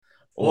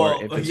or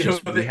Well, if it's you know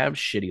just we have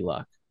shitty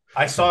luck.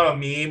 I saw a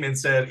meme and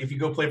said if you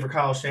go play for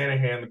Kyle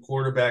Shanahan, the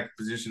quarterback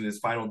position is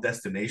final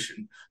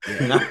destination.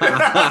 Yeah.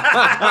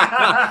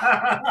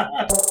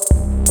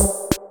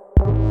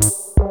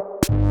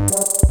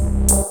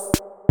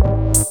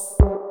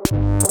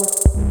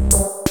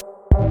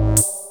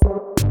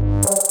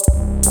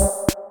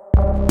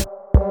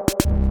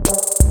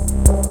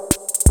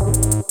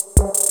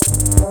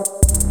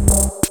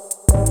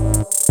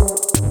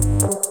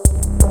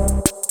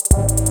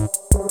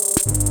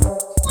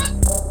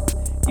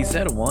 He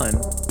said one.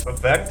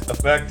 Effect,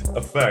 effect,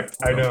 effect.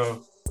 I Oh,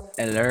 know.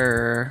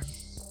 error.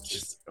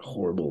 Just a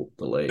horrible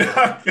delay.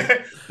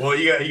 Well,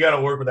 you got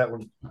to work with that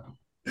one.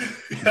 You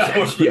gotta Yeah,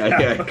 work with yeah,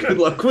 that yeah. one. Good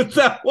luck with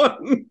that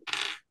one.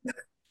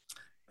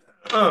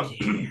 Um,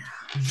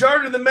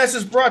 Jarred of the Mess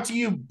is brought to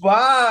you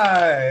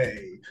by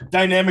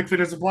Dynamic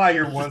Fitness Supply,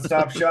 your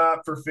one-stop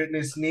shop for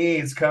fitness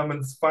needs. Come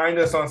and find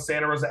us on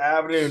Santa Rosa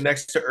Avenue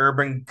next to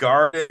Urban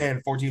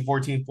Garden,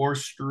 1414 4th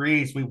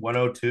Street, Suite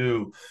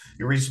 102.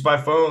 You reach us by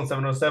phone,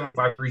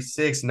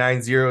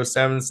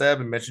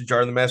 707-536-9077. Mention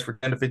Jarred of the Mess for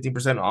 10 to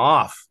 15%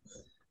 off.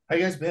 How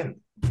you guys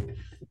been?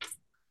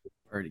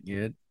 Pretty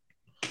good.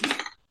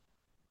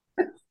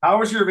 How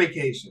was your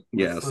vacation?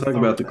 Yeah, Let's let's talk start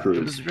about with the that. It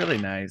cruise. was really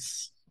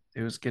nice.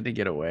 It was good to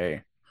get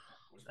away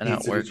and not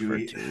Pizza did work you for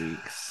eat? 2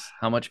 weeks.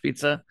 How much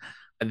pizza?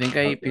 I think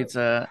I eat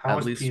pizza How at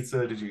much least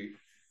pizza did you eat?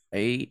 I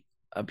eat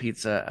a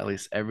pizza at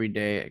least every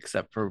day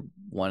except for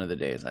one of the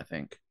days, I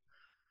think.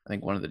 I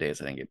think one of the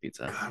days I didn't get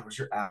pizza. God, was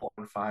your apple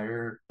on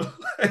fire?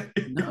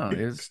 No,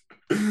 it's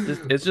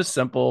just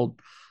simple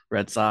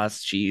red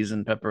sauce, cheese,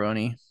 and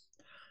pepperoni.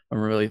 A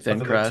really thin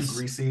Nothing like too crust.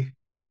 greasy.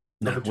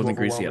 No, it Nothing too wasn't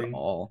greasy at overwhelming.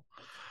 all.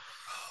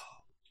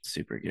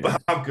 Super good.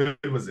 But how good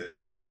was it?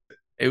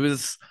 It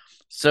was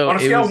so On a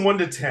it scale of was 1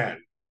 to 10.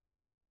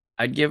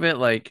 I'd give it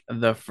like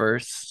the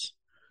first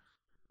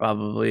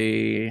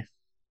probably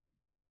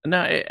no,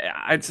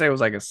 I'd say it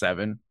was like a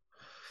 7.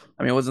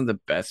 I mean, it wasn't the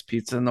best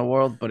pizza in the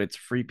world, but it's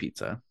free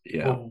pizza.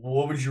 Yeah. But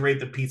what would you rate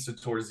the pizza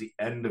towards the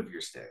end of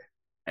your stay?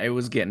 It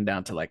was getting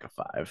down to like a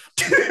 5.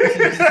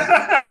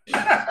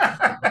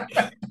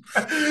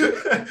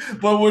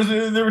 But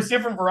there was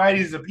different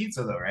varieties of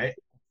pizza though, right?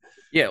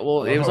 Yeah,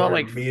 well, I it love was how all we're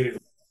like immediately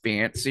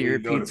fancier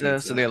go to pizza. So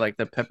pizza. they had like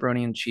the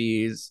pepperoni and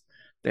cheese.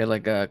 They had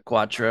like a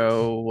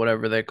quattro,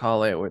 whatever they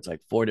call it, where it's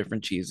like 4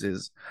 different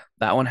cheeses.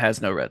 That one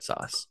has no red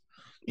sauce.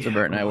 So Yeah.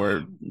 Bert and I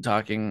were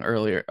talking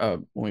earlier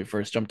when we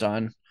first jumped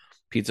on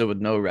pizza with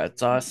no red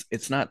sauce.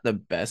 It's not the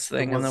best So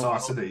thing in what the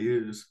sauce world. did they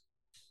use?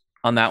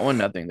 On that one,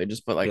 nothing. They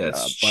just put like Yeah,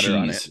 it's butter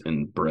on it. cheese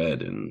and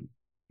bread and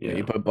Yeah, yeah.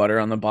 you put butter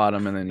on the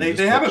bottom and then you They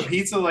just have put a cheese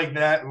pizza on like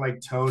that, like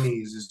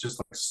Tony's is just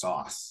like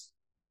sauce.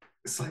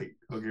 It's like,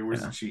 okay, it. where's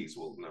the Yeah, cheese?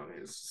 Well, no,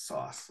 it's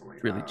sauce. I'm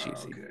like, really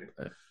cheesy.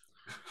 okay.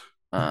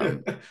 But,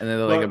 and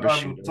then like a But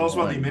tell us prosciutto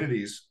about the and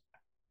amenities.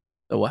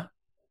 the what?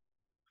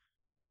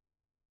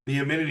 The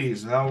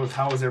amenities. How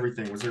was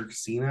everything? Was there a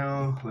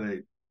casino?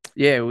 Like,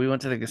 Yeah, we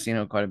went to the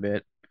casino quite a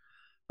bit.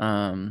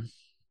 Um,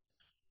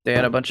 they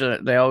had a bunch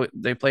of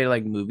they play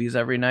like movies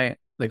every night.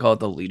 They call it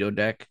the Lido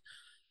deck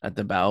at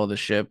the bow of the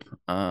ship.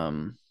 They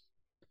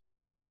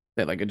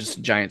had like just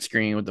a giant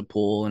screen with the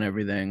pool and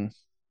everything.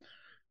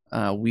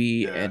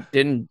 We yeah.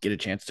 didn't get a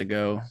chance to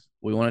go.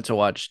 We wanted to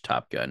watch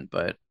Top Gun,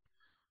 but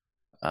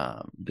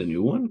The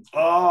new one?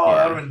 Oh,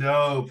 that would yeah, have been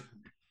dope.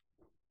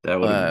 That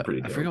would have been but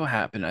pretty I forget dope. what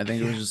happened. I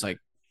think it was Yeah, just like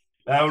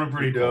that would have been too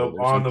pretty cold dope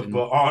or on the something.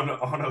 boat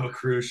on a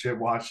cruise ship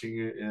watching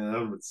it. Yeah, that would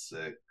have been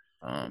sick.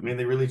 I mean, Um,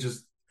 they really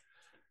just.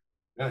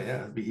 Oh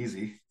yeah, it'd be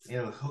easy.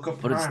 Yeah, hook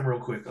up but it's Prime real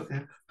quick.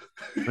 Okay.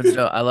 but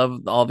still, I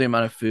love all the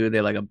amount of food. They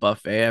had like a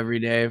buffet every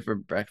day for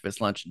breakfast,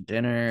 lunch, and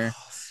dinner.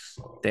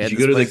 So, They Did had you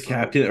this go to the place. so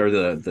captain or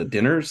the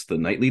dinners, the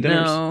nightly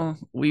dinners? No,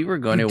 we were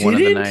going You to one of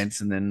the didn't?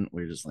 nights, and then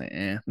we were just like,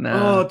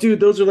 nah. Oh,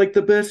 dude, those are like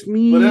the best But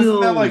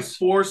isn't that like meals.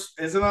 four?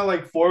 Isn't that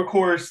like 4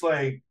 course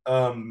like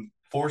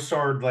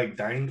 4-star like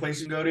dining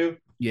place you go to?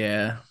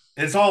 Yeah,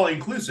 It's all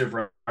inclusive,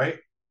 right?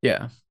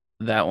 yeah.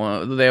 That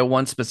one, they had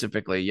one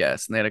specifically,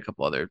 yes, and they had a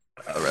couple other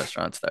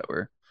restaurants that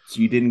were So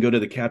you didn't go to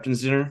the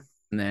captain's dinner?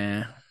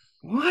 nah.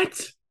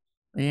 What?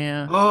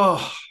 Yeah,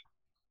 Oh,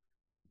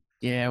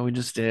 yeah, we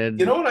just did.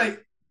 You know what I?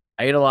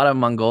 I ate a lot of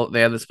Mongol.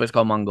 They have this place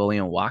called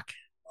Mongolian wok.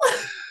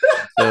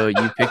 So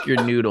you pick your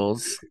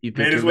noodles, you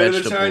pick Made your his way to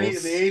the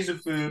Chinese, the vegetables Asian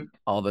food.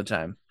 all the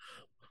time.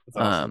 That's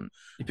awesome.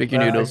 You pick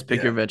your noodles,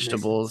 pick your Yeah, makes sense.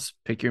 vegetables,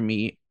 pick your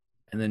meat,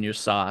 and then your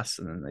sauce,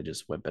 and then they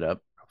just whip it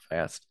up real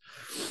fast.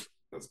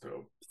 That's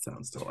dope.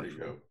 sounds That's pretty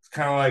delightful. dope. It's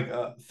kind of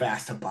like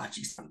fast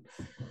hibachi.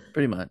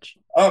 Pretty much.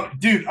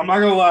 Dude, I'm not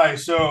gonna lie.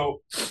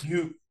 So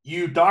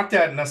you docked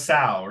at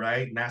Nassau,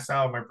 right?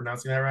 Nassau, am I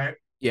pronouncing that right?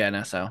 Yeah,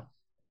 Nassau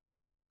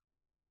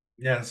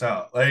Yeah,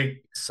 Nassau.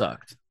 Like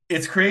sucked.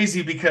 it's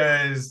crazy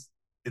because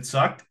it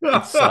sucked.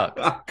 It sucked.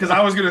 Because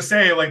I was gonna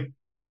say like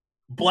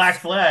black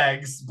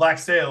flags, black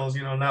sails.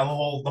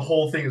 Now the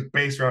whole thing is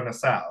based around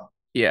Nassau.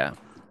 Yeah,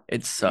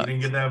 it But you didn't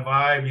sucked. get that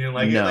vibe. You didn't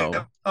like it. Like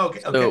No. okay,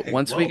 So okay.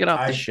 once we Whoa, get off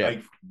the I ship,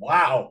 like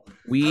wow.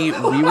 we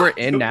were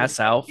in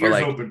Nassau for Ears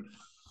like open.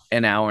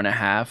 an hour and a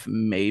half,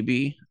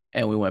 maybe,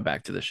 and we went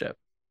back to the ship.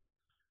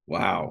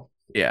 Wow.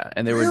 Yeah,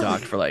 and they were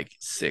docked for Really? like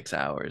 6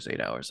 hours,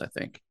 8 hours, I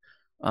think.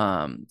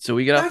 So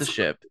we get off the That's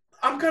ship.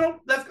 I'm kind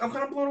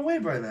of blown away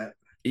by that.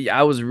 Yeah,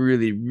 I was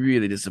really,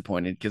 really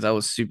disappointed because I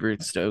was super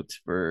stoked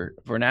for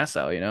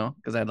Nassau,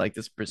 because I had like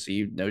this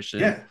perceived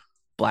notion, Yeah.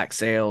 black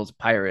sails,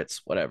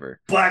 pirates, whatever.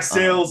 Black Um,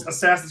 Sails,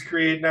 Assassin's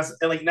Creed, NASA,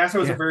 and like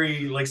NASA is a yeah,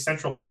 very like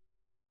central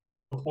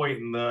point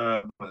in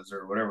the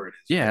or whatever it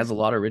is, yeah, it right? has a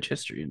lot of rich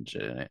history and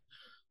shit in it.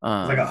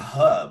 It's like a Um,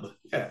 hub.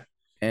 Yeah.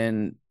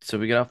 and so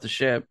we get off the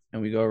ship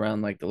and we go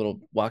around like the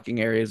little walking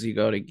areas you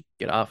go to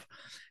get off.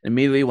 And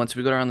immediately, once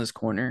we go around this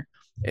corner,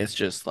 it's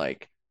just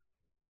like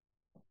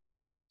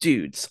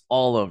dudes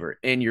all over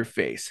in your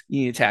face.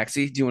 You need a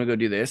taxi? Do you want to go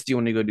do this? Do you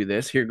want to go do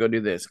this? Here, go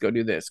do this. Go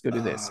do this. Go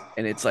do this. Uh,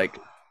 And it's like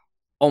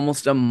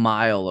almost a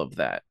mile of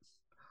that.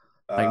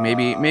 Like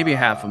maybe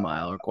half a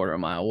mile or quarter of a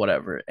mile,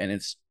 whatever. And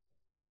it's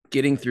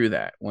getting through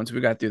that. Once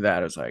we got through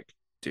that, I was like,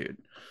 dude,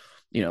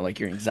 like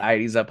your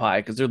anxiety's up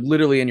high because they're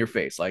literally in your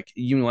face. Like,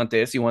 you want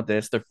this, you want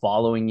this. They're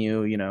following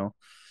you.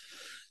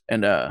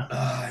 And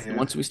yeah.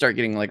 once we start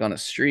getting like on a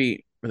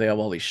street where they have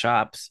all these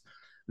shops,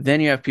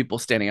 then you have people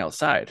standing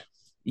outside.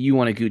 You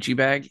want a Gucci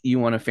bag, you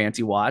want a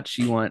fancy watch,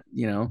 you want,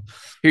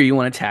 here, you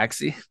want a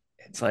taxi.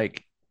 It's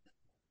like,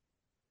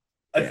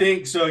 I yeah,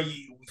 think so.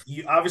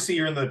 You obviously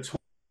you're in the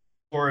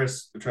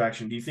tourist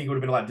attraction. Do you think it would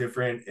have been a lot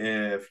different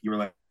if you were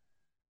like,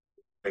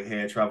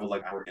 hey, I traveled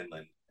like hour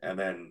inland, and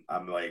then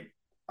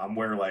I'm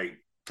where like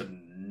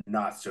the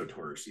not so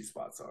touristy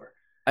spots are.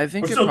 I We're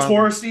think it still probably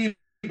touristy,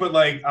 but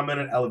like I'm in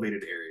an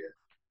elevated area.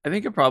 I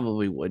think it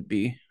probably would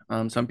be.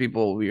 Some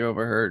people we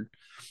overheard,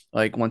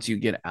 like once you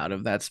get out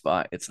of that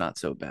spot, it's not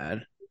so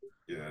bad.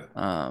 Yeah,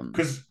 Um,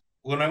 because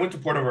when I went to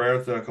Puerto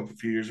Vallarta a couple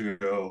few years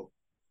ago,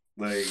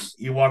 like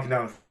you walking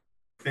down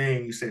the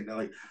thing, you say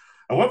like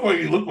at one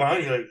point you look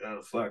behind you like,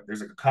 oh fuck,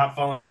 there's like a cop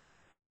following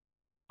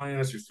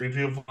us, there's three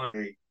people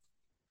following me.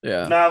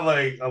 yeah, Not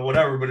like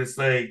whatever, but it's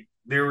like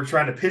they were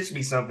trying to pitch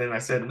me something. I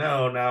said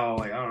no. Now,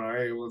 like I don't know.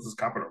 Hey, was this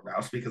cop gonna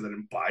rouse me because I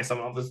didn't buy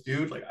something off this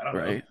dude? Like I don't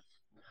know. right.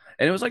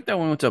 And it was like that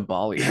when we went to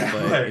Bali, Yeah,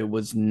 but it but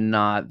was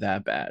not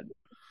that bad.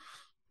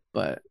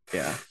 But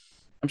yeah,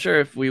 I'm sure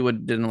if we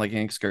would did like an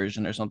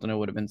excursion or something, it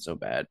would have been so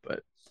bad.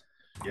 But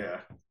yeah.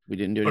 we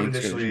didn't do any But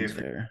initially, excursions if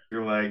there.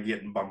 you're like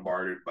getting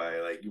bombarded by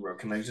like you,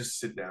 can I just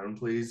sit down,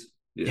 please?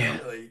 Yeah,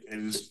 Yeah. Like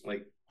it was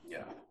like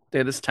yeah. they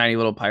had this tiny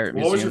little pirate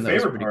What was your museum that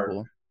was favorite pretty part?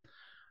 cool.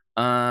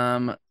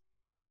 Um,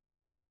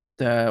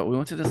 we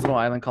went to this little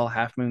island called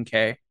Half Moon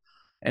Cay,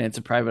 and it's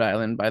a private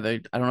island by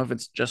the I don't know if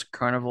it's just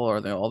Carnival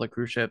or all the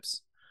cruise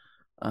ships.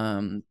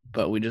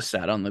 But we just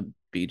sat on the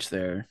beach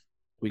there.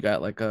 We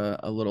got like a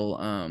little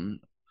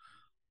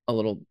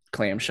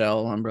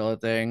clamshell umbrella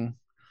thing,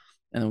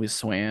 and then we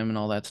swam and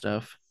all that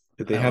stuff.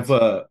 That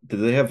was Did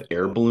they have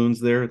air balloons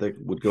there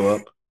that would go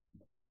up?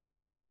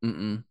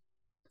 mm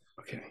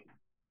Okay.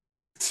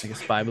 like a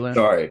spy balloon.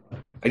 Sorry.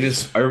 It's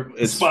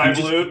Spy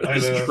balloon. I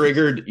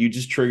know. you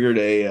just triggered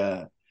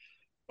a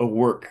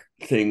work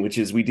thing, which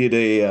is we did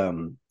a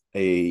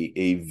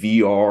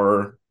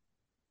VR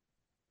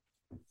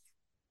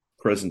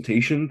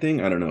presentation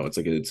thing. I don't know. It's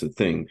a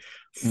thing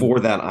Mm. for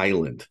that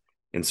island.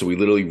 And so we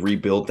literally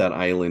rebuilt that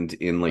island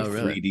in like Oh,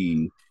 really?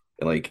 3D.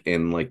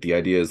 And the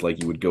idea is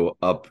like you would go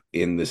up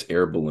in this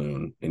air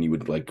balloon and you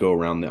would like go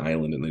around the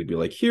island and they'd be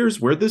like, here's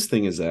where this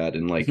thing is at.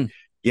 And like,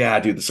 yeah,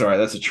 dude, sorry,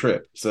 that's a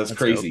trip. So that's That's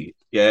dope. crazy.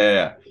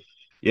 Yeah.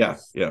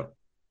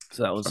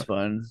 So that was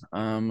fun.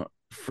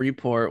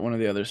 Freeport, one of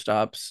the other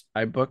stops.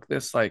 I booked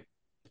this like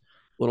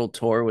little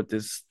tour with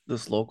this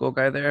local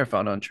guy there. I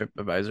found on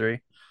TripAdvisory.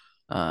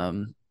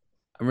 Um,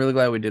 I'm really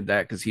glad we did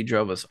that because he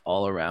drove us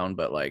all around,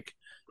 but like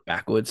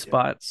backwoods Yeah.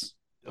 spots,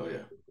 Oh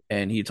yeah.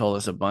 and he told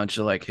us a bunch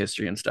of like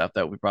history and stuff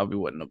that we probably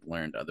wouldn't have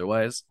learned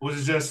otherwise.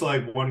 Was it just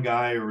like one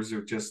guy, or was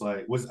it just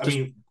like was Just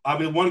I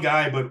mean one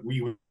guy, but were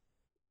you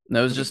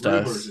no, it was with a just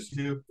group or was us. it just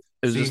two?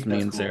 It was See, just me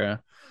that's and cool.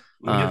 Sarah.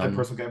 Let me get that Um,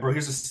 personal guy, bro.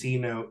 Here's a C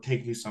note.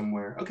 Take me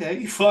somewhere.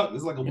 Okay, fuck. This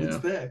is like a week's Yeah.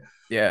 pay.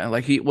 yeah,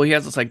 like he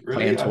has this like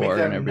Really? planned I make tour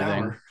that and in an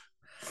everything, hour.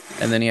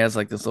 and then he has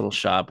like this little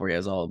shop where he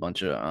has all a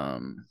bunch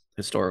of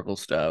historical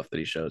stuff that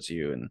he shows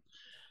you and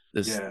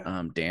this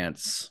Yeah,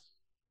 dance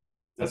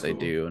that that's they cool.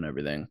 do and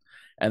everything.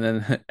 And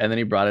then and then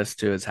he brought us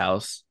to his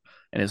house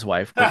and Ha! his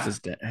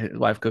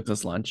wife cooked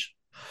us lunch.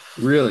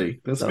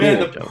 Really? That's That was Man,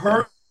 pretty cool. the dope,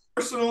 yeah.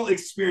 personal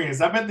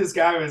experience. I bet this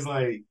guy was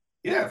like,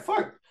 yeah,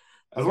 fuck.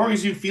 As long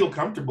as you feel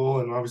comfortable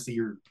and obviously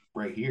you're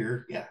right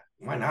here, yeah,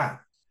 why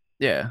not?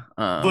 Yeah.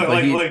 But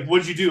But he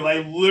what'd you do? I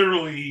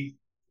literally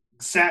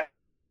sat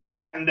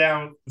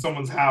down in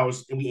someone's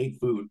house and we ate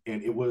food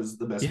and it was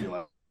the best yeah. meal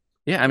I've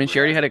Yeah, I mean she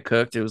ever already had. had it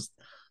cooked. It was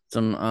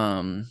some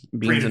beans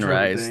and Predetermined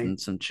rice thing. and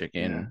some Yeah.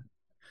 chicken.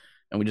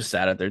 And we just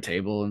sat at their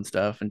table and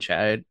stuff and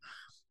chatted.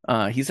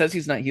 He says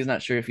he's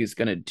not sure if he's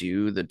gonna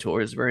do the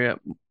tours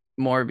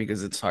more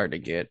because it's hard to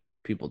get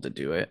people to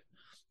do it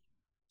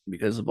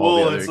because of all the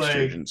Well, other it's like,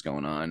 excursions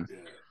going on. yeah.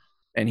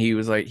 And he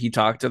was like, he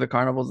talked to the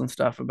carnivals and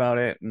stuff about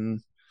it,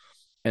 and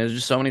there's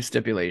just so many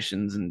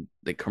stipulations, and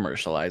they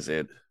commercialize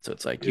it, so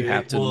it's like you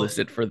have to Well, list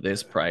it for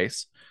this yeah.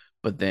 price,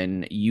 but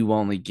then you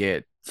only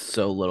get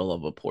so little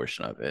of a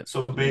portion of it.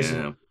 So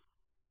basically,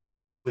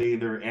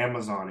 they're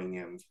Amazoning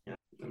him. Yeah,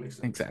 that makes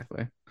sense.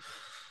 Exactly.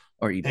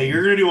 Or Hey,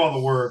 you're gonna do all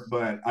the work,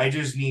 but I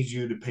just need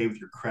you to pay with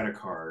your credit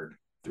card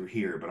through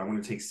here. But I'm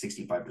gonna take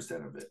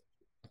 65% of it.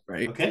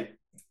 right. Okay.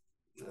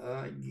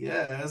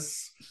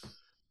 Yes.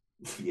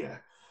 Yeah.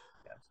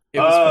 It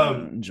was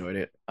fun. I enjoyed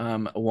it.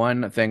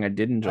 One thing I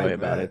did enjoy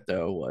about bet. it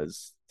though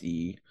was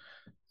the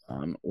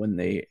when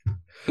they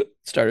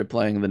started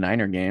playing the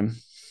Niner game.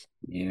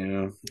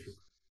 Yeah.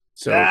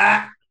 So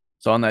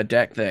so on that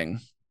deck thing,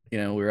 we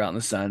were out in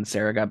the sun.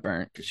 Sarah got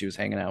burnt because she was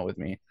hanging out with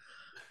me.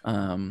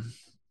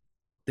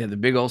 They had the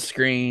big old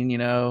screen,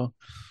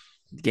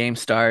 game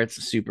starts,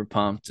 super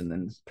pumped, and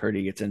then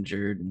Purdy gets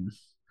injured. And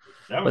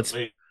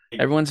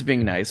everyone's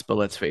being nice, but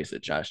let's face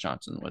it, Josh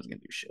Johnson wasn't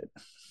gonna do shit.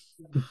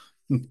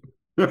 And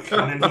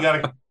then he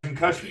got a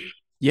concussion.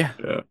 Yeah.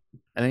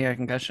 I think he got a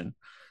concussion.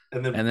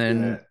 And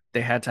then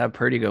they had to have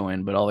Purdy go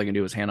in, but all they can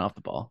do was hand off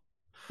the ball.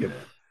 Yep.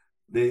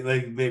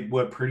 They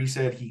what Purdy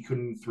said, he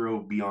couldn't throw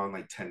beyond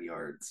like 10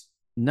 yards.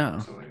 No.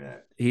 Something like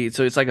that.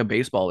 So it's like a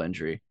baseball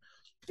injury.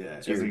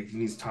 Yeah. So he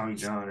needs Tommy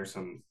John or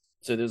something.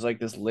 So there's like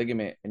this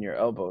ligament in your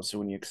elbow. So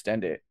when you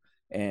extend it,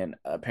 and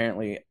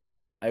apparently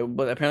it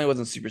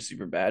wasn't super,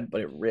 super bad,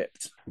 but it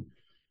ripped.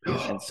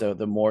 And so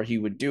the more he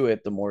would do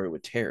it, the more it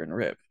would tear and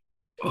rip.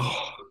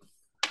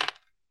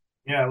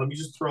 Yeah, let me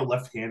just throw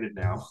left-handed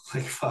now.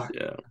 Like fuck.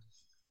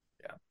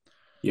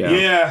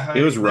 Yeah.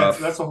 It was rough.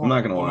 That's a whole, I'm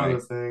not gonna lie. other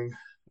thing.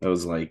 I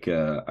was like,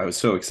 I was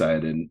so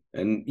excited,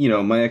 and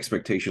my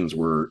expectations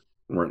weren't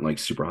like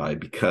super high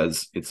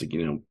because it's like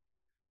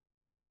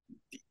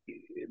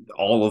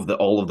all of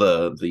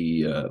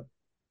the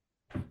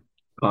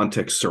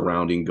context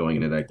surrounding going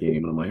into that game,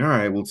 and I'm like, all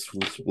right, we'll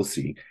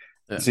see.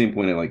 At the same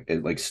point,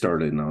 it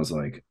started, and I was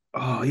like,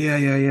 oh yeah,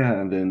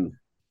 and then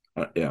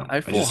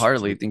I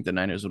full-heartedly think the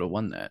Niners would have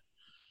won that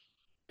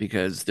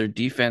because their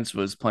defense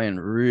was playing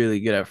really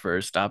good at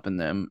first, stopping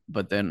them,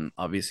 but then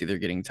obviously they're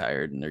getting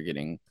tired and they're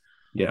getting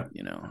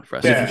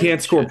frustrated. If you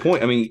can't score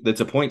point, I mean,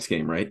 that's a points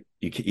game, right?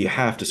 You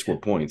have to score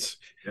points.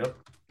 Yep.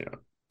 Yeah.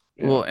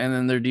 Well, and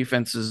then their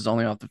defense is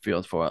only off the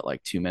field for what,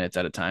 like 2 minutes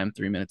at a time,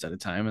 3 minutes at a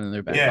time, and then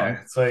they're back on.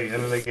 It's like, and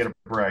then they get a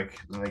break,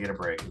 and then they get a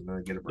break, and then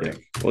they get a break.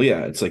 Yeah. Well,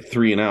 yeah, it's like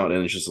 3 and out,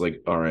 and it's just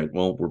like, all right,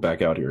 well, we're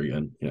back out here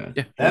again. Yeah.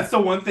 That's the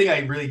one thing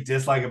I really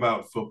dislike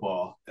about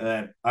football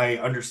that I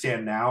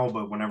understand now,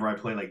 but whenever I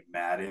play like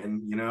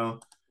Madden,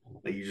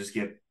 like you just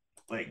get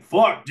like,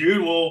 fuck,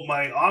 dude. Well,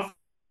 my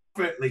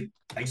offense, like,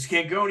 I just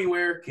can't go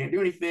anywhere, can't do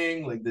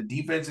anything. Like the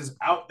defense is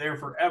out there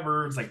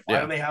forever. It's like,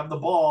 why do they have the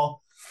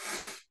ball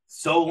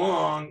so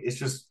long? It's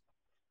just,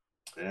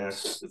 it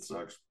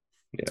sucks.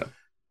 Yeah.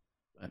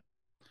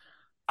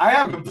 I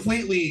have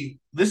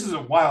this is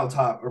a wild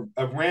topic, or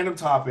a random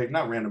topic,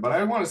 not random, but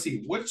I want to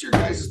see what's your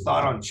guys'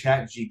 thought on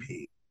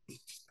ChatGPT?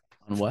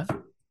 On what?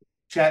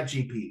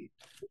 ChatGPT,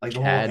 like the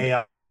whole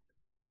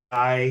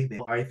AI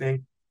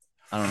thing.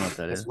 I don't know what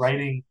that is.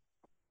 Writing.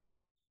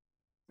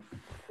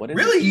 What is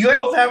really? it? You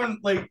guys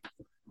haven't like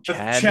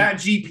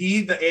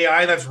ChatGPT, the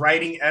AI that's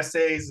writing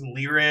essays and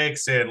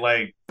lyrics and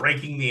like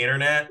breaking the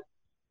internet?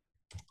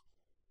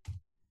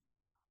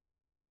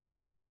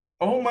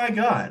 Oh my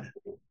god!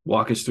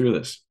 Walk us through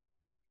this.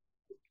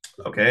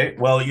 Okay,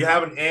 well, you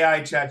have an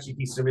AI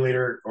ChatGPT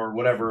simulator or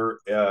whatever.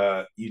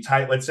 You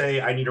type, let's say,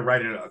 I need to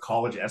write a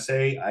college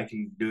essay. I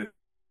can do it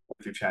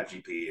through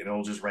ChatGPT, and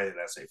it'll just write an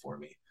essay for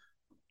me.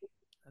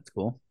 That's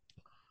cool.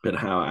 But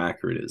how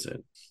accurate is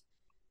it?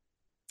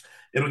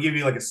 It'll give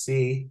you like a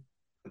C,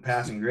 the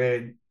passing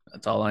grade.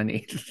 That's all I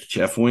need.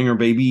 Jeff Winger,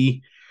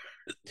 baby.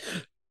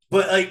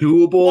 But like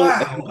doable,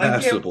 wow,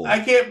 passable. I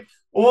can't.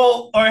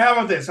 Well, all right. How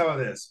about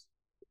this?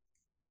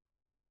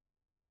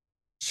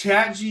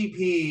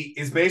 ChatGPT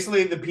is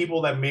basically the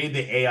people that made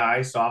the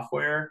AI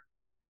software.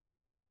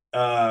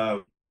 I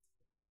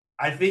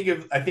think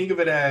of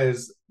it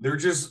as they're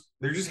just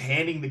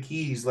handing the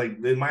keys.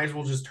 Like they might as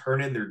well just turn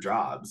in their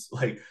jobs.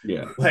 Like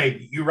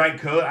you write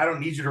code. I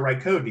don't need you to write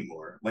code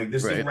anymore. Like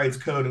this thing writes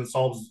code and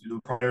solves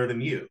better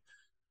than you.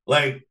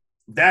 Like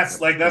that's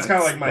kind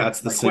of like my that's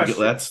the question.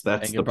 That's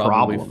the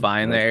probably problem.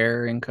 find the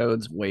error in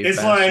codes way it's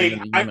faster like,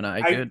 than a human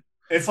eye could.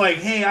 It's like,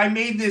 hey, I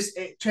made this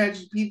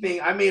ChatGPT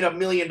thing. I made $1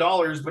 million,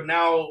 but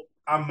now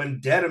I'm in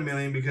debt $1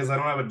 million because I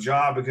don't have a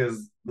job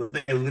because the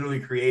thing I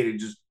literally created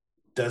just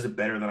does it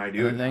better than I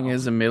do. The thing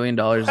is, $1 million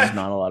is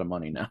not a lot of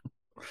money now.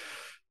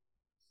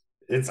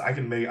 I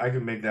can make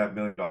that $1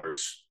 million.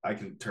 I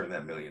can turn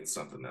that million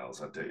something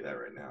else. I'll tell you that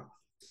right now.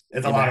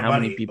 It's a lot of money. How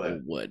many people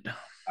would?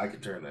 I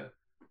could turn that.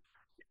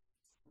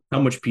 How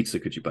much pizza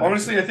could you buy?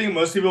 Honestly, I think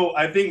most people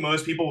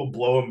will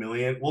blow $1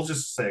 million. We'll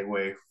just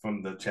segue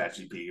from the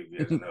ChatGPT if you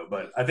guys know,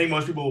 but I think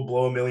most people will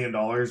blow $1 million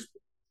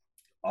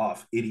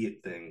off idiot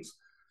things,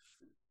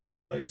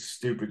 like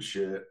stupid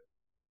shit.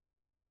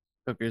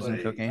 Hookers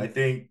and cocaine. I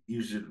think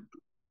you should.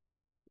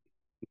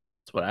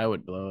 That's what I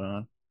would blow it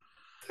on.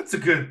 That's a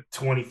good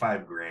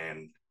 25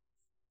 grand.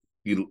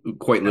 You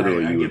quite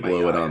literally you would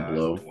blow it on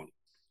blow.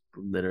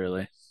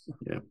 Literally.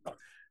 Yeah.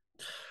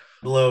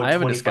 Blow. I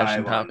have a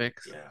discussion topic.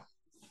 Yeah.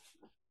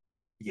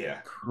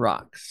 Yeah.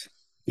 Crocs.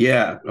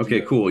 Yeah. Okay,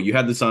 Yeah. cool. You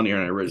had this on here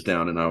and I wrote it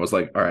down and I was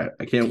like, all right,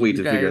 I can't Do wait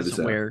you to figure guys this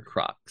out. wear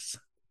Crocs?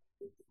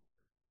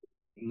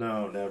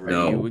 No, Are never. you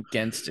No.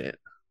 against it?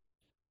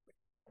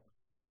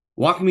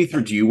 Walk me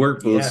through. Do you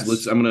work?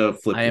 Yes. I'm gonna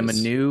flip I am a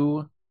this.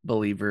 new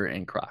believer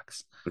in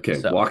Crocs. Okay,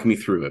 So walk me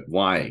through it.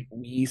 Why?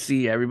 we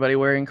see everybody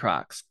wearing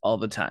Crocs all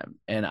the time.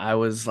 And I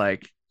was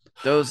like,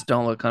 those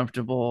don't look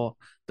comfortable.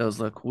 Those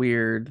look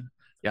weird,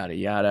 yada,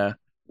 yada.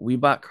 We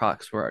bought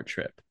Crocs for our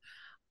trip.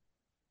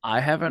 I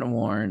haven't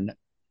worn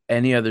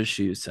any other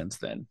shoes since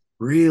then.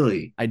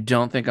 Really? I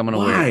don't think I'm going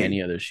to wear Why?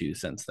 any other shoes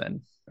since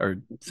then. Or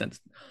since,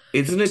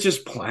 Isn't it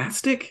just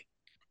plastic?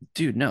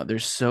 dude, no, they're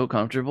so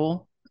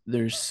comfortable.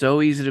 They're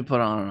so easy to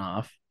put on and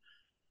off.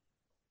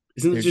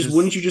 Isn't it They're just, just,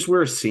 wouldn't you just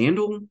wear a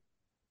sandal?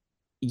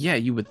 yeah,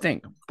 you would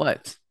think,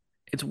 but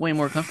it's way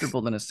more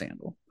comfortable than a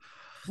sandal.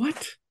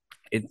 What?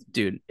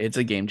 Dude, it's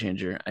a game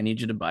changer. I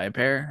need you to buy a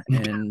pair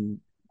and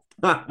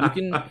you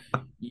can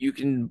you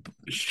can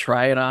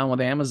try it on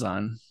with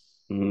Amazon.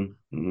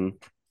 Mm-hmm. You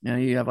know,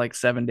 you have like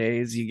 7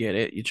 days, you get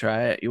it, you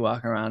try it, you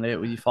walk around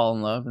it, you fall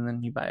in love, and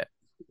then you buy it.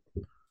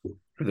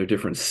 Are there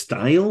different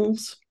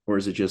styles or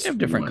is it They just have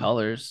different one?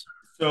 colors.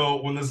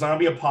 So when the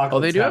zombie Oh, they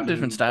apocalypse do have different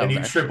happens and styles, you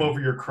trip actually. over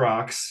your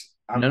Crocs,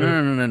 I'm No,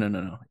 gonna no, no, no, no,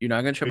 no, no. You're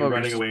not gonna trip be over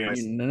your running away.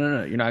 no, no,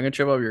 no. You're not gonna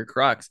trip over your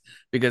Crocs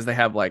because they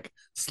have like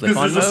Because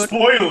slip-on there's a mode.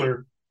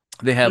 spoiler.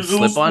 They have There's a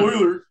little slip-on.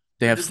 spoiler.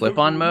 They have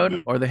slip-on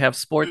mode or they have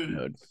sport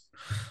mode.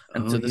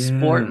 And Oh so the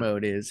sport yeah.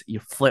 mode is you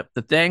flip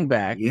the thing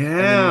back and then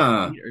your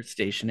Yeah. feet are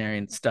stationary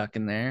and stuck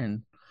in there.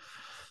 And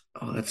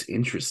Oh, that's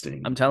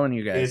interesting. I'm telling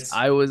you guys, It's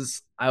I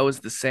was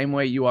the same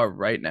way you are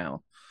right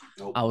now.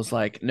 nope. I was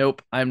like,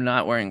 nope, I'm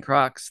not wearing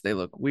Crocs. They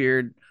look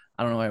weird.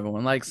 I don't know why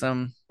everyone likes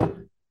them.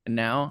 And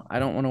now I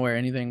don't want to wear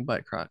anything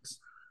but Crocs.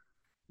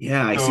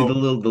 Yeah, I see So the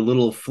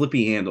little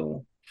flippy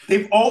handle.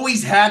 they've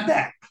always had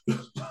that.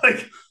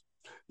 Like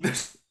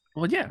there's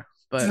Well, yeah, it's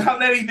but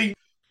not anything.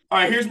 All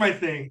right, here's my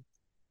thing.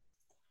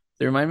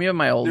 they remind me of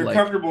my old They're like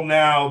comfortable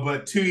now,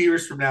 but 2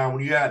 years from now,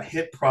 when you got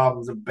hip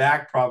problems and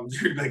back problems,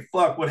 you're gonna be like,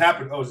 "Fuck, what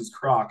happened?" Oh, it's just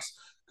Crocs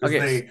because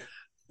okay,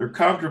 they're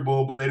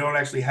comfortable, but they don't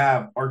actually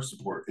have arch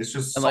support. It's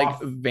just and like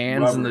soft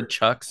Vans and the rubber.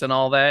 Chucks and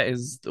all that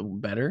is the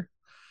better.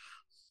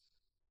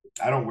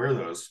 I don't wear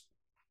those.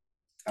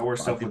 I wear A lot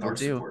of stuff with people arch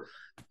do. support.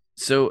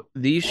 So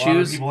these A lot of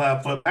shoes, people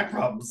have foot back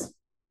problems.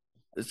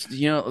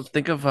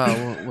 think of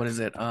what is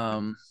it?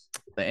 The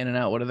In and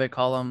Out. What do they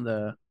call them?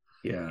 The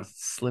Yeah.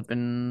 slip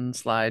and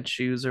slide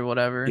shoes or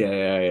whatever.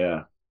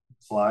 Yeah.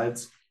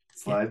 Slides,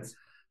 Yeah, slides.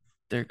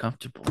 they're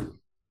comfortable.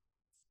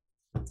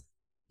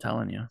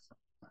 Telling you,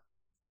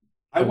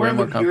 I they're way wear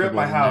more them here at comfortable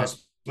my than that.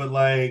 house, but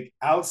like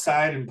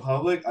outside in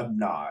public, I'm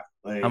not.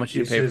 How Like much do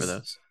you it's pay for just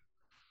those?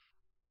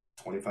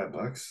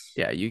 $25.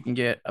 Yeah, you can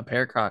get a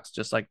pair of Crocs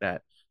just like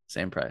that,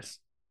 same price.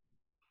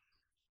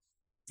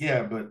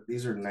 Yeah, but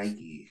these are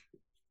Nike.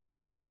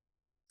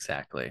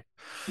 Exactly.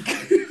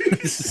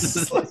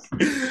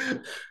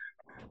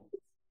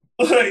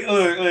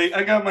 Like,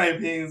 I got my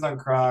opinions on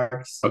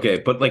Crocs, Okay,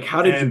 but like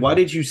and why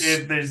did you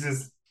there's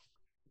this.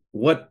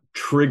 what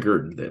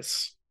triggered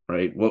this?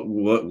 Right?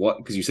 What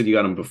because you said you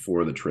got them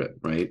before the trip,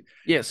 right?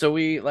 Yeah, so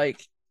we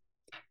like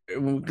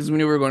because we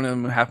knew we were going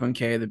to Half Moon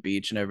Cay, the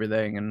beach and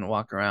everything, and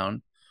walk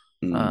around.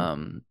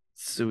 Mm.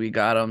 So we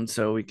got them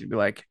so we could be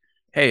like,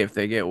 hey, if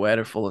they get wet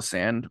or full of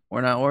sand,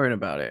 we're not worried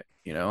about it.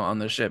 You know, on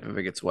the ship, if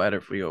it gets wet or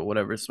if we go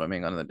whatever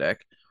swimming on the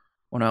deck,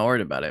 we're not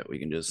worried about it. We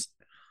can just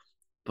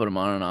put them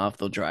on and off.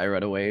 They'll dry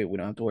right away. We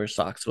don't have to wear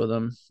socks with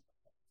them.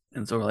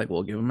 And so we're like,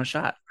 we'll give them a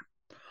shot.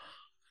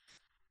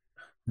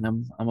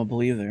 And I'm a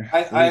believer.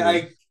 I Believer.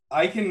 I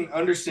I, I can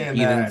understand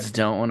that. Heathens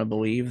don't want to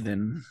believe,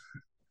 then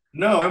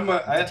No, have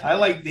to I tell you.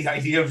 like the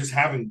idea of just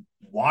having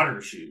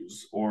water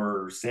shoes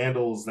or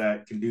sandals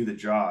that can do the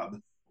job.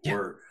 Yeah.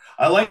 Or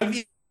I like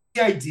the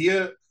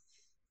idea.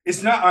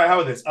 It's not. All right, how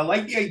about this? I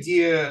like the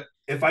idea.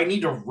 If I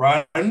need to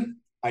run,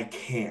 I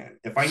can.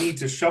 If I need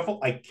to shuffle,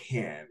 I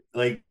can.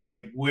 Like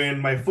when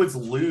my foot's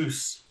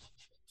loose,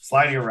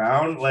 sliding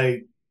around,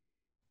 like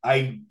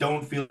I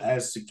don't feel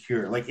as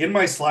secure. Like in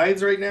my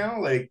slides right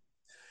now, like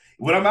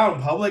when I'm out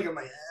in public, I'm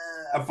like,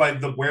 if I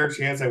the rare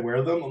chance I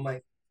wear them, I'm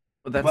like,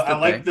 But that's but I the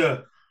like thing.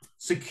 the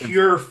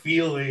secure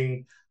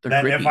feeling They're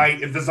that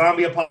grippy. if the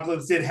zombie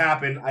apocalypse did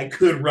happen, I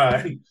could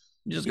run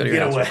You just go and to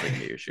your get house real away. quick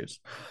and get your shoes.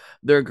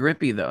 They're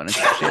grippy though, and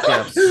especially if you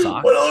have What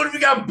socks. else we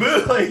got?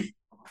 Like,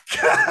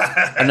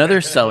 Another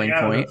like, selling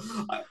I don't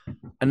point.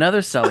 know.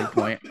 Another selling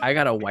point. I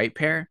got a white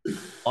pair.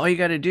 All you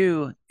got to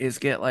do is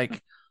get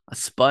like a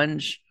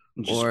sponge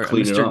Just or a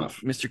clean it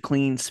off. Mr.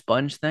 Clean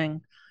sponge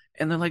thing,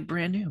 and they're like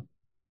brand new.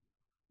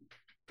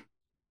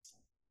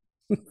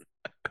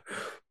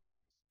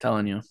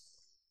 Telling you.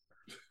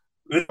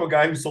 There's a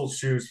guy who sold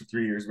shoes for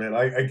 3 years, man.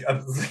 I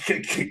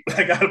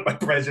got my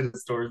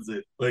prejudice towards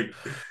it. Like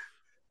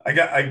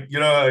I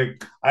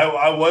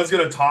was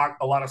gonna talk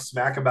a lot of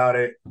smack about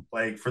it,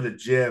 like for the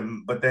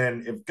gym, but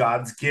then if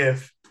God's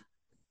gift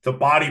to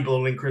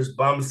bodybuilding, Chris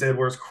Bum said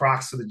wears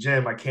Crocs to the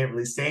gym, I can't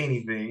really say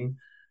anything.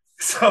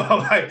 So I'm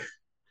like,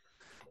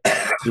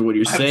 So what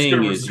you're I'm just saying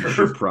gonna is you should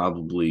reserve.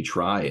 probably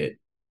try it.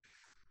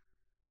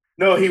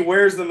 No, he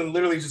wears them and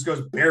literally just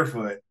goes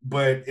barefoot.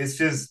 But it's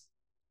just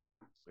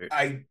Weird.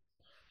 I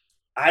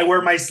I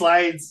wear my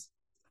slides.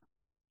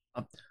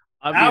 How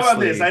about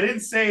this? Obviously, I didn't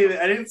say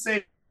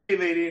they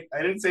didn't.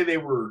 I didn't say they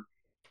were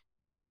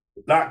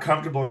not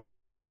comfortable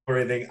or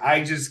anything.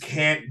 I just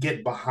can't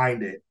get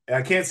behind it. And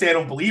I can't say I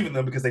don't believe in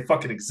them because they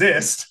fucking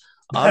exist.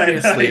 But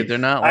obviously they're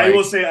not I will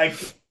like say I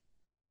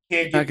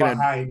can't get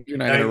behind. you're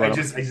not gonna I run up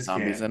just I against just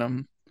zombies can't. in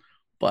them.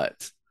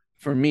 But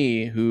for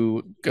me,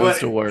 who goes But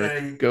to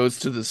work, goes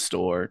to the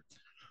store,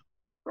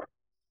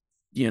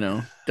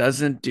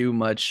 doesn't do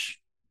much,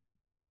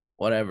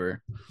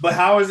 whatever, but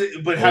how is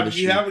it? But or the have you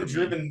sheep for haven't me.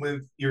 driven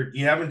with your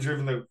you haven't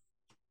driven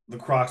the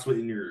Crocs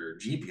in your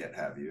Jeep yet,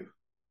 have you?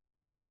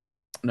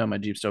 No, my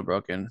Jeep's still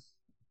broken.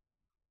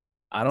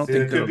 I don't See,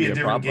 think it could that'll be be a a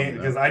different problem game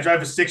though. because I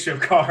drive a stick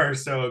shift car,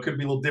 so it could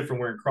be a little different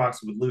wearing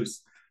Crocs with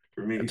loose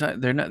for me. They're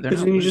not. They're Because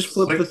not then you just loose.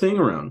 flip the Like thing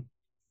around.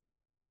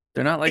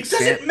 They're not like it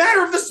sand. doesn't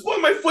matter if the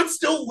spot my foot's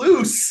still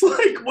loose.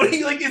 Like what are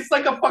you like? It's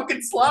like a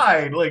fucking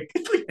slide. Like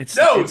it's like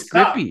no, It's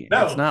stop, grippy. It's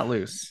no. not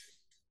loose.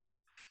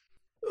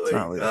 It's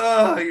not loose.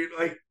 You're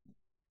like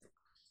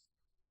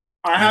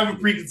I have a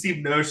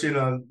preconceived notion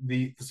on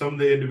the some of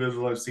the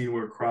individuals I've seen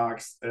wear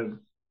Crocs, and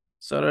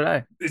So did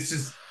I. it's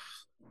just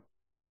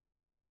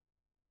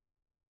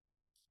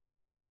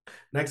I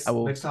next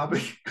will. next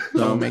topic. I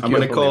will make I'm you a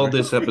going to call believer.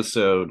 this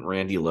episode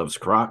 "Randy Loves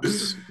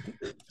Crocs."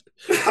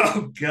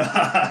 Oh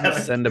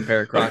god! Send a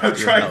pair of Like, Crocs I'm to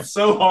your trying house.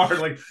 so hard.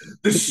 Like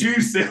the shoe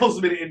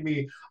salesman in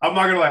me. I'm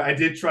not gonna lie. I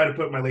did try to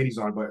put my ladies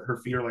on, but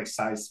her feet are like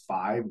size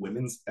 5,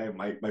 women's, and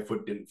my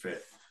foot didn't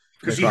fit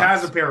because The she has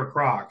a Crocs. pair of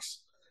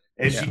Crocs,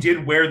 and Yeah, she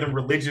did wear them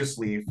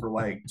religiously for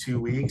like 2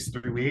 weeks,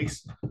 3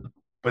 weeks.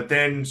 But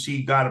then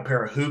she got a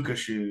pair of Hoka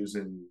shoes,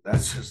 and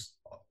that's just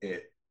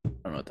it. I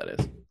don't know what that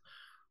is.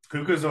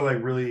 Hokas are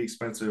like really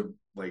expensive,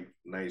 like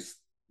nice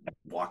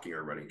walking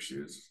or running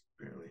shoes.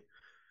 Apparently,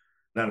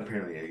 not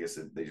apparently. I guess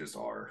they just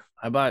are.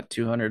 I bought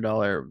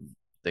 $200.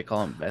 They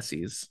call them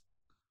Vessies.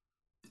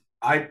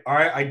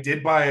 I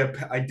did buy a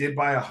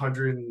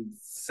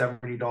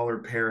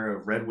 $170 pair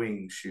of Red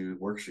Wing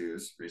work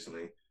shoes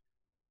recently.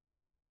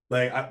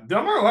 Like I'm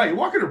not gonna lie, you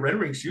walk into Red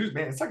Wing shoes,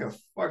 man. It's like a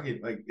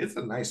fucking like it's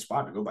a nice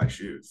spot to go buy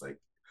shoes. Like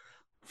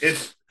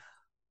it's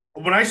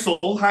when I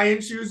sold high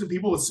end shoes and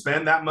people would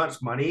spend that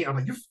much money, I'm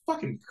like, you're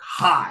fucking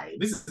high.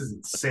 This is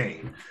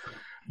insane.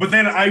 But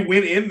then I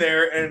went in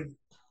there and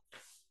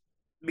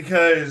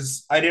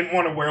because I didn't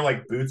want to wear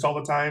like boots all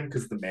the time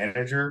because the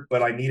manager,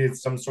 but I needed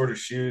some sort of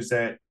shoes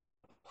that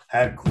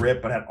had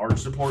grip but had arch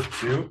support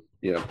too.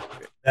 Yeah.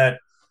 That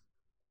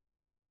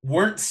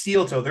weren't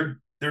steel toe.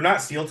 They're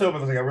not steel toe,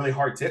 but it's like a really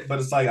hard tip. But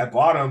it's like I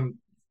bought them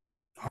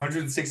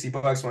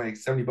 $160, like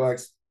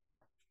 $70.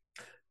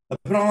 I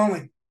put on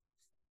like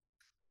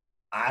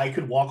I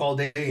could walk all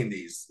day in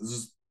these. This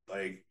is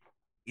like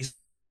you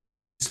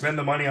spend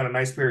the money on a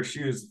nice pair of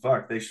shoes.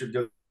 Fuck, they should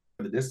go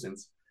the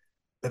distance.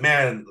 But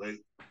man, like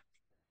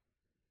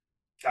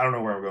I don't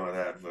know where I'm going with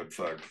that, but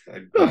fuck, I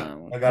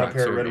got a Crocs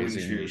pair of are Red Wing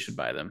amazing. You shoes. should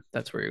buy them.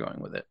 That's where you're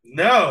going with it.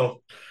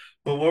 No,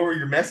 but what were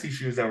your messy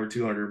shoes that were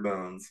 200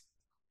 bones?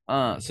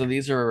 So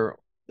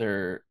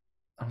they're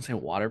I don't say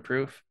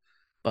waterproof,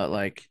 but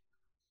like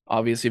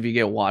obviously if you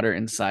get water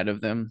inside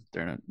of them,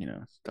 they're not,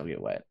 they'll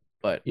get wet.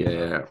 But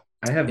Yeah.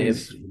 I have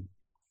if these.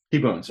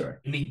 Keep going. Sorry.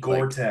 You need like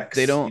Gore-Tex.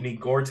 they You don't need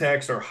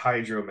Gore-Tex or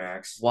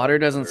Hydromax. water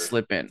doesn't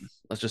slip in.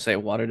 Let's just say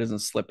water doesn't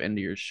slip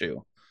into your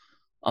shoe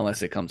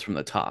unless it comes from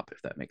the top,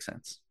 if that makes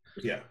sense.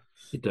 Yeah.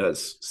 It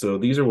does. So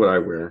these are what I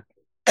wear,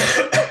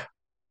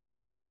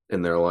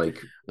 and they're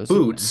like Those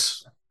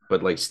boots,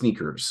 but like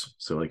sneakers.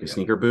 So like a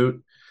sneaker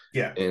boot.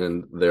 Yeah.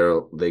 And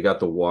they got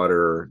the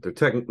water.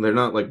 They're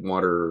not like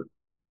water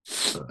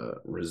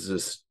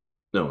resist.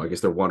 No, I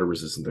guess they're water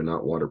resistant. They're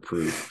not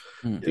waterproof.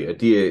 The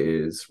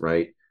idea is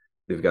right.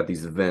 They've got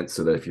these vents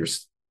so that if you're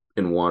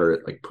in water,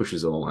 it like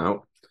pushes it all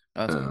out.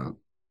 Cool.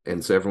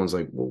 And so everyone's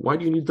like, well, why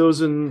do you need those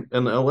in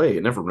LA?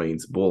 It never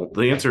rains. Well,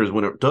 the answer is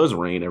when it does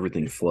rain,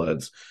 everything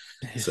floods.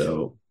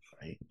 So,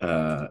 right.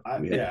 I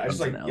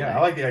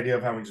like the idea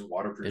of having just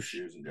waterproof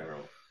shoes in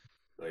general,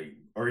 like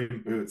or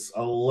even boots.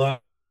 I love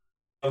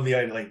the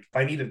idea. Like if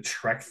I need to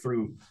trek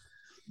through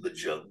the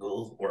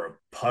jungle or a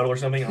puddle or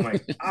something, I'm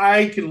like,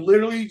 I can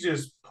literally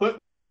just put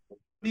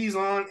these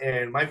on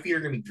and my feet are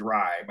gonna be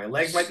dry. My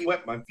legs might be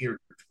wet, my feet are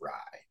dry.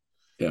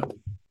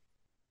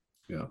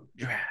 Yeah.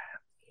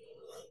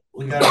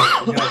 We got a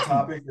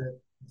topic that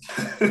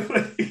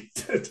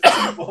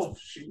involves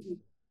shoes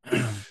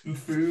and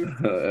food.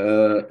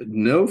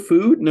 No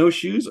food, no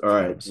shoes. All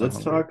right, So let's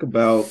hungry. talk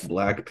about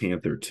Black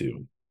Panther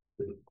 2.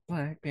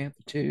 Black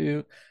Panther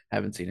 2.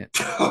 Haven't seen it.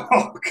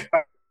 Oh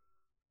god.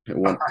 I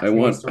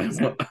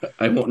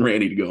want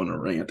Randy to go on a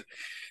rant.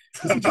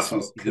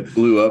 It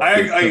blew up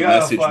the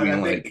message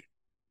being like,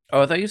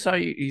 oh, I thought you said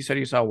you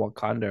saw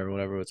Wakanda or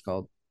whatever it's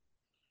called.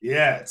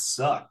 Yeah, it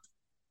sucked.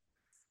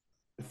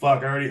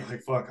 Fuck, I already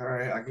like fuck. All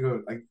right, I can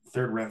go like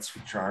third rents for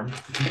Charm.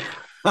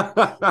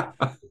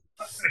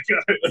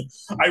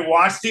 I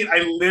watched it.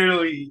 I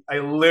literally,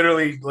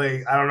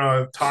 like, I don't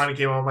know. Tawny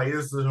came on. I'm like,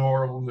 this is a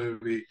horrible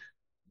movie.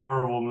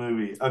 Horrible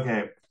movie.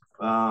 Okay.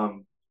 All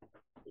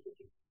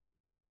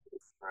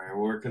right,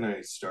 where can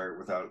I start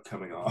without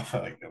coming off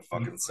like a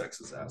fucking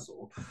sexist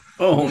asshole?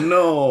 Oh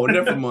no,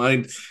 never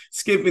mind.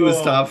 Skipping this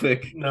Oh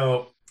topic.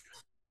 no.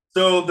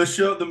 So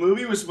the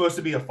movie was supposed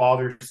to be a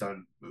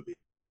father-son movie.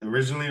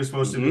 Originally, it was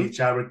supposed to be Mm-hmm.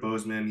 Chadwick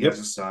Boseman. He Yep. has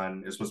a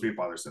son. It's supposed to be a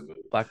father-son movie.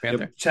 Black Yep.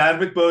 Panther.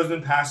 Chadwick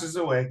Boseman passes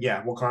away.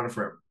 Yeah, Wakanda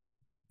Forever.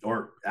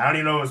 Or I don't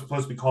even know it was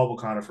supposed to be called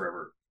Wakanda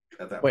Forever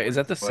at that Wait, point. is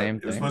that the But same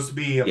it was thing? supposed to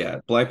be Yeah,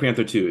 Black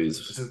Panther 2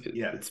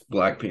 yeah. it's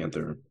Black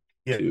Panther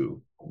Yeah.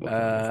 2.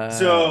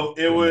 So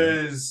it Okay.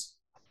 was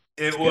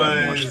it God,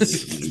 I'm watching was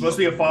this supposed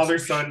to be a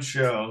father-son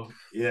show.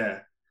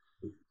 Yeah.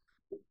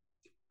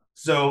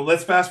 So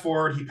let's fast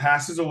forward. He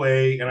passes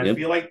away, and I Yep.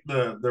 feel like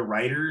the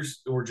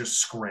writers were just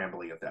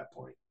scrambling at that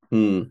point.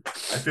 Hmm.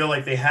 I feel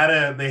like they had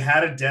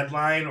a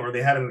deadline or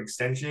they had an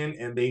extension,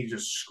 and they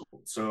just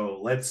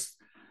so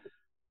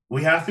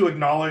we have to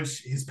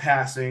acknowledge his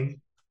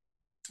passing,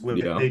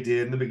 which Yeah. they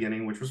did in the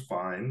beginning, which was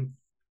fine,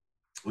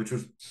 which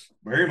was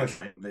very much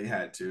they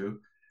had to,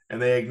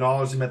 and they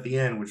acknowledged him at the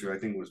end, which I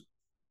think was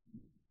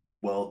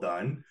well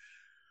done.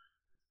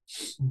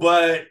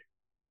 But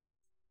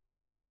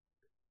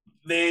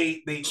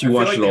I So you feel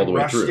watched like it they all the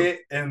way rushed through. it,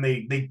 and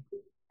they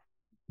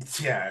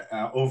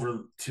yeah,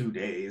 over 2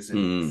 days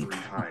and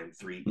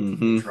three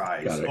Mm-hmm.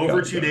 tries. Got Over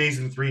it. 2 days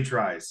and three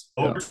tries.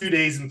 Yeah. Over 2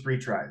 days and three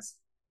tries.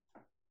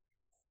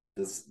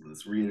 Let's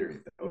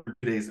reiterate that. Over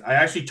 2 days. I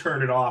actually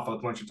turned it off a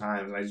bunch of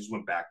times and I just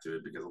went back to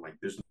it because I'm like,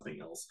 there's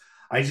nothing else.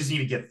 I just need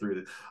to get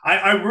through this.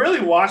 I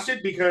really watched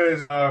it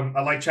because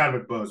I like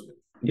Chadwick Boseman.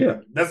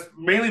 Yeah. That's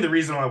mainly the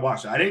reason why I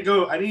watched it.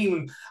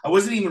 I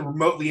wasn't even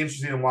remotely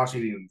interested in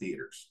watching it in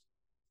theaters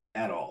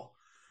at all.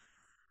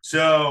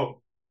 So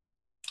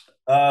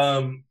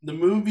the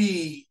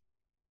movie,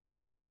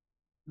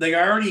 like,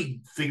 I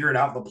already figured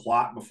out the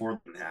plot before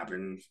it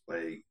happened,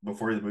 like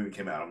before the movie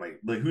came out. I'm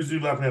like who's the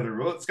Black Panther?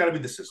 Well, it's got to be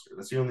the sister.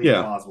 That's the only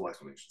plausible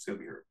explanation. It's gonna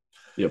be her.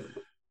 Yep.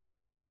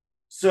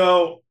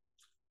 So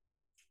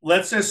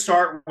let's just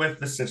start with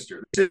the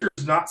sister. The sister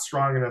is not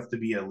strong enough to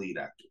be a lead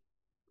actor.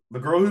 The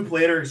girl who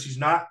played her, she's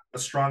not a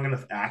strong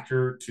enough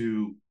actor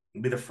to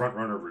be the front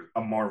runner of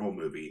a Marvel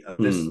movie of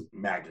this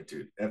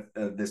magnitude at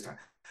this time.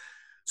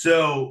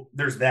 So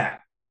there's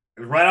that.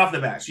 Right off the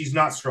bat, she's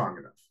not strong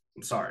enough.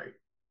 I'm sorry.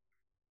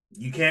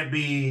 You can't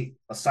be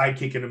a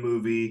sidekick in a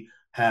movie,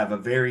 have a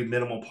very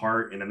minimal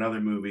part in another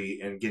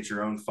movie, and get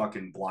your own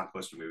fucking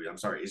blockbuster movie. I'm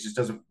sorry. It just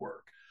doesn't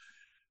work.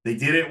 They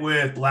did it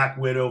with Black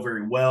Widow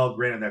very well.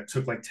 Granted, that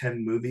took like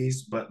 10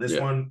 movies, but this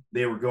one,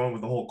 they were going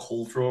with the whole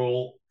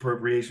cultural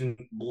appropriation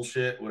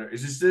bullshit. Whatever.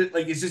 It's just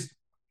like, it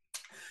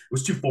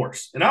was too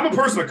forced. And I'm a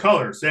person of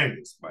color saying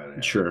this, by the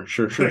way. Sure.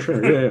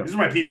 Yeah. These are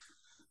my people.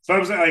 So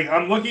I'm saying, like,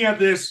 I'm looking at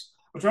this.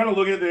 I'm trying to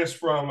look at this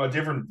from a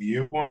different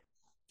viewpoint.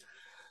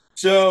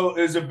 So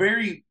it's a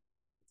very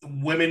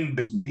women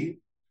busy,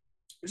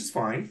 which is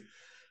fine.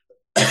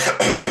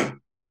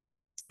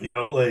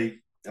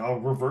 Like, I'll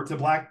revert to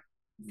Black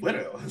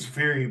Widow. It's a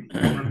very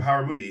woman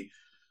power movie.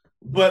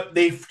 But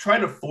they tried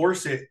to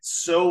force it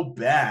so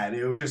bad.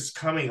 It was just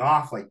coming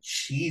off like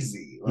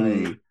cheesy.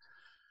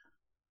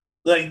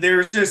 Like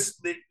there's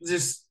just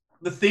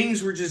the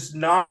things were just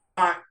not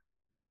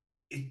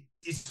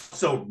it's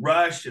so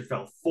rushed. It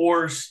felt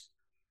forced.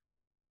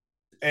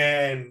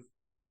 And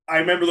I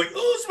remember like,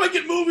 oh, she might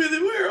get movie of the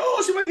year.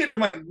 Oh, she might get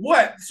like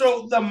what?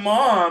 So the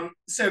mom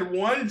said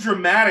one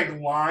dramatic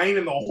line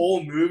in the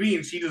whole movie,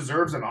 and she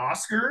deserves an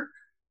Oscar.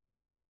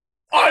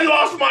 I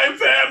lost my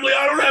family.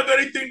 I don't have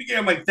anything to give.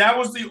 I'm like, that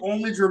was the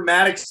only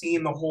dramatic scene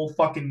in the whole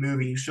fucking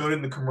movie. You showed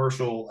in the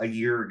commercial a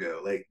year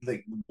ago. Like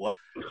what?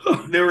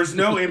 There was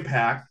no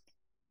impact.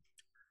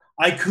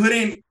 I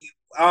couldn't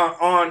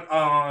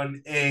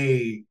on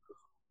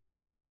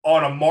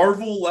a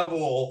Marvel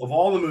level of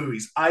all the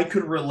movies, I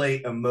could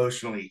relate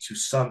emotionally to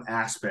some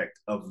aspect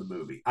of the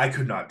movie. I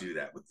could not do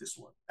that with this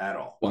one at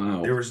all.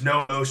 Wow. There was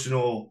no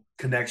emotional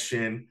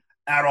connection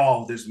at all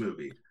with this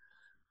movie.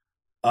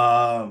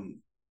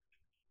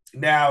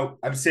 Now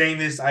I'm saying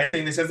this, I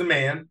think this as a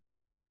man,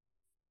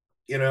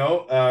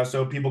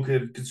 so people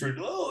could consider,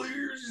 oh,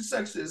 you're just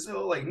sexist.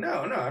 So like,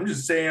 no, I'm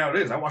just saying how it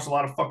is. I watch a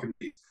lot of fucking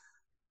movies.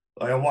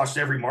 Like, I watched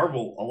a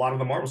lot of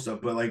the Marvel stuff,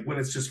 but like when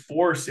it's just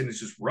forced and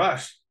it's just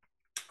rushed.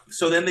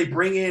 So then they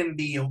bring in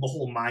the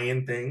whole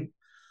Mayan thing,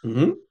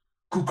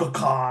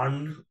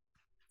 Kukulkan,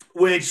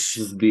 which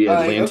is the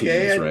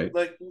Atlanteans, right?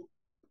 Like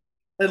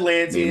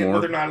Atlanteans, but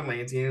they're not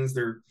Atlanteans.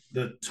 They're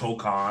the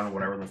Tokon or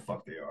whatever the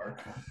fuck they are.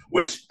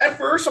 Which at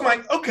first I'm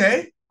like,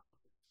 okay,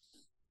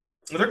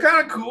 they're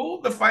kind of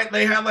cool. The fight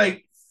they had,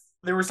 like,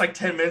 there was like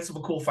 10 minutes of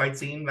a cool fight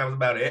scene. That was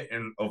about it,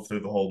 and through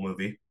the whole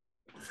movie.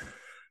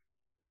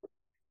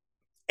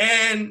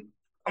 And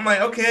I'm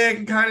like, okay, I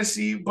can kind of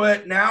see,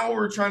 but now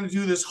we're trying to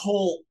do this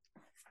whole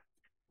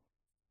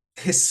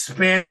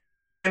Hispanic,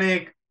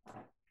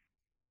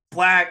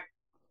 Black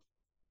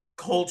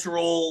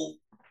cultural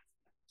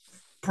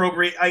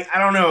procreate. I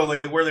don't know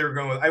like where they were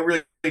going with. I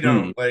really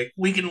don't. Like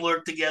we can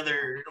work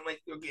together. And I'm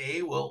like,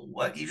 okay, well,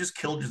 what? You just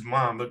killed his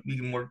mom, but we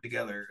can work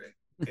together.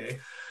 Okay.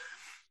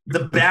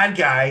 The bad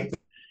guy,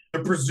 the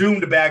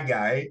presumed bad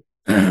guy,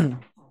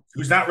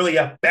 who's not really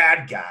a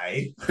bad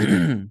guy.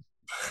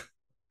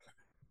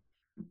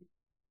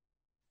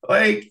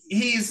 Like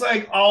he's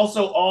like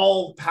also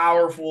all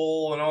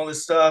powerful and all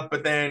this stuff,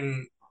 but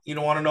then you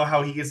don't want to know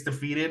how he gets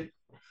defeated.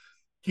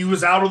 He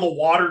was out of the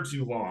water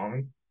too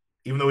long,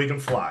 even though he can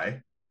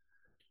fly.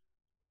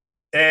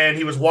 And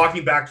he was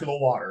walking back to the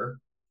water,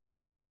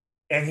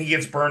 and he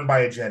gets burned by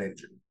a jet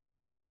engine.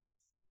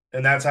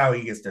 And that's how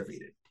he gets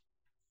defeated.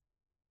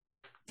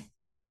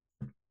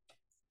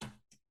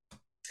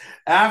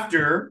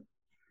 After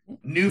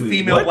new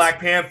female Black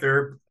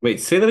Panther.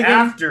 Wait, say that again.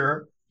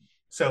 After,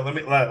 so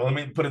let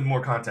me put in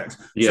more context.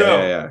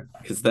 Yeah.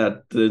 Because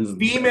that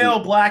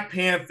female Black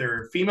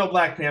Panther,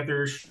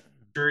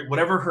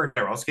 whatever her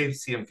name. I'll say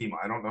female.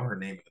 I don't know her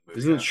name in the movie.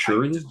 Isn't it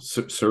Shuri?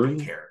 Shuri? I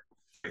don't care.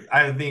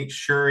 I think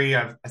Shuri.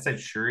 I said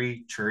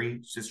Shuri.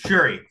 It's just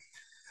Shuri.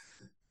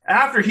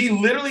 After he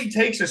literally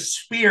takes a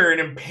spear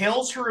and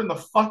impales her in the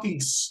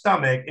fucking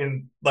stomach,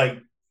 and like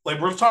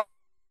we're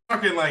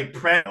talking like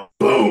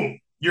boom.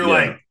 You're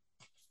like,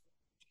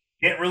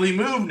 can't really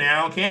move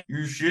now. Can't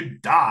you?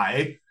 Should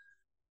die.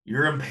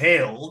 You're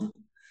impaled.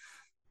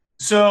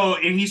 So,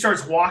 and he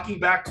starts walking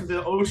back to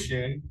the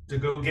ocean to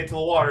go get to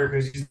the water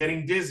because he's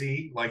getting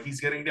dizzy, like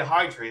he's getting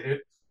dehydrated.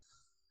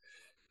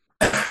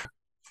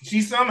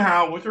 She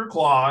somehow, with her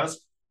claws,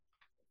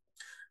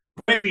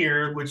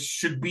 which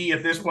should be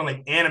at this point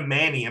like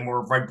animanium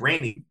or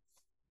vibranium.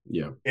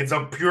 Yeah. It's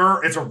a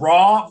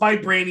raw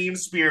vibranium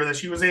spear that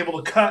she was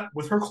able to cut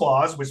with her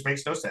claws, which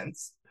makes no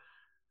sense.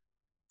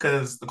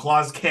 Because the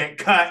claws can't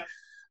cut.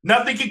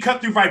 Nothing can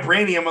cut through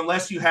vibranium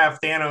unless you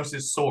have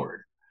Thanos'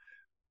 sword.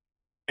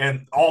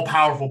 And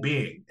all-powerful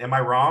being. Am I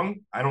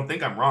wrong? I don't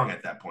think I'm wrong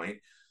at that point.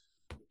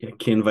 Yeah,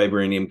 can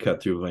vibranium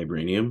cut through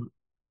vibranium?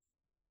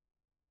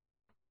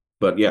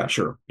 But yeah,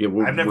 sure. Yeah,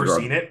 I've never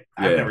seen it.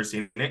 I've never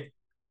seen it.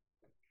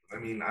 I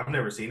mean, I've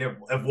never seen it.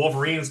 If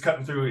Wolverine's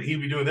cutting through it, he'd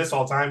be doing this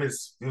all the time.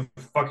 His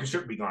fucking shit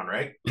would be gone,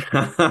 right?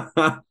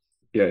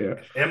 Yeah.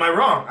 Am I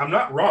wrong? I'm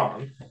not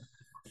wrong.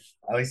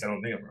 At least I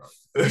don't think I'm wrong.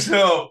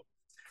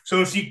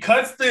 So she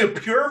cuts the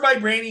pure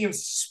vibranium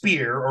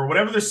spear or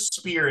whatever the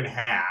spear in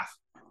half.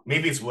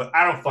 Maybe it's what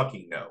I don't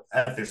fucking know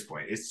at this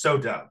point. It's so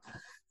dumb.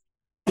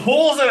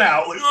 Pulls it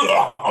out. Like,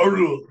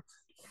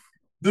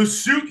 the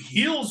suit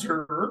heals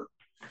her.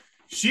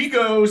 She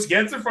goes,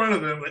 gets in front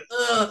of him, like,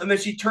 and then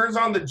she turns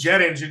on the jet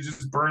engine,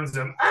 just burns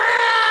him,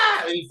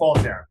 and he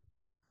falls down.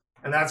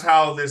 And that's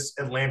how this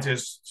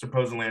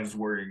supposed Atlantis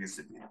warrior gets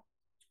to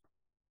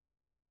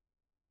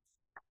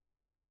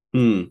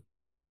be.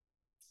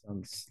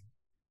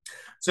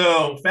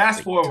 So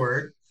fast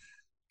forward,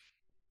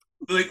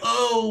 like,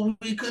 oh,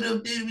 we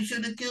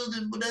should have killed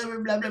him,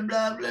 whatever, blah blah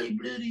blah, bloody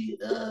bloody.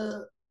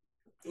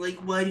 Like,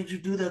 why did you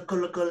do that?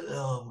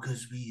 Oh,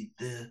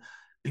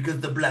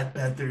 because the Black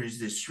Panther is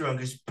the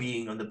strongest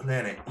being on the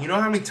planet. You know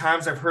how many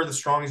times I've heard the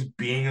strongest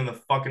being on the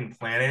fucking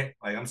planet?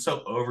 Like, I'm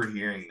so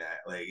overhearing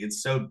that. Like,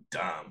 it's so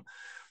dumb.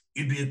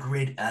 You'd be a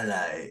great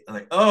ally. I'm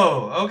like,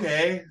 oh,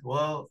 okay,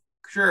 well,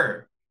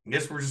 sure. I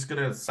guess we're just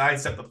gonna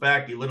sidestep the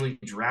fact you literally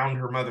drowned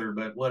her mother,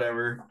 but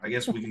whatever. I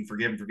guess we can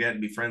forgive and forget and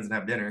be friends and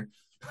have dinner.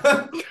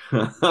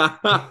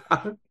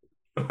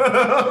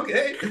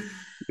 Okay.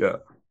 Yeah.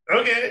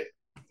 Okay.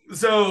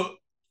 So,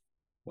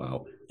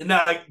 wow.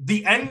 Now, like,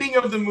 the ending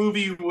of the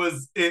movie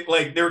was it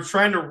like they were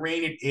trying to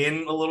rein it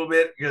in a little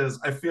bit because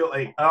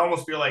I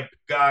almost feel like,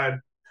 God,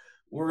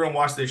 we're gonna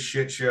watch this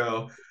shit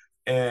show,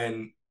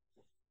 and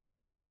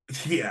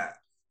yeah,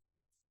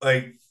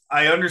 like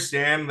I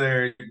understand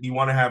you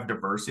want to have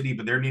diversity,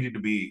 but there needed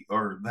to be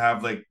or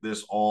have like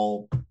this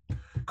all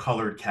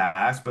colored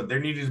cast, but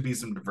there needed to be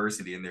some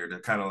diversity in there to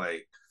kind of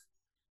like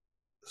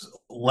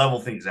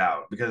level things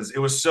out because it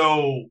was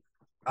so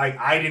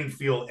I didn't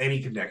feel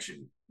any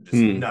connection, just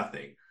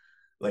nothing.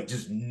 Like,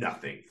 just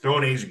nothing. Throw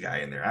an Asian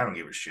guy in there. I don't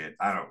give a shit.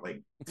 I don't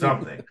like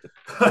something.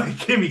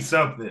 Like, give me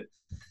something.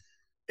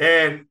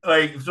 And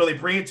like, so they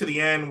bring it to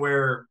the end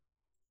where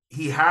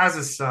he has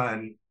a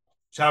son.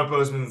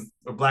 Chadwick Boseman,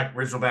 a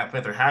original Black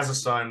Panther, has a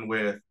son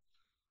with,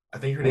 I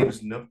think her name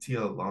is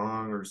Nuptia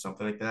Long or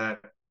something like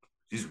that.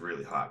 She's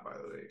really hot, by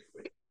the way.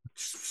 Like,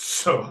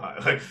 so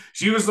hot. Like,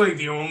 she was like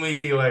the only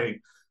nice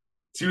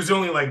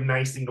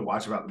thing to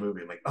watch about the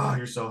movie. I'm like, oh,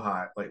 you're so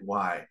hot. Like,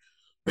 why?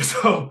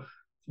 So.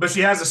 But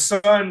she has a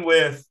son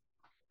with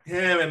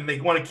him, and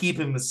they want to keep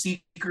him a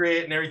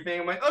secret and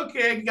everything. I'm like,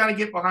 okay, you got to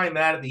get behind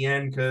that at the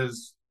end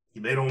because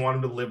they don't want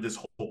him to live this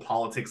whole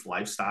politics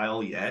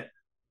lifestyle yet.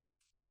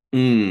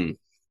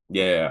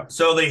 Yeah.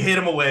 So they hid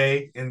him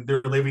away, and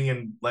they're living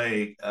in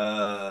like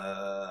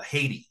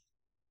Haiti.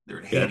 They're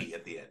in Haiti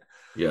at the end.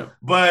 Yeah.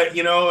 But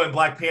in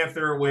Black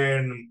Panther,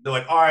 when they're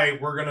like, all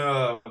right, we're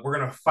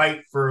gonna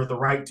fight for the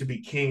right to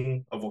be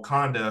king of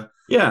Wakanda.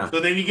 Yeah. So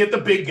then you get the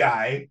big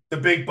guy, the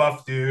big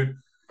buff dude.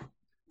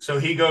 So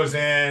he goes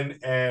in,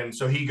 and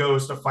so he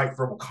goes to fight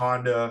for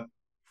Wakanda,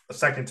 a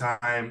second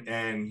time,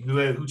 and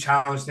who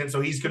challenged him. So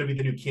he's going to be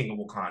the new king of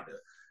Wakanda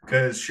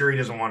because Shuri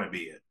doesn't want to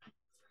be it.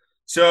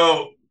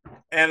 So,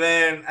 and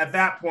then at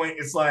that point,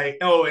 it's like,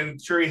 oh,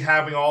 and Shuri's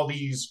having all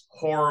these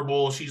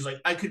horrible. She's like,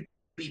 I could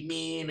be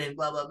mean and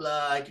blah blah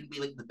blah. I can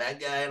be like the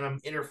bad guy, and I'm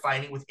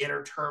fighting with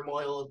inner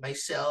turmoil of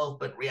myself.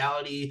 But in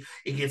reality,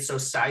 it gets so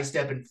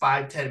sidestep in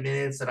 5-10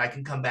 minutes that I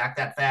can come back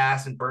that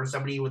fast and burn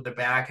somebody with the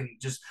back and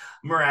just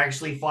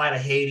miraculously fly to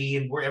Haiti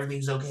and where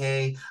everything's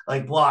okay.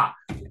 Like blah.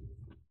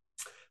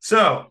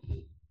 So,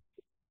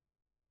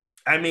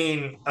 I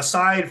mean,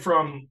 aside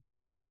from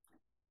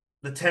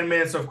the 10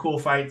 minutes of cool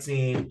fight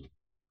scene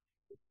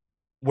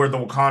where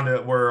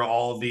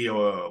all the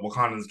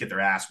Wakandans get their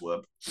ass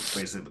whooped,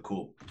 basically the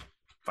cool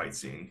fight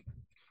scene.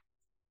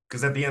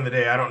 Because at the end of the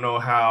day, I don't know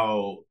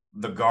how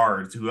the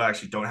guards who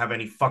actually don't have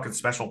any fucking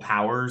special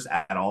powers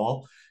at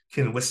all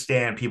can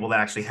withstand people that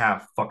actually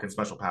have fucking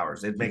special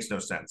powers. It makes no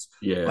sense.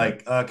 Yeah.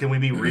 Like, can we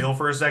be real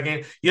for a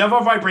second? You have a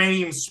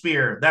vibranium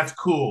spear. That's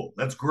cool.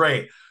 That's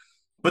great.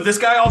 But this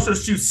guy also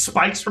shoots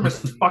spikes from his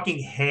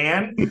fucking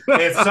hand.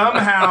 And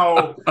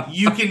somehow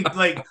you can,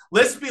 like,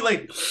 let's be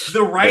like,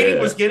 the writing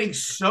was getting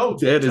so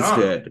dead dumb.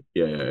 Is dead.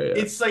 Yeah.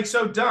 It's like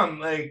so dumb.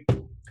 Like,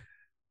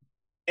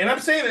 and I'm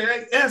saying that,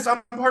 like, yes,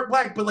 I'm part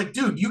black, but like,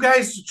 dude, you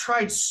guys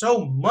tried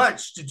so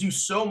much to do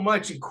so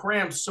much and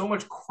cram so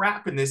much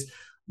crap in this.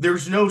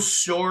 There's no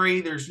story.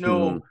 There's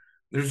no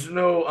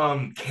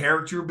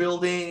character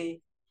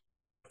building.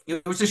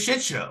 It was a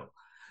shit show.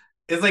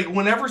 It's like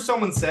whenever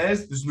someone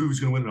says this movie's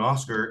gonna win an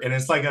Oscar, and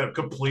it's like a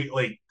complete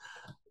like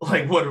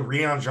what did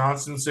Rian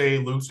Johnson say?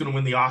 Luke's gonna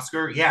win the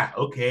Oscar? Yeah,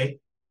 okay.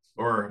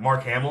 Or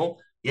Mark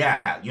Hamill? Yeah,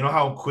 you know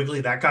how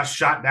quickly that got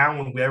shot down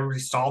when everybody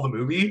saw the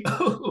movie.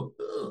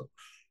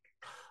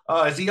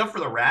 Is he up for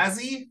the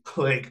Razzie?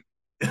 Like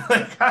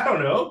I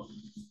don't know.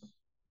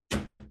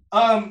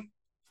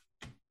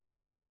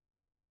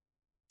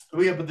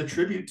 But the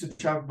tribute to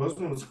Chadwick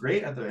Boseman was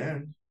great at the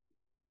end.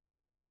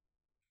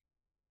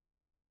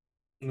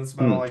 And that's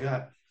about all I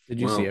got. Did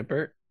you see it,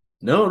 Bert?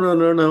 No.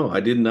 I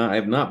did not. I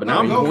have not, but now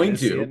I'm going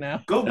to.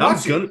 Go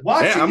watch it.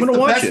 Watch it. I'm going to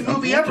watch it. It's the best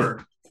movie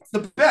ever. It's the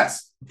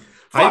best.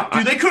 Fuck,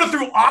 dude, they could have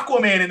threw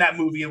Aquaman in that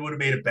movie and would have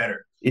made it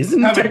better. Have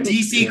a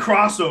DC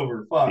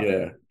crossover. Fuck.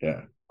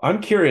 Yeah.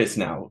 I'm curious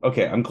now.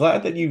 Okay, I'm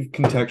glad that you've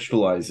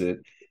contextualized it.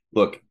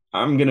 Look,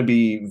 I'm going to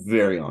be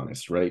very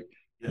honest, right?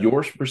 Yeah.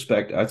 Your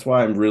perspective. That's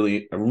why I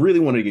really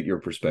want to get your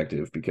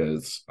perspective,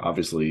 because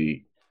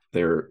obviously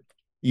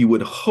you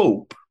would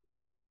hope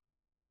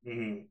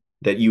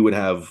that you would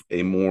have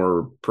a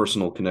more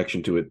personal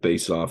connection to it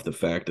based off the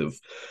fact of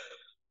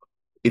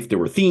if there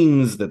were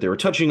themes that they were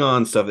touching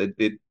on, stuff. I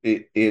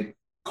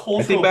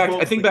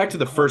think back to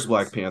the first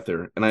Black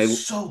Panther, and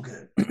so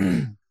good.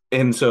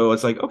 And so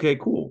it's like, okay,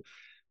 cool.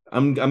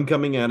 I'm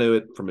coming at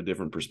it from a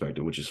different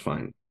perspective, which is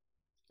fine.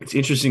 It's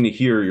interesting to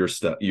hear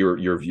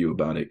your view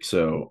about it.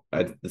 So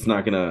it's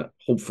not gonna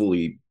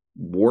hopefully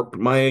warp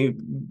my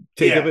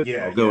take of it.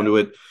 I'll go into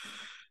it.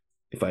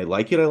 If I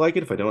like it, I like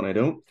it. If I don't, I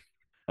don't.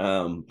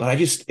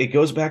 But it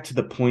goes back to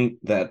the point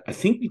that I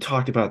think we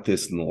talked about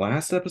this in the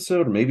last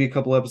episode, or maybe a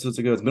couple episodes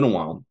ago. It's been a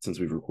while since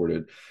we've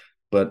recorded,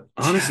 but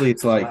honestly,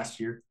 it's like last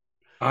year.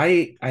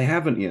 I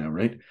haven't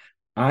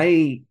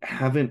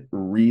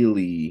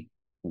really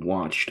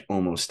watched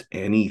almost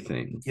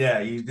anything. Yeah,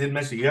 you did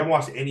mention you haven't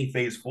watched any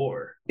Phase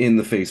 4 in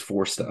the Phase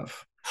 4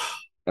 stuff.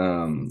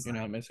 You're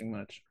not missing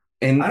much.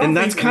 And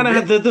that's kind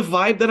of the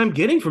vibe that I'm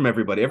getting from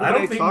everybody. I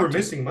don't think we're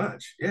missing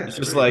much. Yeah, it's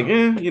just like,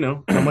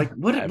 I'm like,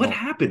 what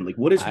happened? Like,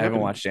 what is happening? I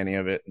haven't watched any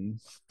of it.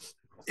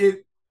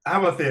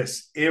 How about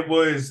this? It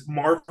was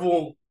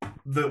Marvel.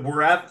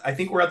 I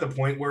think we're at the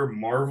point where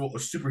Marvel or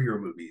superhero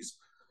movies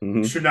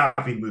should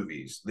not be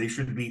movies. They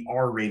should be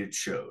R-rated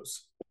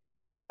shows.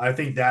 I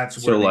think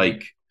that's where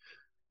like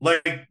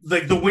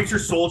the Winter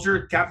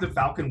Soldier, Captain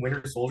Falcon,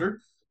 Winter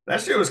Soldier.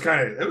 That shit was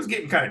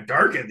getting kind of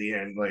dark at the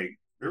end. Like,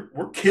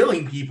 we're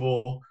killing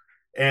people,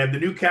 and the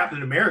new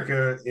Captain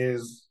America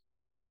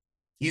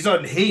he's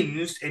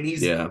unhinged and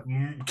he's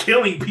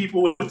killing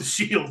people with the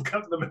shield,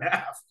 cutting them in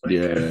half.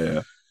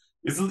 Like,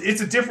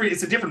 it's a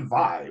different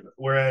vibe.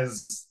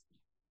 Whereas,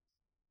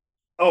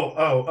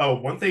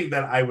 one thing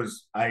that I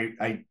was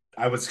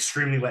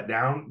extremely let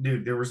down,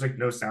 dude. There was like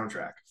no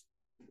soundtrack.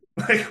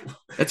 Like,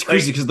 that's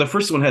crazy because the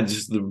first one had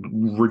just the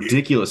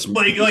ridiculous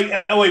what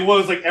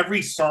was like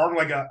every song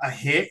like a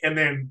hit, and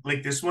then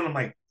like this one I'm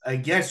like, I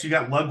guess you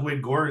got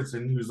Ludwig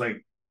Göransson, who's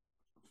like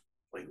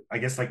I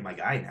guess like my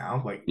guy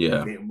now, like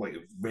like a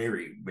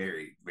very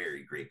very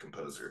very great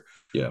composer.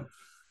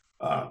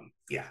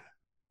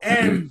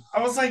 And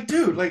I was like,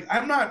 dude, like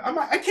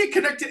I can't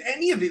connect to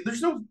any of it.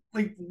 There's no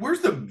like,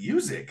 where's the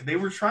music? They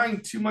were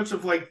trying too much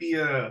of like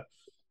the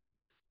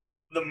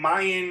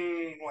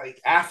Mayan, like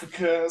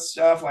Africa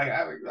stuff. Like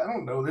I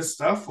don't know this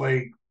stuff.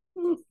 Like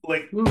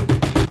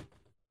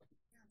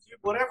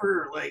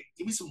whatever. Like,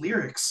 give me some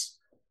lyrics.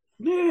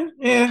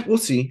 Yeah, we'll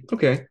see.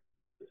 Okay,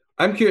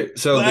 I'm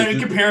curious. So in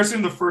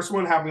comparison, the first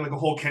one having like a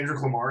whole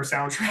Kendrick Lamar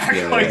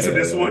soundtrack,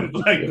 this one,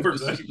 like,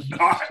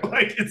 not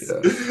like it's.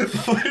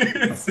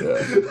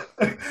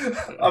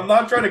 I'm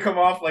not trying to come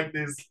off like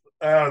this.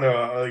 I don't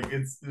know. Like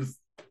it's just.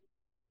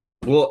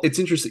 Well, it's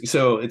interesting.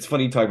 So it's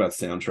funny you talk about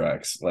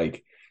soundtracks.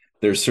 Like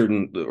there's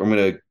certain. I'm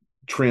going to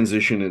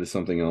transition into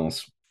something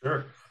else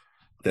Sure.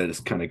 that is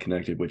kind of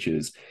connected, which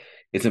is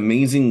it's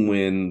amazing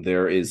when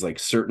there is like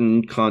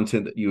certain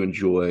content that you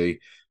enjoy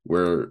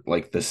where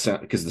like the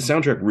sound because the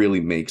soundtrack really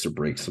makes or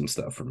breaks some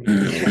stuff for me.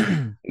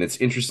 And it's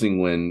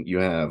interesting when you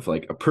have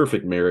like a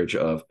perfect marriage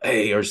of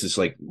hey, there's this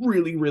like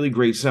really, really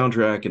great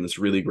soundtrack and this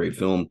really great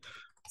film.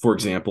 For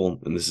example,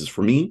 and this is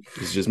for me,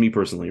 this is just me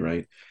personally,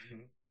 right?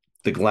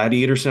 The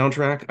Gladiator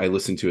soundtrack, I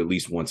listen to at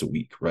least once a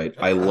week, right?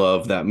 I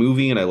love that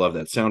movie and I love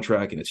that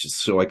soundtrack, and it's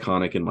just so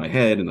iconic in my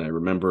head, and I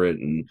remember it.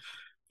 And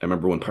I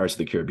remember when Pirates of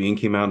the Caribbean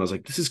came out, and I was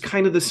like, this is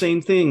kind of the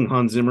same thing,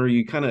 Hans Zimmer.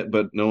 You kind of,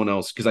 but no one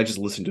else, because I just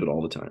listened to it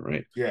all the time,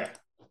 right? Yeah.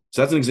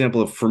 So that's an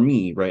example of, for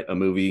me, right, a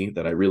movie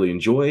that I really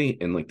enjoy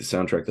and like the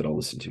soundtrack that I'll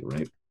listen to,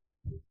 right?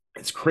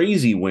 It's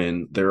crazy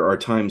when there are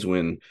times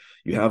when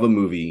you have a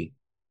movie.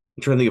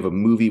 I'm trying to think of a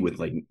movie with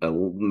like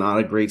not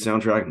a great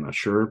soundtrack. I'm not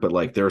sure, but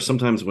like there are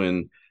sometimes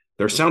when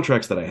there are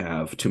soundtracks that I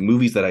have to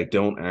movies that I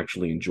don't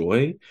actually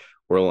enjoy,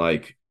 or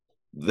like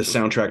the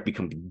soundtrack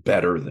becomes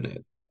better than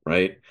it,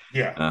 right?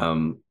 Yeah.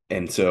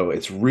 And so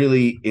it's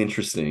really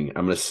interesting.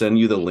 I'm going to send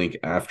you the link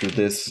after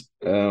this,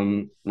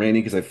 Randy,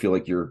 because I feel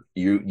like you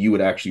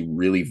would actually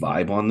really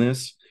vibe on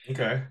this.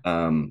 Okay.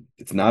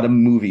 It's not a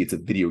movie; it's a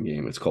video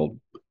game. It's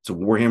a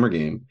Warhammer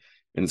game,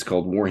 and it's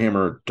called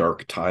Warhammer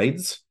Dark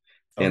Tides.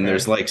 And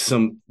there's like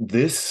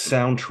this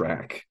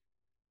soundtrack,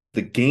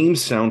 the game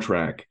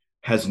soundtrack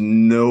has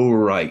no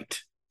right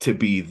to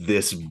be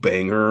this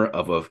banger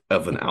of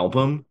an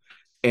album.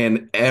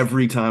 And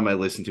every time I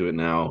listen to it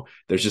now,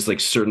 there's just like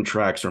certain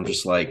tracks where I'm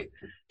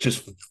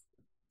just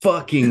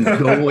fucking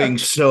going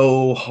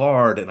so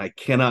hard. And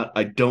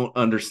I don't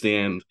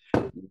understand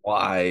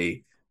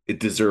why it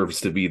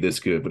deserves to be this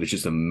good, but it's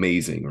just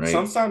amazing, right?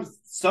 Sometimes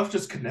stuff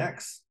just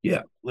connects.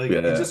 Yeah. Like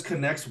it just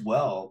connects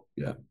well.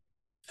 Yeah.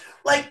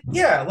 Like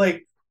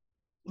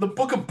the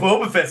Book of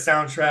Boba Fett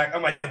soundtrack. Oh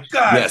my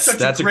god, yes, such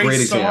that's a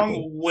great song.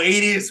 Example.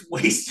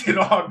 Wasted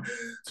on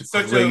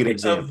such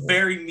a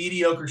very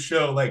mediocre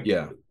show. Like,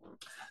 yeah.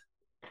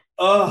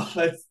 Oh,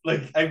 that's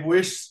like I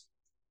wish.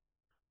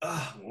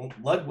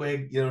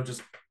 Ludwig,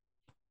 just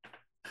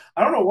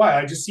I don't know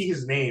why. I just see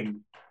his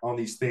name on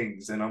these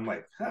things, and I'm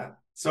like, huh.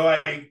 So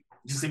I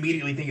just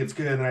immediately think it's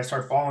good, and I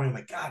start following him.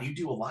 Like, God, you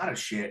do a lot of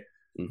shit.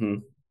 Mm-hmm.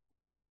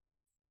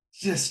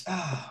 Just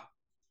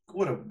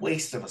what a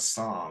waste of a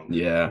song.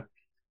 Yeah.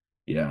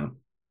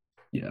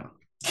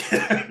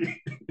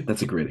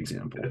 That's a great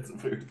example.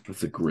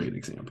 That's a great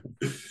example.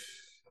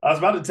 I was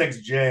about to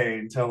text Jay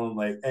and tell him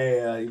like,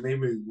 hey,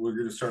 maybe we're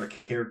gonna start a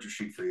character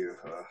sheet for you.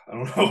 I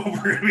don't know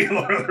if we're gonna be in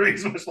Lord of the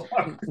Rings much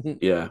longer.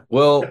 Yeah.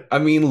 Well, I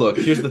mean, look,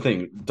 here's the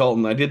thing,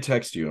 Dalton. I did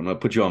text you. I'm gonna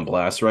put you on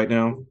blast right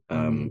now,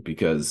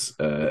 because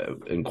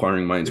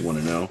inquiring minds want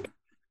to know.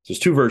 There's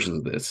two versions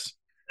of this.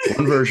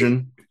 One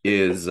version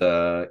is,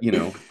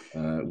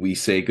 we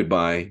say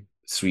goodbye,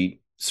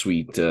 sweet.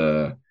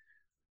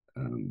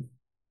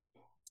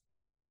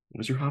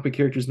 What's your Hobbit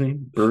character's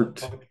name?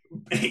 Bert.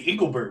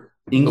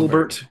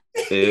 Engelbert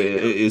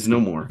is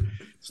no more.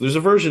 So there's a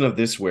version of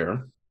this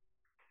where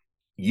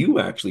you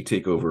actually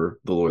take over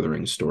the Lord of the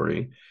Rings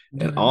story,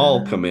 and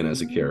I'll come in as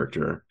a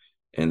character,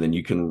 and then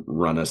you can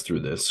run us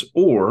through this.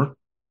 Or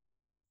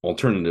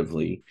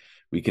alternatively,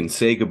 we can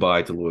say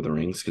goodbye to Lord of the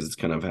Rings because it's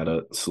kind of had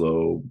a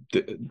slow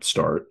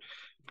start.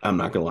 I'm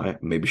not gonna lie,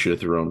 maybe should have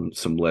thrown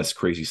some less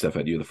crazy stuff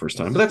at you the first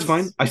time, but that's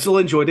fine. I still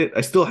enjoyed it.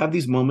 I still have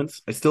these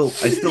moments. I still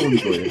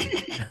enjoy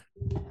it.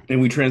 And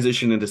we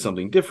transition into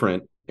something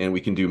different, and we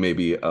can do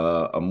maybe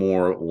a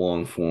more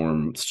long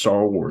form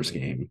Star Wars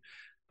game.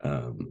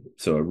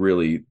 So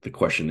really, the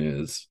question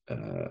is,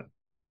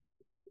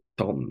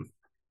 Dalton,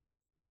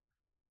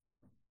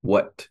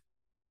 what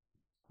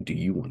do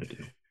you want to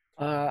do?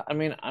 I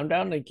mean, I'm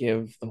down to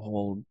give the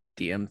whole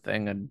DM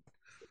thing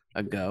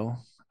a go.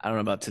 I don't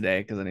know about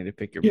today because I need to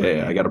pick your brain.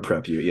 Yeah, I got to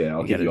prep you. Yeah,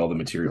 I'll give you all the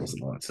materials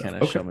and all that stuff. Kind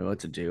of show me what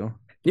to do.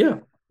 Yeah,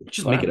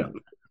 just make it up.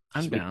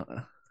 I'm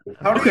down.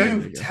 How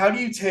do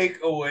you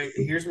take away?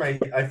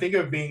 I think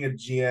of being a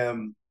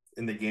GM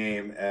in the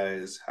game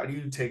as how do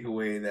you take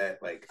away that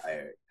like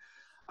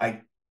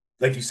I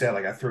like you said,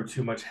 like I throw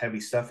too much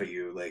heavy stuff at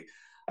you. Like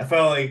I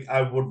felt like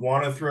I would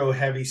want to throw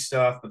heavy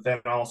stuff, but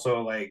then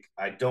also like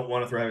I don't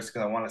want to throw heavy stuff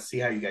because I want to see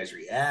how you guys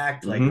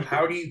react. Like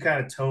how do you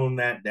kind of tone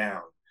that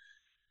down?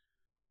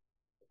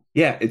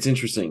 Yeah, it's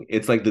interesting.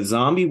 It's like the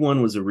zombie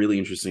one was a really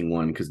interesting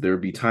one because there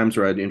would be times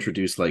where I'd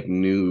introduce like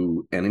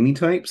new enemy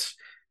types,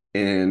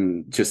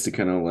 and just to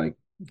kind of like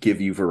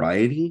give you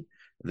variety.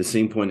 At the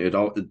same point,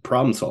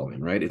 problem solving,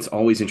 right? It's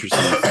always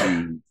interesting to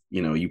see,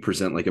 you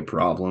present like a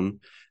problem.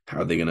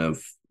 How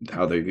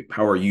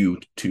are you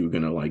two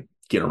gonna like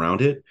get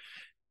around it?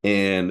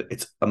 And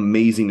it's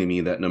amazing to me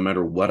that no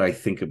matter what I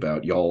think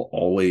about, y'all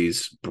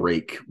always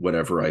break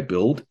whatever I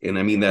build. And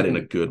I mean that in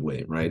a good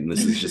way, right? And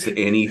this is just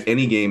any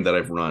game that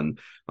I've run.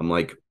 I'm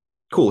like,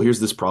 cool, here's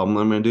this problem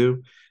I'm going to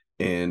do.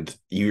 And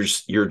you're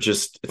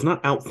just, it's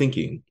not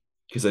outthinking.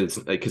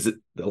 because a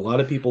lot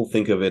of people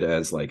think of it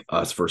as like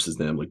us versus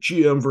them, like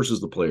GM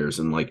versus the players,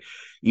 and like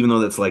even though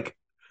that's like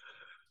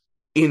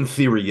in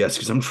theory, yes,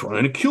 because I'm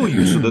trying to kill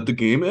you so that the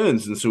game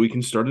ends and so we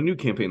can start a new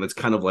campaign. That's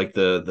kind of like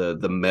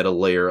the meta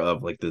layer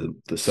of like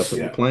the stuff that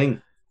we're playing.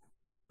 At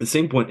the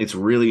same point, it's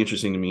really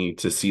interesting to me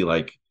to see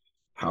like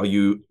how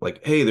you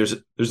like, hey, there's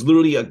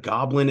literally a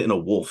goblin and a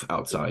wolf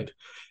outside.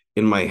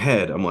 In my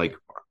head, I'm like,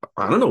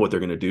 I don't know what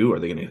they're gonna do. Are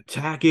they gonna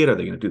attack it? Are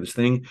they gonna do this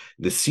thing?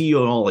 To see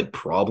you all like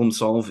problem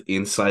solve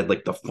inside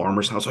like the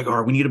farmer's house, like, all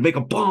right, we need to make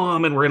a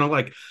bomb and we're gonna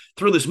like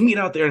throw this meat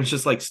out there. And it's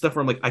just like stuff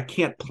where I'm like, I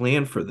can't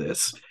plan for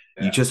this.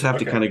 You just have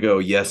to kind of go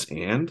yes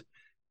and.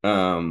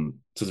 So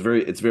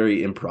it's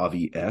very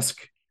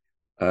improv-esque.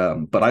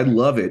 But I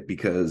love it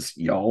because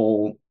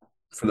y'all,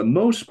 for the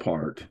most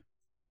part,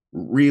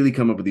 really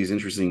come up with these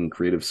interesting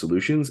creative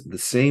solutions. At the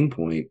same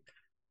point,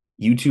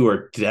 you two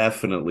are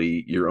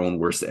definitely your own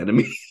worst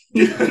enemy.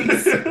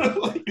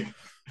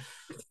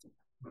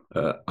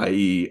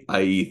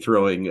 i.e.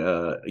 throwing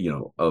a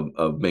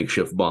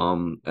makeshift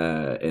bomb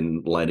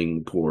and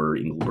lighting poor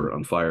Engelbert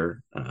on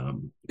fire.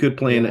 Good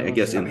plan, I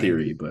guess, in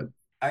theory, but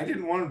I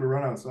didn't want him to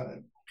run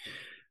outside.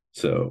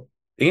 So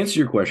to answer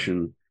your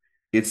question,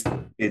 it's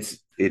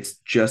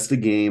just a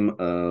game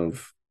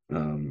of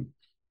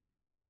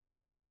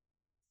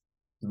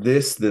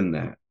this then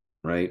that,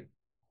 right?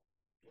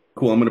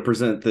 Cool, I'm going to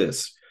present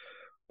this.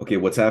 Okay,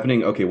 what's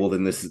happening? Okay, well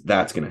then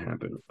that's going to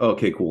happen.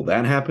 Okay, cool,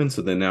 that happened.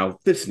 So then now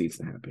this needs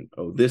to happen.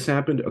 Oh, this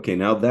happened. Okay,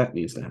 now that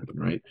needs to happen,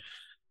 right?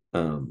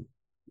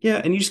 Yeah,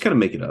 and you just kind of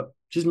make it up.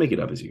 Just make it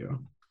up as you go.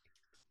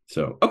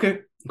 So okay,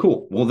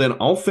 cool. Well then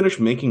I'll finish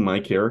making my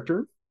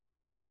character,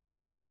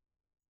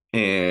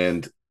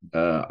 and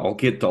I'll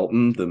get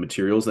Dalton the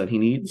materials that he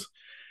needs.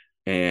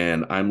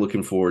 And I'm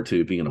looking forward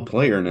to being a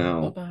player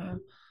now.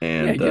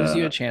 And it gives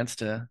you a chance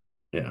to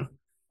get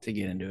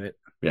into it.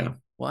 Yeah.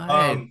 What?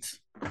 I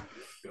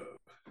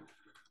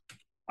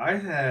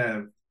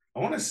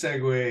want to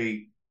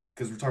segue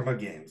because we're talking about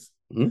games.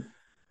 Mm-hmm.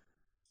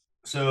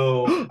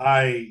 So you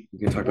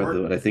can talk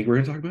about what I think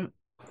we're going to talk about.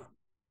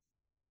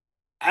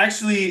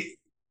 Actually,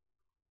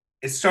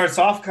 it starts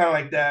off kind of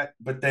like that,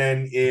 but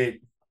then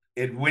it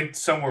went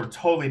somewhere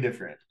totally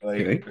different.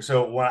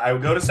 So when I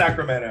would go to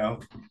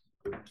Sacramento,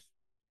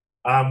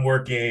 I'm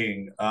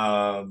working.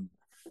 I'm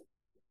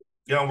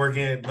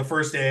working the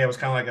first day. I was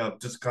kind of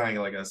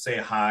like a say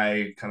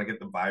hi, kind of get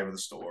the vibe of the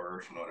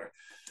store, whatever.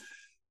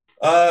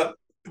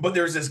 But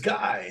there's this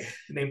guy.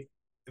 We'll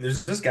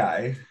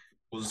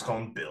just call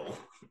him Bill.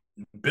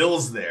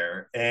 Bill's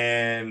there,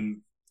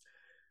 and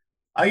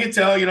I can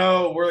tell,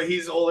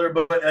 he's older,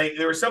 but like,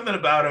 there was something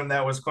about him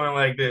that was kind of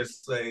like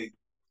this. Like,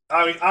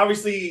 I mean,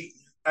 obviously,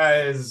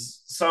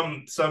 as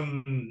some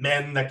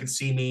men that could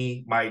see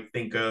me might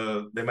think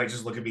they might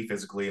just look at me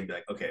physically and be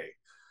like, okay,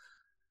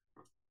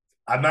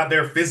 I'm not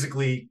there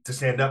physically to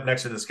stand up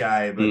next to this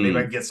guy, but maybe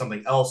I can get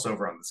something else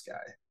over on this guy.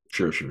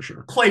 Sure.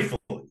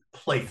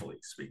 Playfully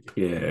speaking.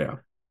 Yeah.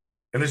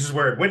 And this is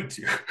where it went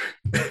to.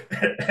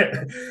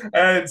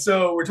 And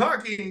so we're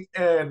talking,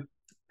 and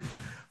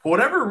for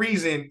whatever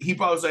reason, he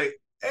probably was like,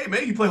 hey,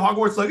 man, you play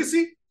Hogwarts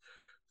Legacy?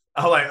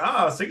 I'm like,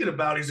 I was thinking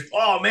about it. He's like,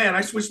 oh, man,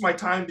 I switched my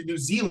time to New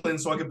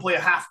Zealand so I could play a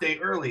half day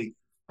early.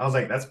 I was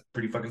like, that's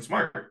pretty fucking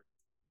smart.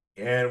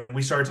 And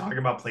we started talking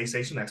about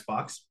PlayStation,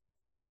 Xbox.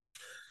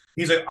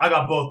 He's like, I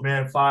got both,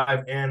 man,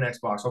 5 and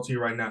Xbox. I'll tell you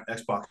right now,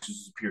 Xbox is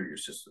a superior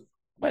system.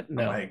 What?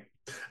 No.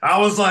 I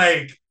was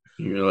like,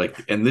 you're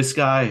like, and this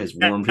guy has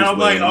warmed his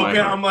way.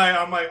 I'm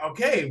like,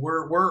 okay,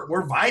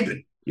 we're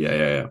vibing.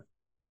 Yeah.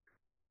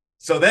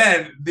 So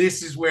then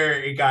this is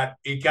where it got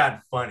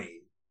funny.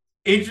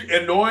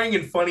 Annoying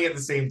and funny at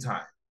the same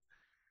time.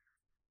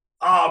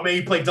 Oh, man,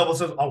 you play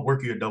 007? I'll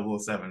work you at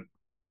 007.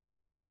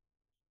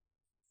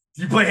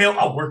 You play Halo?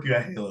 I'll work you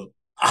at Halo.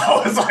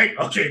 I was like,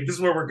 okay, this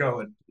is where we're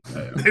going.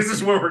 Yeah. This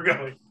is where we're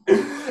going.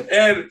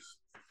 And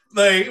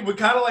like, we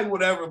kind of like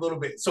whatever a little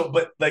bit. So,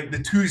 but like the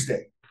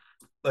Tuesday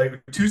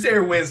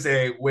or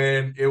Wednesday,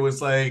 when it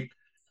was like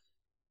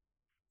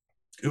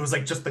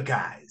just the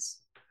guys.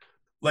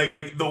 Like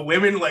the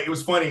women, like it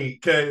was funny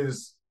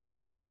because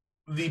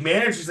the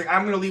manager's like,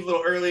 I'm gonna leave a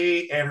little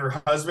early, and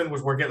her husband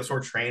was working at the store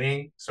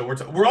training. So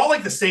we're all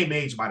like the same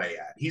age, might I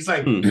add. He's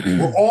like,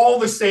 we're all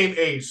the same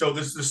age. So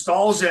this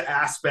nostalgia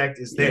aspect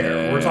is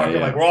there. Yeah, we're talking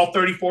like we're all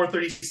 34,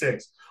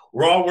 36.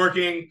 We're all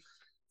working,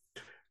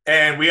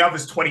 and we have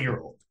this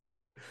 20-year-old.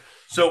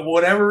 So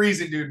whatever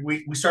reason, dude,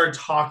 we started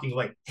talking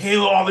like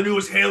Halo, all the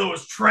newest Halo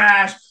is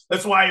trash.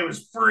 That's why it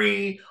was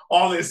free.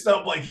 All this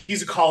stuff. Like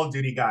he's a Call of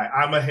Duty guy.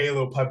 I'm a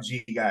Halo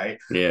PUBG guy.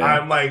 Yeah.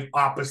 I'm like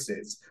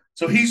opposites.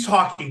 So he's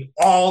talking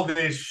all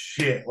this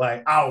shit.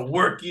 Like, I'll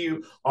work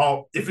you.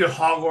 If your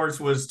Hogwarts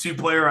was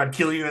 2-player, I'd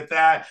kill you at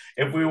that.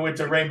 If we went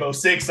to Rainbow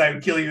Six, I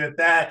would kill you at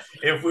that.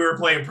 If we were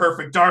playing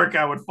Perfect Dark,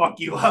 I would fuck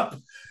you up.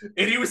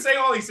 And he was saying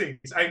all these things.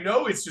 I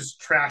know it's just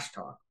trash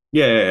talk.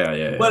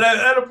 Yeah. But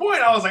at a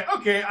point, I was like,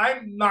 okay,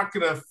 I'm not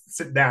going to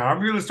sit down.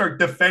 I'm going to start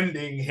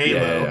defending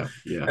Halo.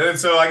 Yeah. And then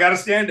so I got to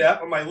stand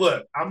up. I'm like,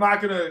 look,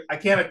 I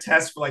can't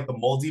attest for like the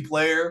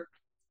multiplayer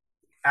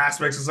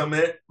aspects of some of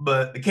it,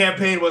 but the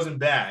campaign wasn't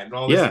bad and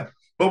all this. Yeah.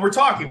 But we're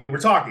talking.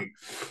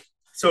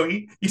 So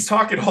he's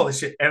talking all this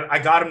shit, and I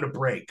got him to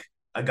break.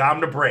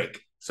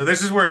 So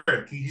this is where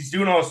he's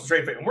doing all this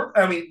straight face. And we're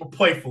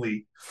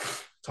playfully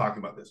talking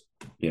about this.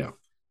 Yeah.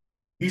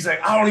 He's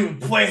like, I don't even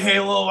play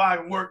Halo. I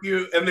can work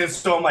you. And then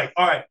so I'm like,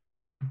 all right,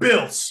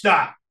 Bill,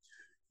 stop.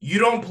 You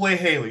don't play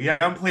Halo. You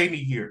haven't played in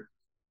a year.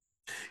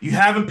 You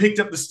haven't picked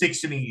up the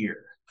sticks in a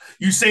year.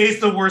 You say it's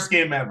the worst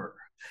game ever,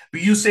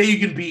 but you say you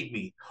can beat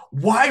me.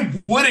 Why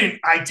wouldn't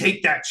I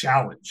take that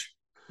challenge?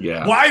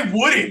 Yeah. Why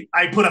wouldn't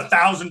I put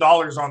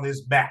 $1,000 on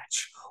this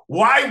match?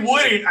 Why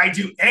wouldn't I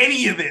do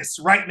any of this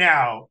right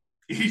now?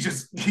 He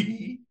just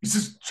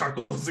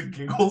chuckles and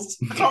giggles.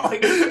 I'm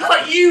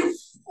like, you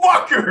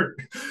fucker,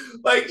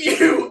 like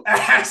you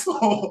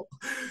asshole,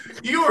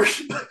 you were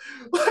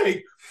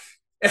like,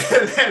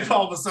 and then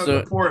all of a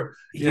sudden,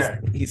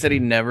 he said he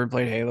never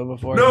played Halo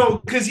before. No,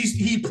 because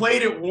he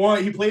played it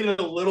once. He played it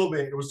a little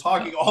bit. It was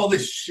talking all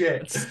this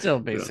shit. It's still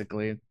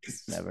basically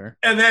never.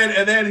 And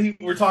then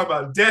we're talking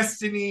about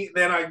Destiny.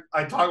 Then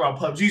I talk about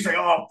PUBG. He's like,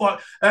 oh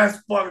fuck, that's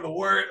fucking the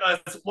word.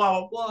 That's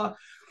blah blah blah.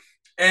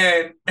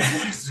 And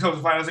so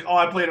I was like, oh,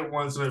 I played it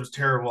once and it was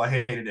terrible. I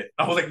hated it.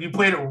 I was like, you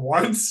played it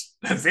once?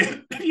 That's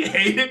it? You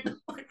hate it?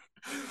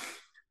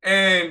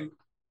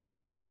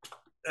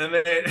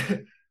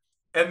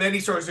 and then he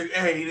starts like,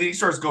 hey, then he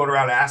starts going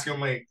around asking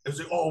him like, I was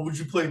like, oh, would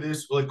you play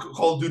this like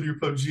Call of Duty or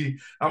PUBG?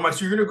 I'm like,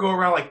 so you're gonna go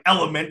around like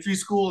elementary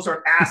school and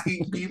start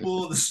asking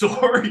people the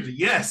story? Like,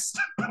 yes.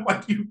 I'm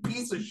like, you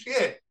piece of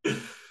shit.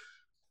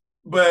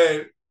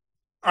 But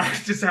I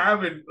just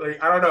haven't,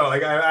 like, I don't know,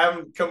 like I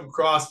haven't come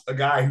across a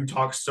guy who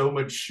talks so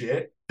much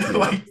shit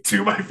like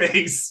to my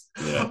face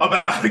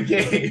about a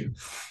game.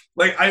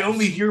 Like I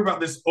only hear about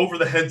this over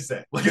the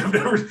headset. Like I've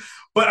never,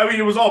 but I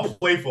mean it was all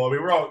playful. I mean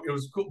it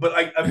was cool, but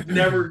I've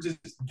never just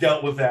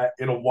dealt with that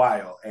in a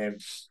while,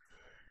 and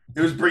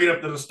it was bringing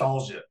up the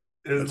nostalgia.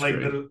 It was like,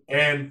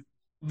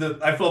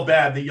 I felt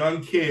bad. The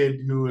young kid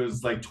who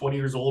was like 20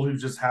 years old who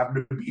just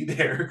happened to be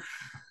there,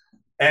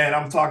 and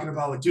I'm talking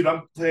about like, dude,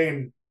 I'm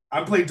playing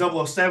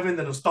 007,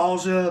 the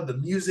nostalgia, the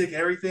music,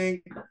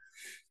 everything.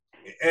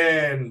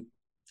 And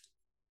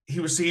he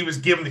was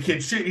giving the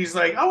kid shit. He's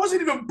like, I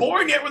wasn't even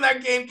born yet when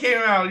that game came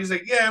out. He's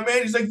like, yeah,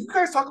 man. He's like, you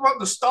guys talk about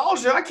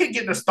nostalgia. I can't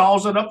get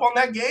nostalgia up on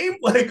that game.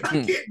 Like,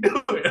 I can't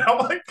do it. And I'm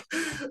like,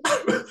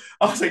 I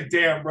was like,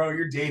 damn, bro,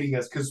 you're dating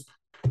us, because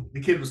the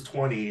kid was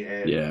 20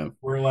 and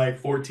we're like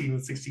 14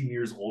 and 16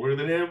 years older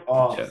than him.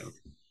 Oh, yeah.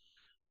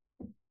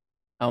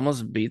 I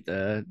almost beat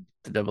the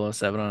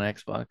 007 on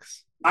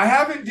Xbox. I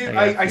haven't, dude.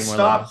 I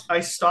stopped.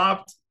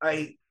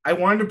 I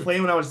wanted to play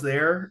when I was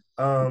there.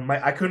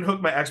 I couldn't hook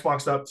my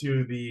Xbox up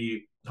to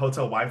the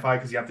hotel Wi-Fi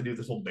because you have to do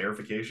this whole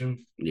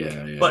verification.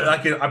 Yeah. But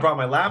I brought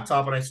my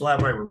laptop and I still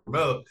have my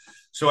remote,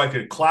 so I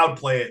could cloud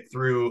play it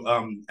through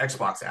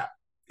Xbox app.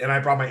 And I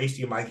brought my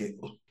HDMI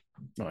cable.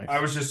 Nice. I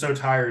was just so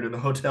tired, and the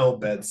hotel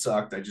bed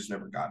sucked. I just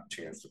never got a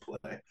chance to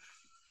play.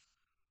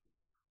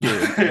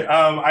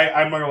 I'm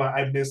not gonna lie,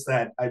 I missed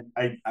that.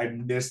 I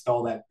missed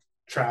all that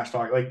trash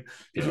talk. Like,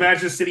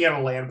 imagine sitting at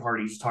a LAN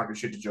party just talking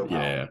shit to Joe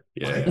Powell.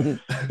 Yeah.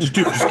 just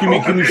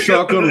give me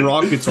shotgun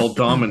rockets, I'll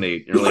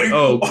dominate. You're like,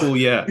 oh, cool,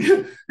 yeah.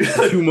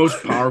 The two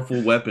most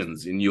powerful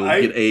weapons, and you'll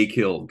get a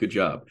kill. Good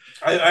job.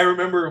 I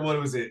remember, what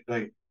was it?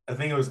 Like, I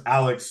think it was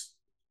Alex.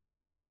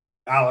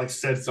 Alex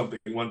said something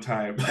one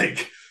time,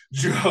 like,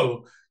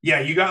 Joe,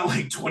 yeah, you got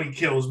like 20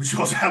 kills, but you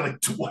also had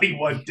like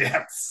 21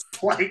 deaths.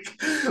 Like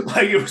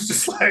it was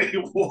just like,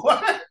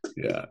 what?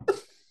 Yeah.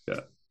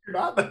 You're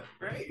not that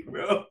great,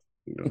 bro.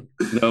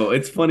 No,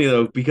 it's funny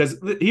though, because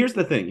here's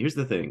the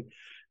thing.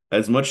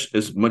 As much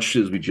as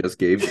we just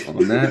gave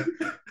on that,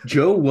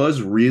 Joe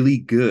was really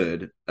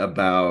good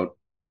about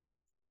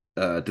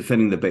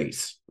defending the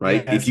base,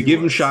 right? Yes, if you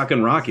give him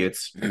shotgun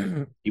rockets,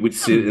 he would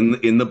sit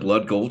in the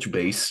Blood Gulch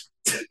base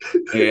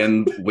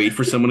and wait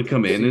for someone to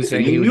come in, and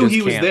he knew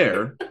he was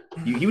there.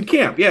 He would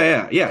camp.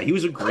 Yeah. He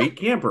was a great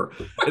camper.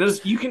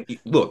 And you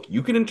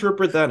can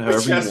interpret that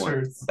however you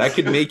want. That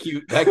could make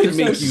you.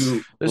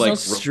 There's like no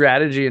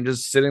strategy in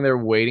just sitting there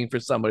waiting for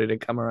somebody to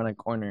come around a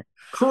corner.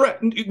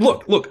 Correct.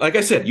 Look. Like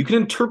I said, you can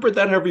interpret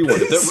that however you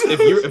want.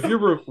 If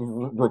you're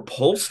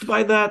repulsed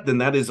by that, then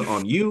that is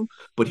on you.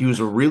 But he was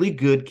a really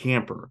good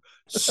camper.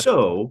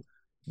 So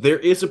there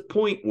is a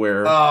point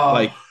where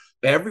like,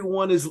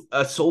 everyone is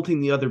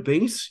assaulting the other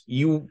base.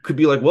 You could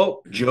be like,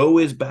 well, Joe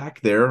is back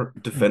there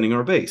defending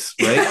our base,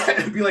 right?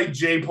 It'd be like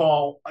J.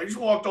 Paul. I just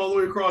walked all the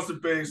way across the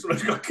base and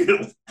I got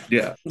killed.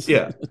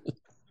 Yeah.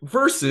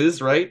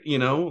 Versus, right,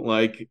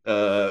 like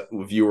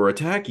if you were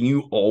attacking,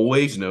 you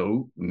always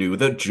knew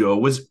that Joe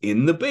was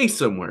in the base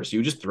somewhere. So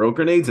you just throw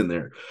grenades in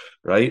there,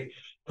 right?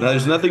 Now,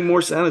 there's nothing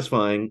more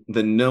satisfying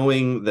than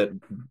knowing that,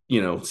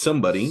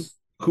 somebody,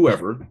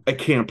 whoever, a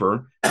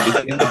camper, is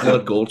in the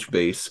Blood Gulch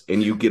base,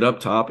 and you get up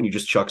top and you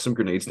just chuck some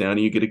grenades down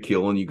and you get a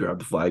kill and you grab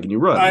the flag and you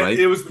run, right?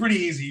 It was pretty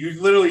easy.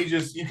 You literally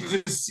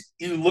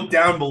you look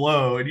down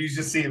below and you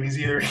just see him. He's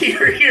either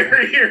here.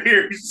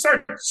 You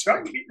start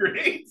chucking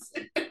grenades.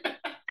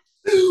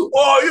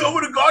 Oh, I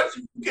would have got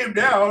you, came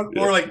down,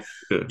 Yeah. or like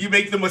Yeah. you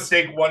make the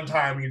mistake one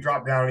time and you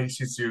drop down and he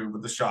shoots you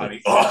with the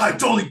shotty. Oh, I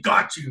totally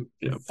got you.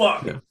 Yeah.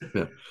 Fuck. Yeah.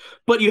 Yeah.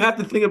 But you have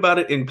to think about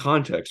it in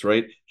context,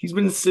 right? He's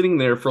been sitting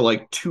there for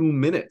like 2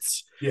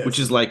 minutes, Yes. which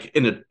is like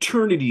an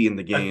eternity in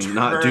the game,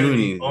 not doing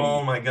anything.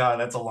 Oh my god,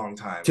 that's a long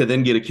time. To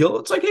then get a kill,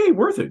 it's like, hey,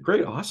 worth it.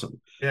 Great,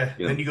 awesome. Yeah.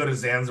 Then you go to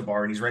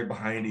Zanzibar and he's right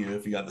behind you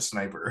if you got the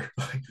sniper.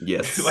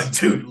 Yes. Like,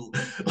 dude,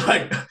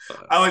 like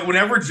I like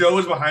whenever Joe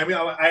is behind me,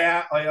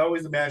 I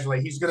always imagine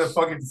like he's gonna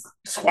fucking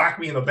squack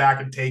me in the back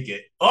and take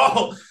it.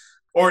 Oh,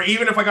 or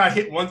even if I got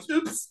hit once,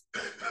 oops.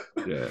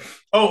 Yeah.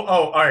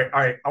 All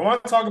right. I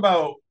want to talk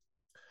about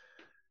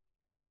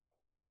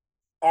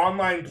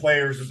online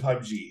players in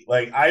PUBG.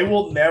 Like, I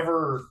will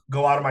never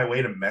go out of my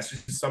way to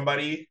message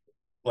somebody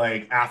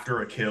like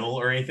after a kill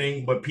or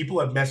anything, but people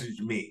have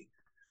messaged me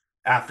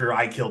after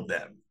I killed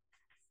them.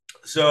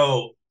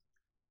 So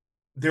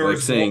there like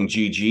was saying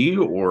GG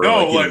or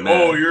no, like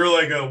oh, you're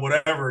like a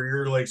whatever,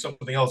 you're like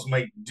something else. I'm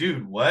like,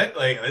 dude, what?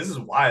 Like, this is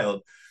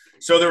wild.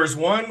 So there was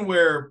one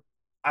where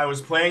I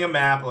was playing a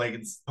map, like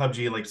it's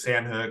PUBG, like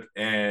Sandhook,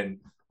 and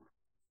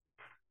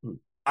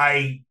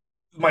my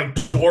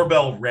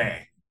doorbell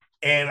rang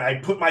and I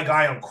put my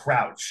guy on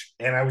crouch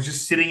and I was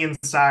just sitting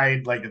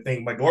inside like the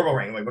thing. My doorbell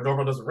rang, like my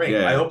doorbell doesn't ring.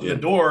 I opened the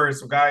door, and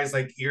some guys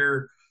like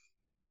here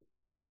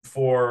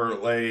for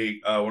like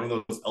one of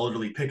those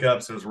elderly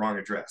pickups. It was wrong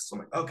address. So I'm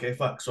like, okay,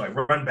 fuck. So I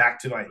run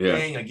back to my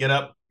thing, I get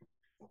up,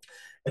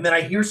 and then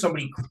I hear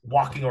somebody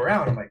walking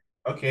around. I'm like,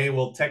 okay,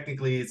 well,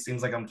 technically it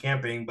seems like I'm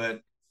camping,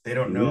 but they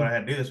don't know I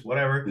had to do this,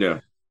 whatever.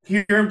 Yeah.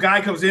 Here,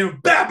 guy comes in,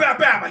 bam, bam,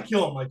 bam. I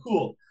kill him. Like,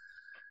 cool.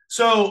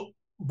 So,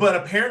 but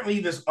apparently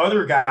this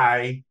other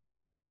guy,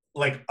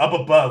 like up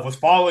above, was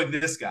following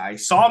this guy,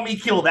 saw me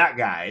kill that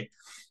guy.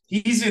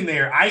 He's in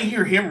there. I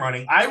hear him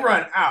running. I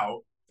run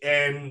out,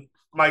 and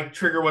my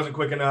trigger wasn't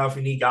quick enough,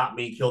 and he got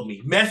me, killed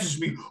me. Messaged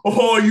me,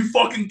 oh, you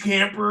fucking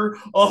camper.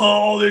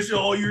 Oh, this,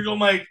 oh, you're. I'm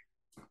like,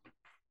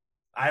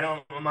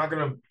 I'm not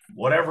gonna,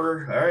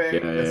 whatever. All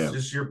right, that's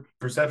just your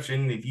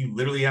perception. If you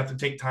literally have to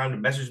take time to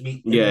message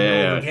me in the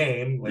middle of the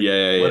game,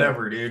 like,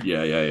 whatever, dude.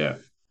 Yeah.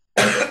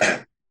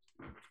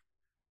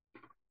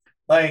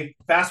 Like,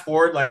 fast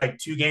forward like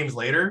 2 games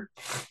later,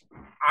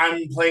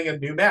 I'm playing a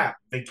new map,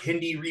 the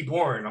Hindi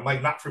Reborn. I'm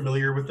like not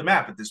familiar with the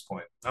map at this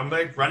point. I'm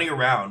like running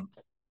around.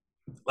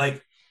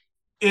 Like,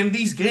 in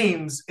these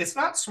games, it's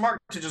not smart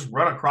to just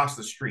run across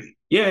the street.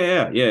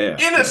 Yeah.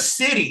 In a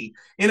city,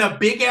 in a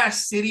big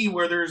ass city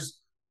where there's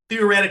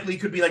theoretically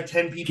could be like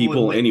 10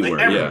 people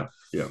anywhere. Like,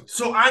 yeah.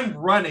 So I'm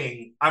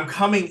running, I'm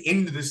coming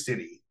into the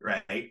city,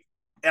 right?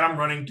 And I'm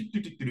running,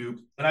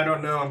 and I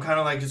don't know, I'm kind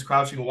of like just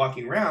crouching and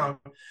walking around.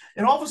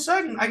 And all of a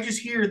sudden, I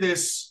just hear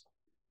this.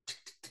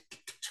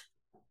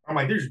 I'm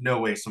like, there's no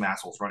way some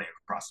asshole's running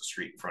across the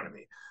street in front of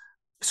me.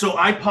 So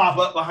I pop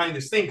up behind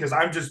this thing because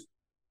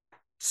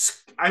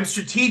I'm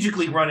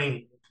strategically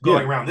running,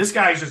 going around. This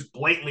guy's just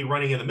blatantly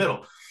running in the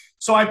middle.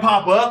 So I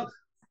pop up,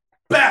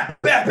 bap.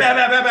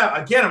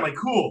 Again, I'm like,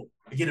 cool.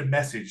 I get a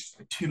message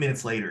like 2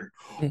 minutes later.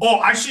 Oh,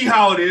 I see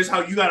how it is,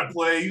 how you got to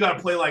play. You got to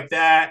play like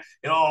that.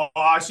 And oh,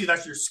 I see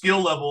that's your skill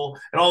level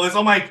and all this.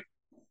 I'm like,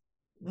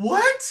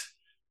 what?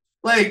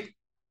 Like,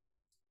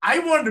 I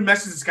wanted to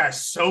message this guy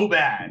so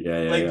bad.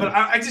 But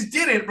I just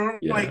didn't. But I'm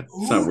like,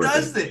 who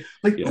does this?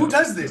 Like, who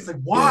does this?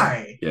 Like,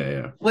 why?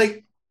 Yeah.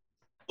 Like,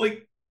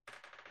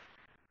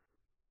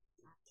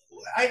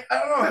 I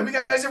don't know. Have you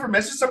guys ever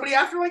messaged somebody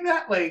after like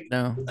that? Like,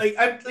 no. Like,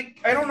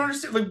 I don't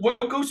understand. Like, what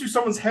goes through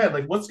someone's head?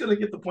 Like, what's gonna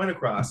get the point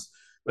across?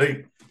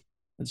 Like,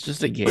 it's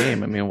just a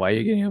game. I mean, why are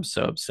you getting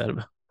so upset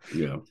about?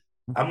 Yeah.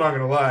 I'm not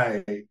gonna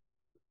lie.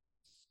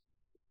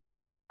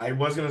 I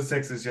was gonna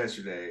text this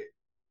yesterday.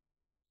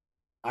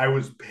 I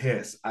was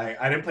pissed.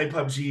 I didn't play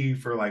PUBG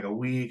for like a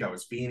week. I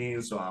was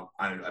fiending, so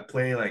I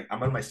play like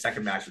I'm on my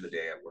second match of the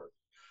day at work.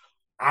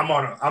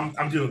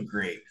 I'm doing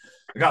great.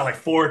 I got like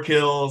 4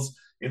 kills.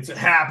 It's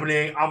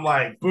happening. I'm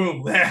like,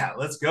 boom, yeah,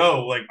 let's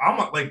go. Like,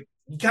 I'm like,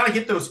 you kind of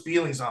get those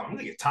feelings on. I'm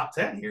gonna get top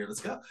 10 here.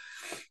 Let's go.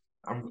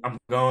 I'm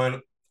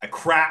going. I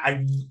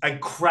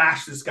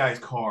crashed this guy's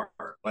car.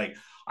 Like,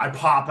 I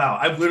pop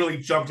out. I've literally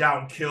jumped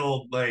out and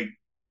killed like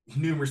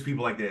numerous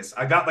people like this.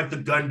 I got like the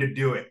gun to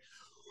do it.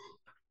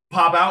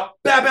 Pop out,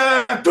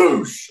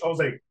 boosh. I was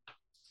like,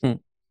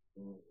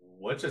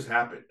 what just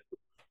happened?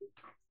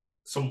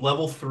 Some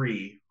level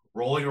 3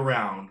 rolling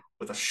around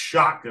with a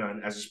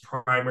shotgun as his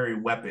primary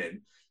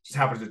weapon just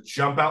happens to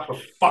jump out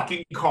the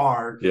fucking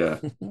car,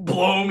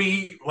 blow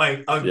me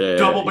like a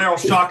double barrel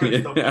shotgun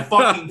to the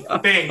fucking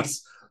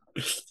face.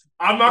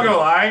 I'm not gonna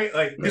lie,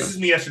 like, this is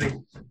me yesterday.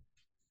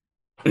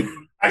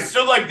 I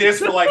stood like this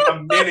for like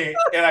a minute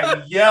and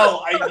I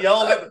yelled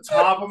at the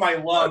top of my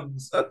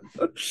lungs.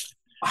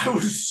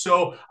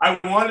 I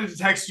wanted to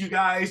text you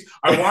guys.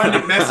 I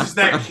wanted to message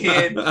that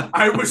kid.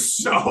 I was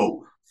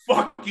so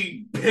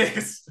fucking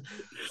pissed.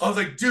 I was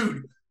like,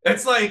 dude,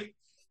 it's like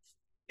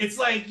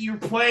you're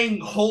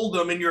playing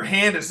Hold'em and your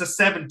hand is a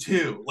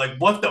 7-2. Like,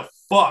 what the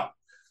fuck?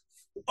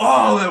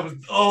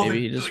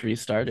 Maybe he just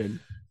restarted.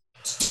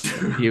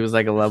 He was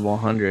like a level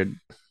 100.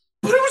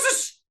 But it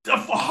was a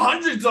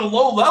hundreds a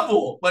low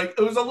level. Like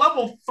it was a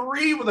level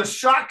 3 with a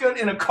shotgun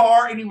in a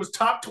car, and he was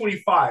top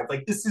 25.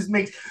 Like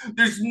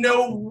there's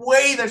no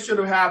way that should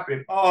have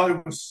happened. Oh,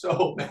 it was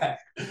so bad.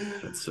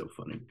 That's so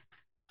funny.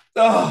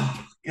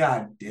 Oh,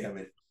 god damn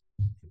it.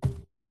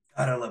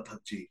 God, I love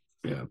PUBG.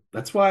 Yeah,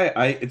 that's why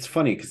it's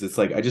funny because it's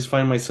like I just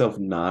find myself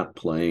not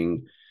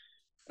playing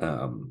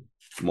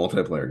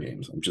multiplayer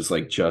games. I'm just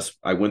like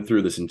I went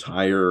through this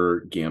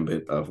entire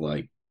gambit of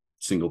like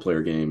single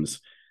player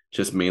games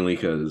just mainly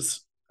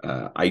because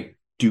I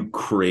do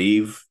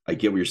crave. I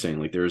get what you're saying.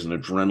 Like there's an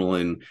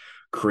adrenaline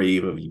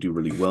crave of you do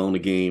really well in a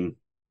game.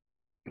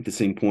 At the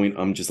same point,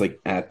 I'm just like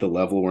at the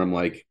level where I'm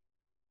like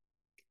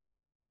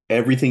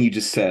everything you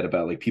just said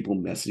about like people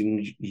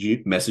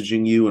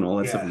messaging you and all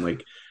that stuff. I'm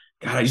like,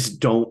 God, I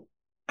just don't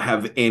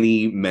have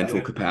any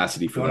mental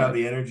capacity for that. Don't have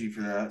the energy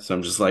for that. So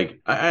I'm just like,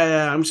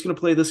 I'm just gonna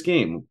play this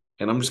game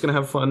and I'm just gonna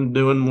have fun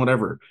doing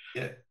whatever.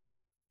 Yeah,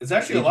 it's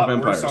actually a lot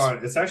worse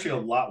on. It's actually a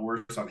lot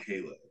worse on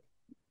Halo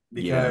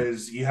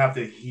because you have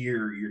to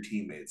hear your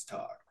teammates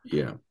talk.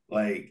 Yeah,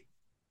 like,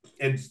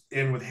 and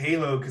with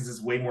Halo because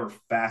it's way more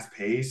fast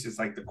paced. It's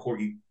like the core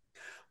you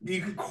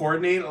can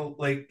coordinate.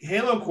 Like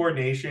Halo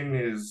coordination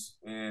is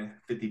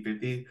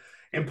 50-50.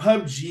 In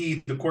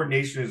PUBG, the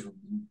coordination is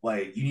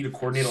like you need to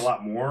coordinate a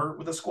lot more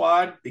with a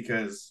squad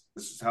because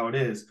this is how it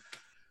is.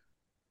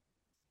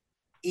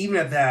 Even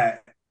at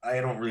that,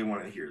 I don't really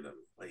want to hear them.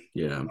 Like,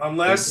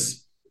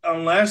 unless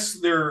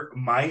they're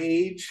my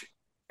age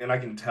and I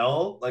can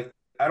tell. Like,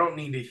 I don't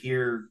need to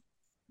hear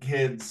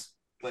kids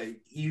like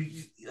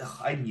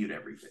I mute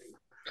everything.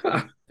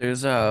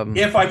 There's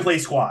if I play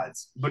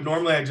squads, but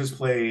normally I just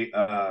play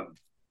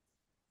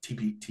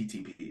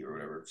TTP or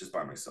whatever, just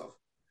by myself.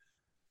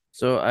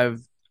 So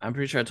I'm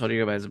pretty sure I told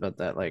you guys about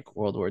that like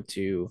World War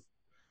II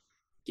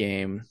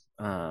game,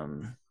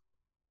 Hell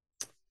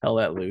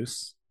Let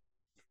Loose.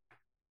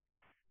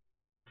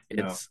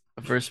 It's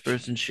a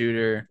first-person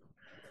shooter.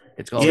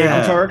 It's called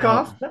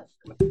Tarkov.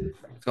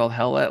 It's called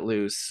Hell Let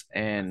Loose,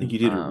 and I think you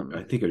did.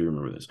 I think I do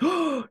remember this.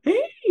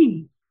 Hey,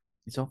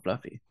 he's so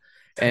fluffy,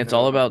 and it's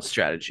all about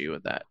strategy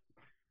with that.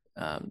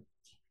 Because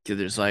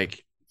there's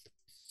like,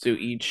 so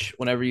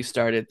whenever you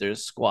start it,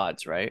 there's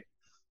squads, right?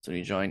 So when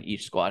you join,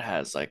 each squad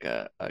has like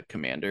a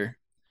commander.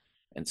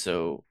 And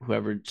so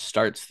whoever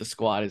starts the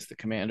squad is the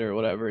commander or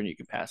whatever, and you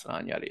can pass it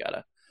on, yada,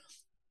 yada.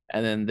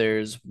 And then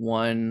there's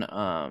one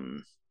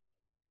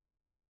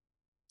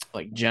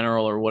like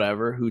general or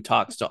whatever who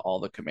talks to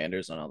all the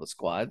commanders on all the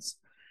squads.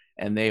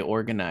 And they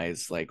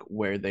organize like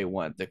where they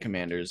want the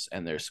commanders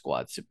and their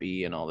squads to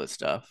be and all this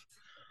stuff.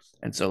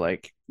 And so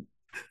like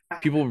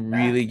people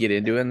really get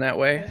into it in that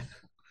way.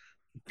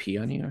 Pee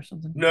on you or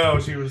something? No,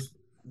 she was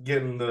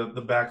getting the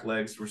back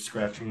legs were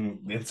scratching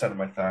the inside of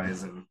my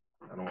thighs, and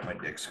I don't want my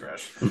dick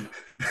scratched.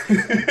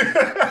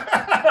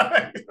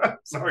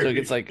 Sorry. So it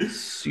gets like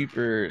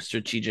super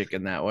strategic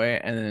in that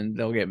way, and then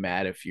they'll get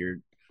mad if you're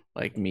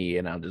like me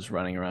and I'm just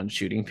running around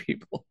shooting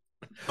people.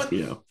 But,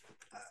 all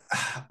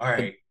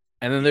right.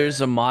 And then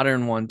there's a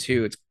modern one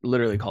too. It's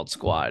literally called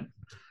Squad,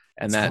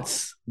 and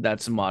that's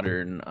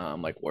modern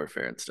like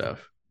warfare and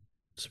stuff.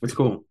 It's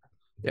cool.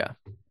 Yeah.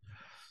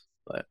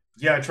 But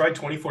yeah, I tried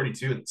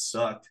 2042 and it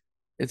sucked.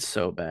 It's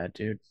so bad,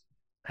 dude.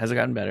 Has it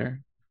gotten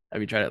better?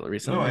 Have you tried it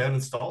recently? No, I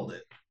uninstalled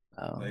it.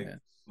 Oh,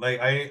 like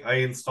I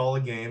install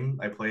a game,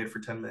 I play it for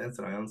 10 minutes,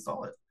 and I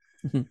uninstall it.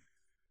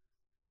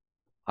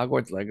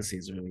 Hogwarts Legacy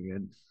is really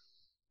good.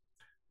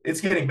 It's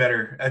getting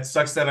better. It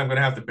sucks that I'm gonna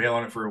have to bail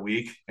on it for a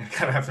week and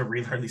kind of have to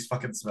relearn these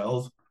fucking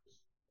spells.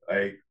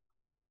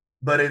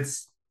 But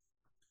it's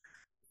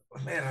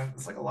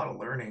like a lot of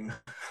learning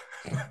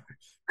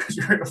because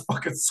you're in a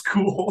fucking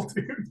school,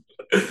 dude.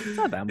 It's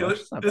not that much.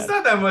 It's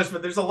not that much,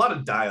 but there's a lot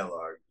of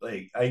dialogue.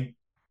 Like I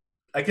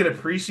can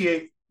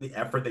appreciate the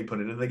effort they put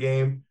into the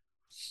game,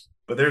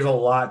 but there's a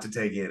lot to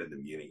take in at the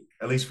beginning.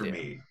 At least for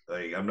me.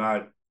 Like I'm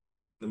not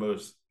the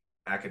most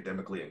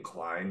academically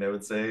inclined, I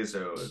would say.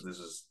 So this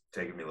is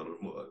taking me a little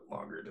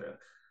longer to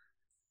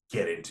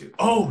get into.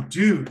 Oh,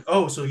 dude.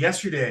 Oh, so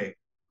yesterday,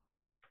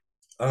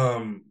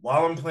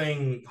 while I'm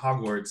playing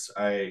Hogwarts,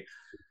 I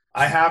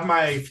have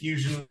my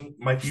Fusion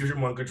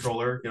 1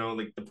 controller,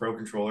 like the Pro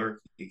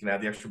controller. You can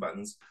add the extra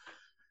buttons.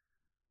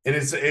 And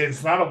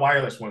it's not a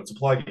wireless one, it's a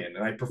plug-in.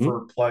 And I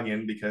prefer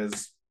plug-in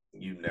because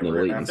you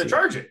never have to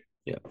charge it.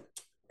 Yeah.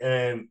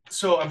 And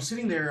so I'm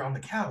sitting there on the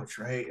couch,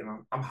 right? And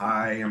I'm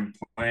high, I'm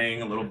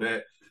playing a little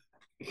bit.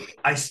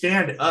 I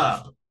stand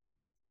up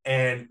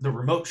and the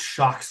remote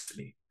shocks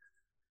me.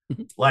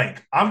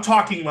 Like, I'm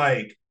talking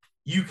like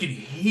you could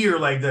hear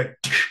like the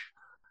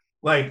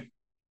like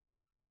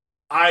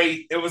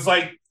it was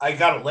like I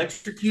got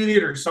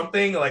electrocuted or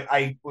something. Like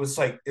I was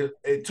like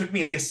it took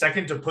me a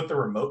second to put the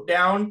remote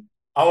down.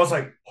 I was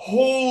like,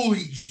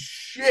 holy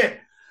shit.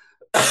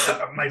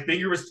 My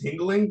finger was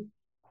tingling.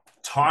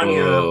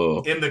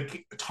 Tanya in the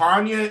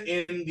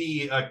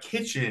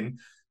kitchen,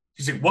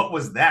 she's like, what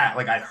was that?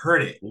 Like I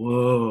heard it.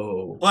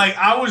 Whoa. Like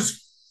I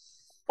was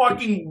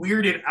fucking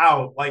weirded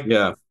out. Like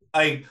yeah.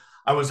 I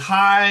was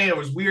high, I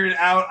was weirded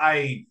out.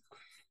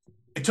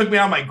 it took me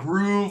out of my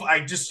groove.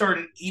 I just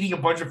started eating a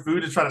bunch of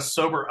food to try to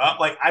sober up.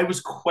 Like I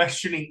was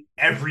questioning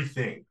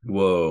everything.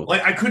 Whoa.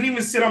 Like I couldn't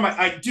even sit on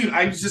my dude,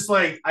 I was just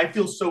like, I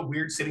feel so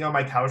weird sitting on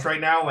my couch right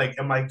now. Like,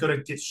 am I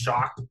gonna get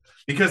shocked?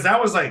 Because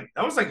that was like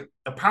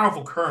a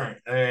powerful current.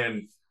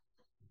 And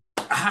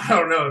I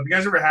don't know. Have you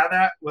guys ever had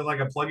that with like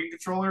a plug-in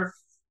controller?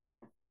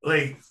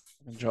 Like,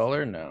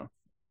 Controller? No.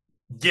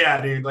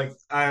 yeah, dude. Like,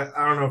 I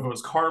don't know if it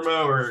was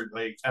karma or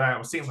like, and I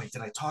was thinking, like,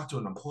 did I talk to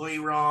an employee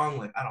wrong?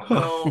 Like, I don't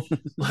know.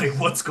 Like,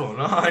 what's going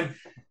on?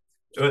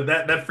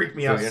 That freaked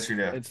me out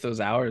yesterday. It's those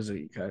hours that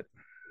you cut.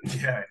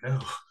 Yeah, I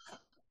know.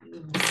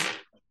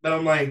 But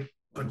I'm like,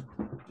 but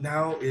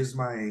now is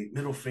my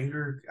middle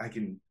finger, I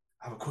can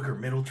have a quicker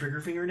middle trigger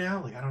finger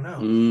now? Like, I don't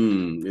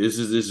know. This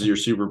is your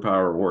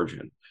superpower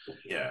origin.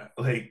 Yeah,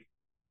 like,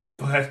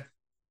 but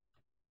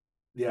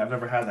yeah, I've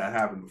never had that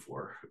happen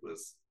before. It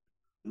was,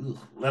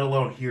 let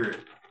alone hear it.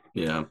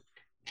 Yeah,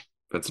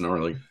 that's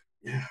gnarly.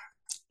 Yeah.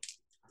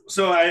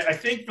 So I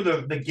think for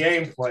the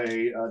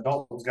gameplay,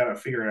 Dalton's got to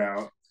figure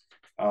out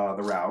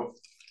the route.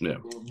 Yeah.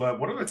 But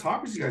what are the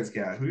topics you guys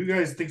got? Who you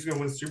guys think is going to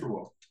win the Super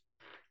Bowl?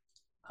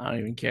 I don't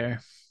even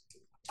care.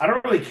 I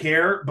don't really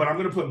care, but I'm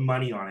going to put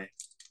money on it.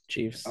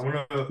 Chiefs. I'm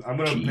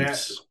gonna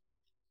bet.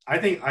 I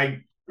think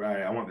I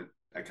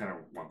kind of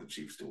want the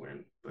Chiefs to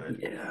win,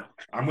 but yeah,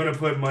 I'm gonna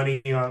put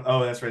money on.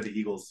 Oh, that's right, the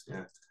Eagles.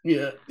 Yeah,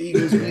 the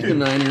Eagles beat the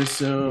Niners.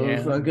 So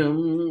Yeah. fuck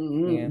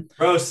them. Yeah.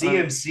 Bro,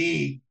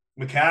 CMC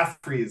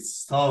McCaffrey is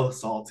so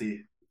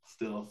salty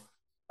still.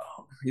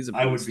 Oh, he's a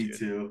I would beast, be dude.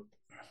 too.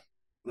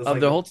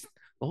 Like the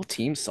whole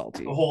team's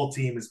salty. The whole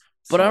team is.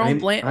 But salty. I don't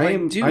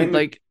blame. Dude,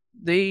 like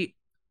they.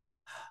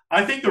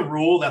 I think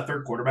that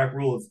third quarterback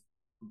rule is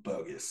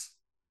bogus.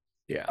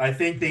 Yeah. I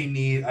think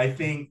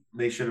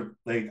they should have,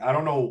 like, I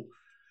don't know.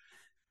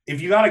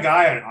 If you got a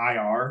guy on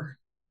IR,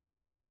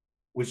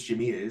 which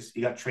Jimmy is,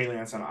 you got Trey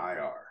Lance on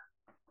IR.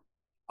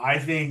 I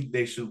think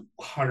they should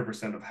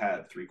 100% have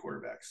had three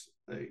quarterbacks.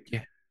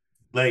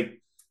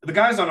 Like the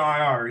guys on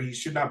IR, he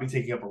should not be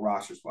taking up a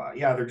roster spot.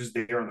 Yeah, they're just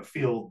there on the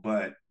field,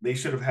 but they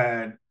should have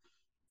had,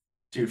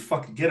 dude,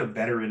 fucking get a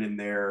veteran in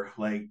there.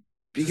 Like,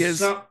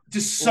 because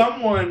just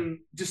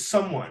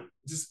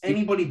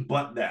anybody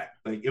but that.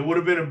 Like, it would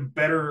have been a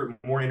better,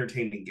 more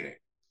entertaining game.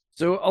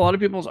 So a lot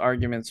of people's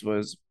arguments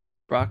was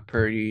Brock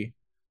Purdy.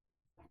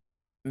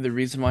 The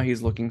reason why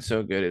he's looking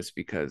so good is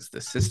because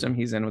the system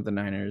he's in with the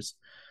Niners,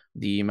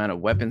 the amount of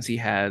weapons he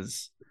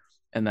has,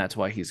 and that's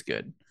why he's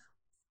good.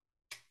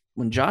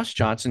 When Josh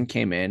Johnson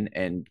came in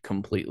and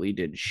completely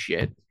did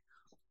shit,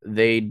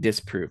 they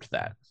disproved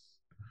that.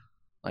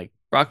 Like,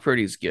 Brock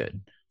Purdy's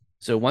good.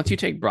 So once you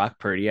take Brock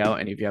Purdy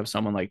out, and if you have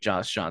someone like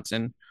Josh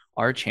Johnson,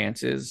 our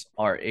chances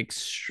are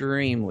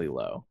extremely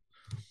low.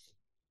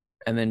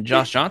 And then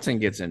Josh Johnson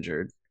gets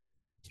injured.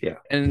 Yeah.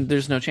 And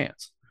there's no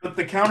chance. But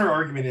the counter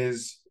argument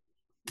is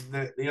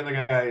that the other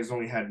guy has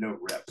only had no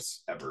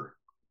reps ever.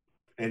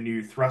 And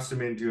you thrust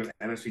him into an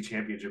NFC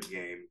championship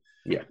game.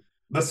 Yeah.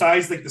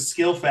 Besides, like, the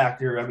skill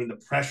factor, I mean, the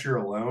pressure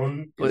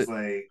alone is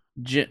like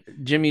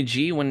Jimmy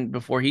G,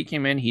 before he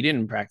came in, he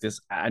didn't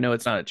practice. I know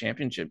it's not a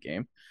championship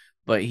game,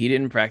 but he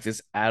didn't practice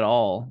at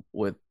all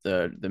with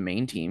the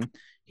main team.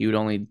 He would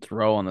only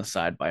throw on the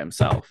side by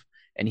himself,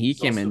 and he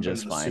came in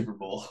just fine. Super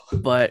Bowl.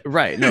 But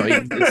right, no,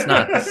 it's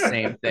not the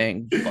same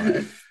thing.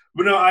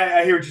 But no,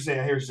 I hear what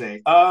you're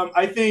saying.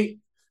 I think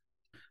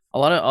a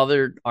lot of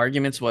other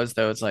arguments was,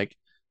 though, it's like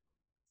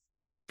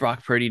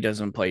Brock Purdy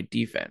doesn't play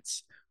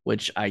defense,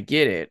 which I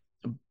get it,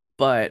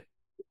 but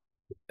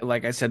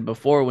like I said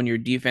before, when your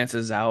defense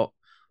is out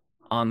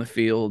on the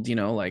field,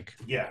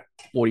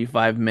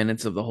 45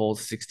 minutes of the whole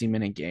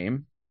 60-minute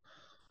game,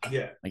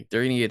 like,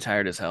 they're gonna get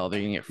tired as hell. They're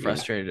gonna get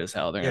frustrated as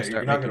hell. They're gonna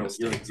start making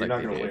mistakes. You're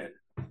not gonna win.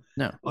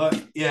 No,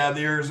 but yeah,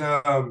 there's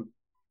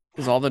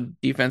because all the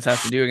defense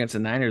has to do against the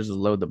Niners is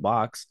load the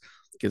box,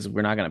 because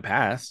we're not gonna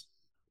pass.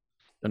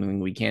 The only thing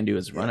we can do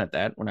is run at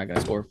that. We're not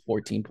gonna score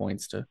 14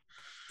 points to.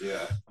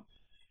 Yeah.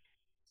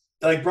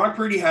 Like, Brock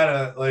Purdy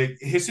had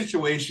his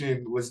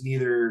situation was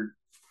neither.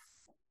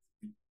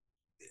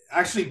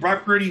 Actually,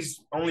 Brock Purdy's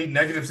only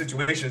negative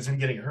situation is him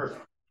getting hurt.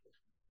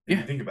 If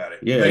you think about it.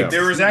 Yeah.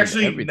 There was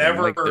actually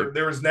never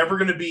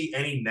going to be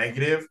any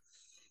negative.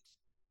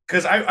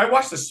 Because I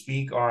watched The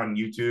Speak on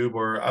YouTube,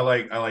 or I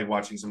like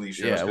watching some of these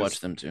shows. Yeah, I watch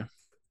them too.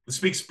 The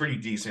Speak's pretty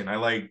decent.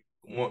 I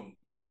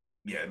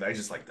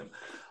just like them.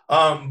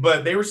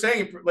 But they were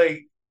saying,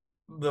 like,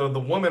 the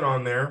woman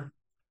on there,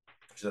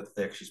 she's not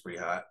thick, she's pretty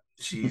hot.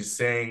 She's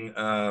saying,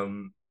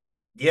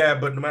 yeah,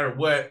 but no matter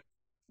what,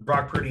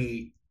 Brock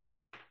Purdy,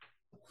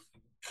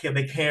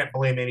 they can't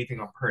blame anything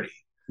on Purdy.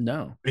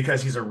 No.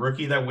 Because he's a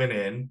rookie that went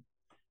in.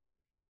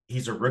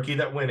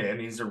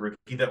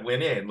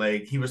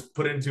 Like, he was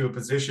put into a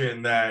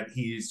position that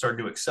he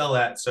started to excel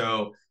at.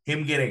 So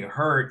him getting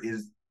hurt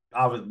is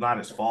obviously not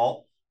his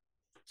fault.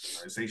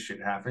 I say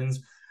shit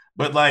happens.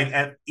 But,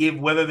 like,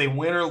 whether they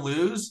win or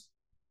lose,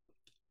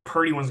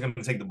 Purdy was going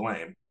to take the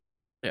blame.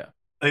 Yeah.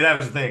 Like that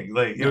was the thing.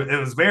 Like No. it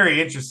was very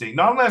interesting.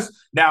 Not unless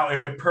now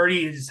if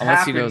Purdy has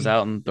Unless he happened, goes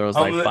out and throws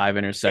like 5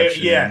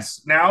 interceptions.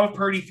 yes. Now if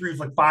Purdy threw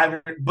like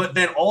 5, but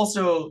then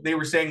also they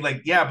were saying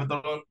like yeah,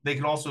 but they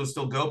can also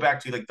still go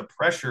back to like the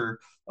pressure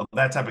of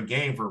that type of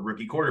game for a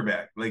rookie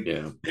quarterback. Like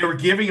Yeah. they were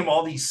giving him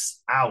all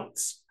these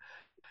outs,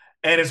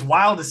 and it's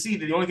wild to see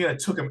that the only thing that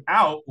took him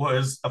out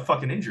was a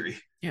fucking injury.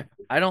 Yeah,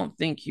 I don't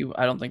think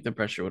the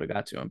pressure would have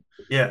got to him.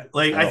 Yeah,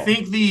 like at all. I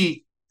think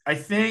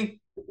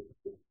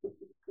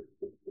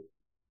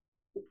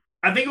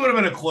it would have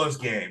been a close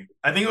game.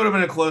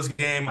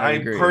 I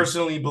agree.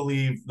 personally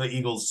believe the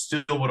Eagles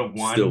still would have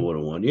won. Still would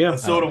have won. Yeah.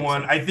 Still would have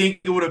won. I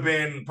think it would have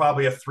been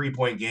probably a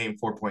 3-point game,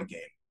 4-point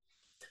game.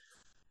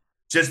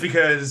 Just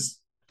because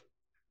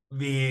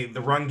the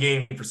run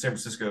game for San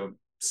Francisco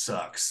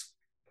sucks.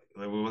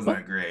 It wasn't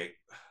that great.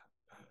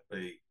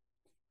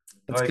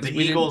 Like the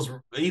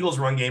Eagles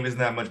run game isn't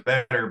that much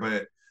better,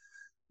 but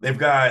they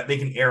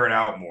can air it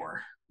out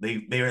more.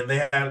 They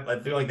have I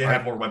feel like they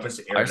have more weapons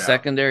to air it out. Our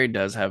secondary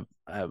does have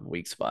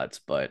weak spots,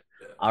 but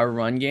our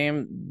run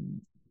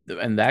game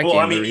and that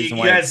game, the reason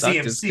why it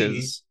sucked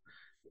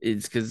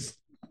is because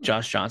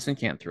Josh Johnson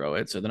can't throw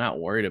it, so they're not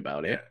worried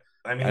about it.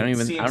 I mean, I don't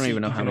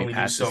even know how many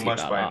passes so much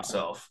he got by off.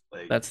 himself.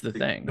 Like, that's the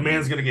thing. The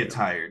man's gonna get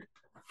tired.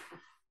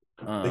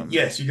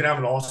 Yes, you can have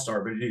an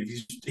all-star, but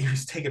if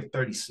he's taking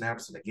 30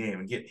 snaps in a game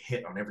and getting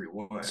hit on every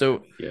one.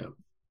 So yeah,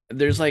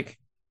 there's that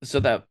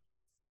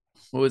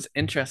what was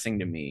interesting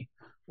to me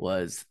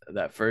was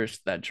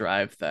that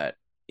drive that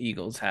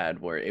Eagles had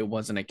where it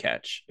wasn't a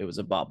catch, it was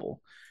a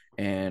bobble.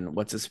 And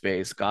what's his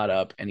face got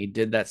up and he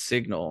did that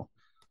signal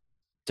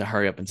to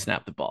hurry up and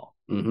snap the ball.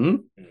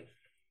 Mm-hmm.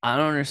 I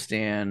don't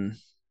understand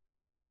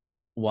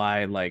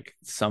why like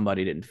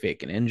somebody didn't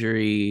fake an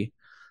injury,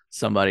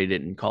 somebody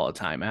didn't call a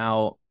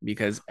timeout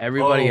because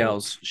everybody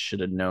else should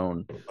have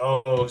known.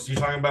 Oh, so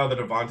you're talking about the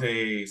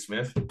Devontae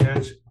Smith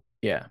catch?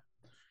 Yeah.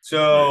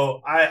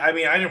 So I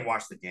mean I didn't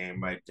watch the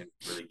game. I didn't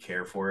really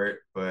care for it,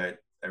 but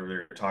they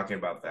were talking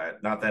about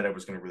that. Not that it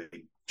was going to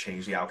really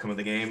change the outcome of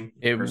the game.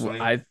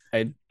 I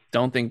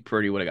don't think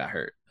Purdy would have got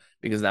hurt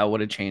because that would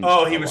have changed.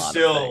 He was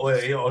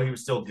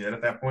still good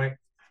at that point.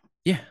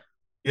 Yeah.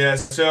 Yeah.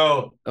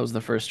 So that was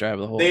the first drive of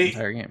the whole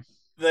entire game.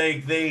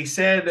 They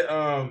said.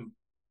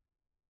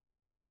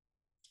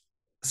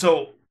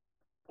 So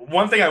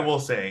one thing I will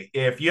say,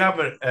 if you have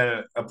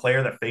a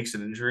player that fakes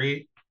an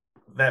injury,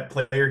 that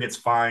player gets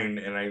fined,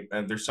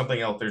 and there's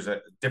something else. There's a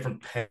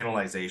different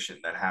penalization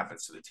that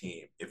happens to the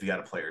team if you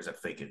got players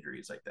that fake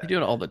injuries like that. They do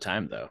it all the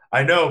time, though.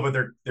 I know, but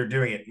they're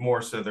doing it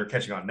more, so they're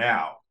catching on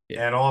now.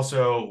 Yeah. And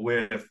also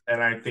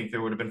and I think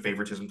there would have been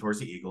favoritism towards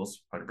the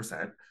Eagles,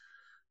 100%. It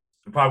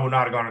probably would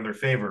not have gone in their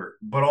favor.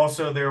 But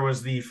also there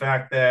was the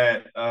fact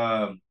that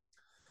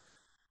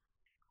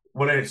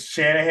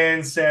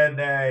Shanahan said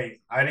that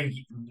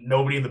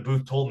nobody in the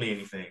booth told me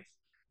anything.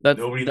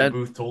 Nobody in the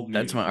booth told me.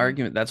 That's my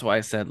argument. That's why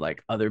I said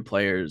like other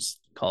players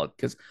call it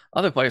because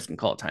other players can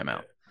call a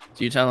timeout.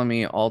 So you're telling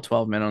me all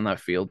 12 men on that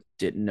field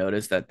didn't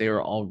notice that they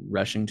were all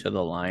rushing to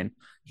the line?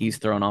 He's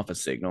thrown off a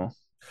signal.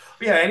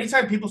 Yeah,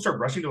 anytime people start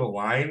rushing to the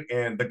line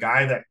and the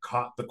guy that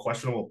caught the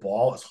questionable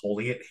ball is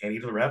holding it and handing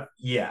it to the ref,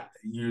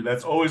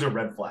 that's always a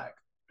red flag.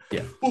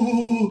 Yeah.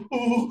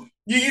 Ooh.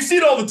 You see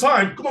it all the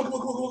time. Come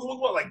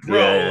on. Like,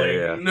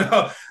 bro,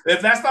 no.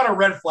 If that's not a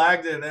red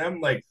flag to them,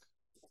 like,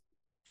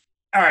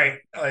 all right,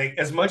 like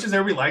as much as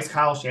everybody likes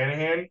Kyle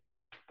Shanahan,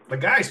 the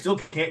guy still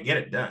can't get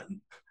it done.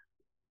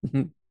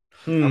 I'm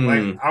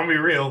gonna be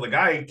real, the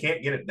guy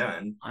can't get it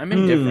done. I'm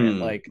indifferent.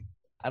 Like,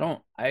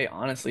 I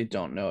honestly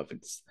don't know if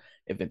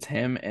it's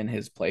him and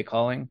his play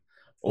calling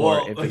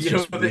or if it's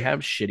just we have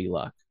shitty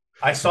luck.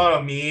 I saw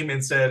a meme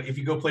and said, if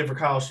you go play for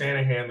Kyle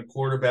Shanahan, the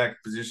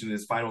quarterback position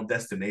is final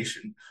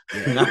destination.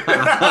 Yeah.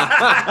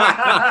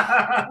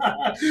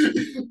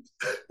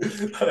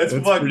 That's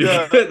fucked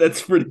up. Good.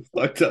 That's pretty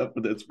fucked up,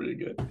 but that's pretty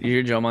good. You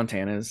hear Joe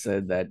Montana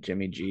said that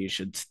Jimmy G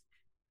should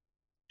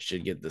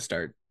get the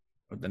start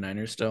with the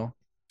Niners still.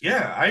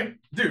 Yeah,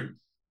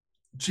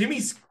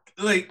 Jimmy's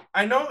like,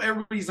 I know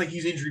everybody's like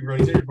he's injury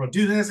prone.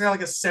 Dude, that's got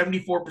like a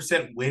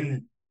 74%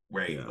 win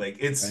rate. Yeah, like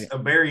it's a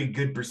very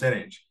good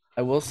percentage.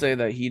 I will say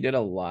that he did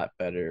a lot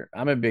better.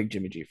 I'm a big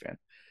Jimmy G fan.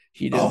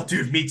 He did. Oh,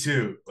 dude, me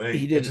too. Like,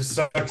 he did. It just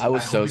sucks. I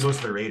was so. He goes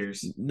to the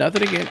Raiders.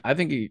 Nothing again. I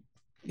think he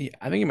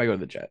might go to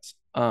the Jets.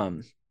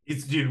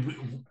 It's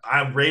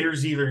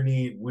Raiders either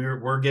need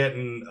we're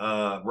getting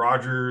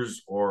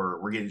Rodgers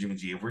or we're getting Jimmy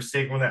G. If we're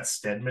sticking with that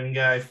Stedman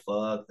guy,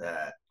 fuck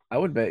that. I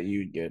would bet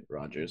you'd get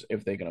Rodgers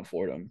if they can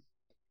afford him.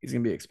 He's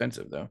gonna be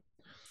expensive though.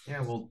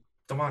 Yeah, well,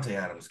 Davante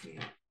Adams can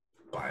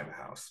buy him a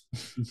house.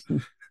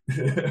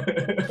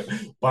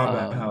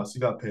 Buy him a house. He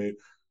got paid.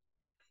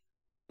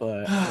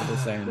 But I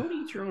was saying, don't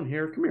eat your own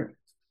hair. Come here.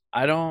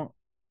 I don't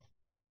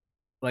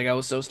like. I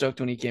was so stoked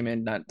when he came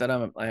in. Not that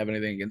I have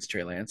anything against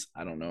Trey Lance.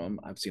 I don't know him.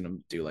 I've seen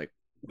him do like.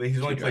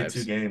 He's only played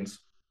 2 games.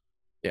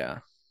 Yeah.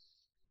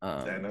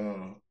 I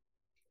know.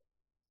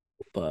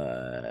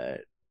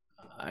 But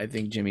I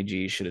think Jimmy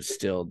G should have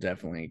still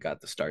definitely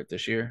got the start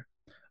this year.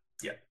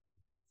 Yeah.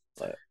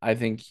 But I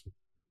think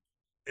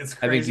It's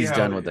I think crazy he's how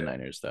done with the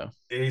Niners, though.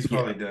 he's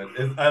probably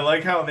done. I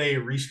like how they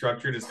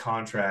restructured his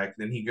contract.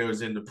 Then he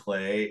goes into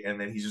play,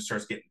 and then he just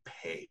starts getting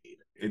paid.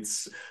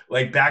 It's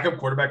like backup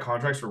quarterback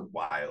contracts are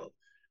wild.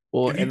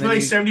 Well, If you and then play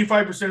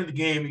 75% of the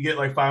game, you get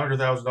like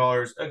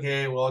 $500,000.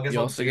 Okay, well, I guess you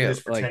I'll also do this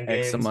get for like 10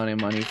 X games. amount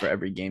of money for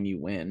every game you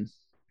win.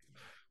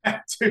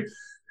 Dude,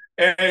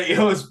 and it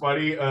was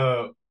funny.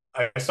 I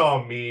saw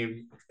a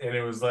meme, and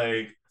it was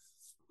like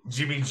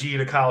Jimmy G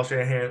to Kyle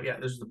Shanahan. Yeah,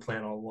 this is the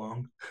plan all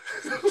along.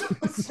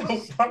 So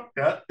fucked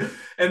up.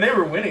 And they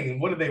were winning.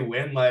 What did they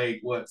win? Like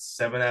what,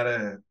 7 out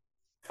of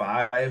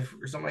 5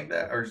 or something like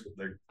that? Or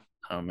like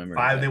I don't remember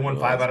five? They exactly won what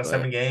it 5 was, out of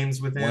 7 but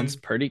games with him. once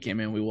Purdy came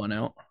in, we won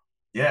out.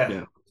 Yeah.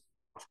 Yeah.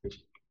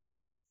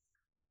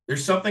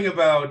 There's something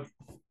about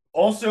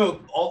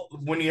also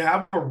when you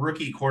have a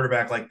rookie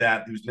quarterback like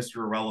that who's Mr.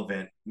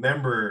 Irrelevant,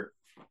 remember,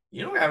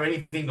 you don't have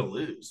anything to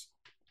lose.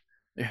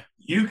 Yeah.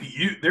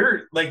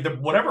 They're like the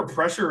whatever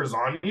pressure is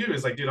on you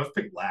is like, dude, I was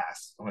picked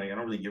last. I'm like, I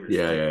don't really give a shit.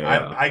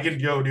 Yeah. I can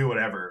go do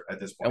whatever at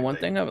this point. And one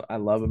thing I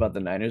love about the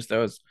Niners,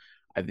 though, is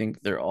I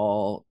think they're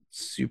all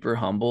super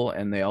humble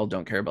and they all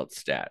don't care about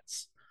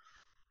stats.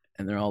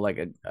 And they're all like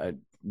a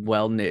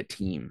well knit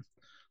team.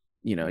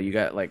 You know, you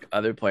got like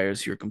other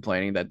players who are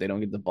complaining that they don't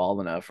get the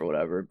ball enough or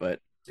whatever, but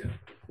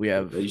we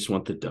have They just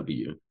want the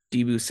W.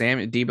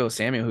 Debo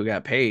Samuel who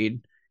got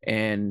paid,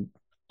 and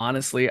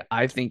honestly,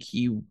 I think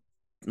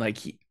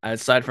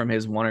aside from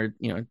his one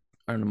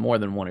or more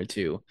than one or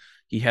two,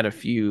 he had a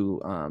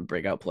few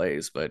breakout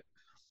plays, but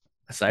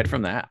aside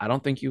from that, I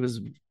don't think he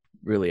was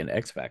really an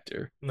X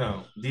factor.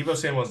 No, Debo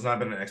Samuel's not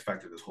been an X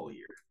factor this whole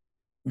year.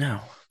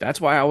 No,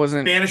 that's why I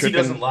wasn't. Fantasy tripping.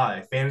 doesn't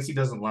lie. Fantasy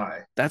doesn't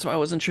lie. That's why I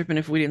wasn't tripping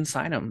if we didn't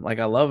sign him. Like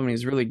I love him,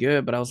 he's really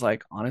good, but I was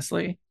like,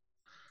 honestly,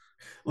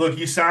 look,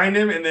 you signed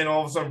him, and then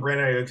all of a sudden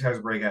Brandon Ayuk has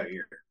a breakout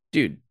year.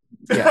 Dude,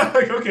 yeah.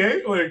 Like,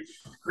 okay, like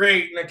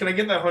great. Now, can I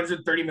get that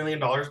 $130 million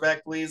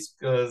back, please?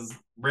 Because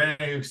Brandon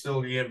Ayuk's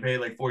still getting paid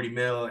like 40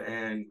 mil,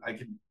 and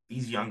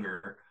he's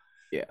younger.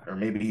 Yeah. Or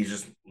maybe he's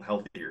just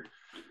healthier.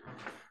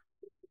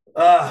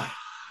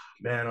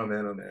 Man, oh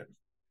man, oh man.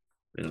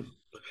 Yeah.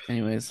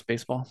 Anyways,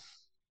 baseball.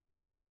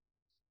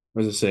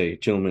 As I say,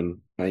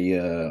 gentlemen,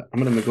 I'm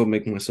gonna go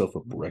make myself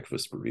a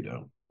breakfast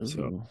burrito. Ooh.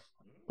 So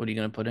What are you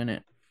gonna put in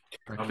it?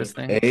 Breakfast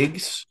thing?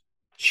 Eggs,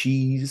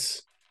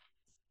 cheese,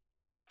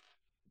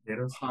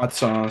 Potatoes? hot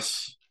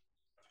sauce,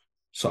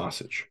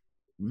 sausage.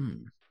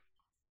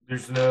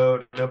 There's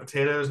no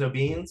potatoes, no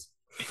beans.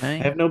 Okay.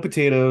 I have no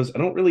potatoes. I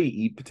don't really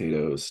eat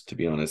potatoes, to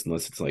be honest,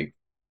 unless it's like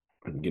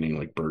I'm getting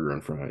like burger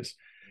and fries.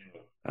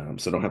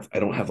 So I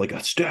don't have like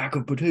a stack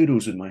of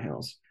potatoes in my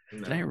house.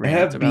 No. I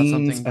have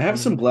beans. I have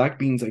some black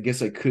beans. I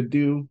guess I could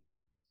do,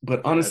 but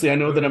honestly, I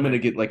know that I'm gonna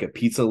get like a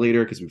pizza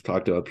later because we've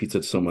talked about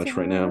pizza so much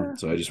right now.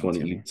 So I just want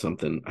to eat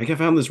something. I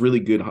found this really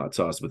good hot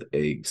sauce with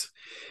eggs.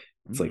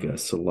 It's like a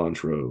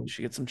cilantro. You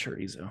should get some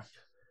chorizo.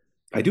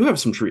 I do have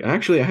some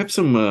Actually, I have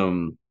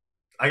some.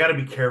 I got to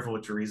be careful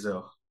with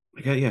chorizo.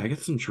 I got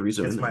some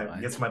chorizo.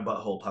 Gets my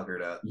butthole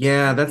puckered up.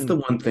 Yeah, that's the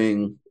one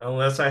thing.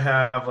 Unless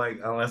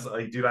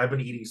dude, I've been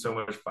eating so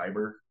much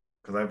fiber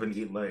because I've been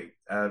eating I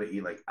had to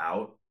eat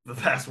out the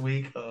past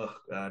week. Oh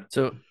god.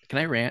 So can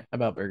I rant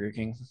about Burger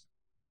King?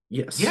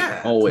 Yes.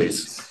 Yeah.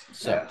 Always. Please.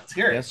 So let's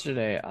hear it.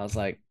 Yesterday I was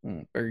like,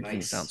 Burger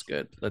King sounds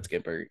good. Let's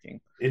get Burger King.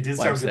 It did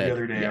sound good the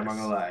other day. Yes. I'm not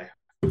gonna lie.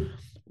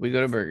 We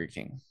go to Burger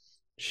King.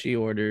 She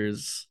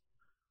orders.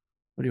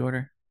 What do you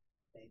order?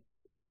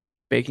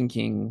 Bacon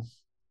King,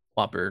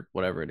 Whopper,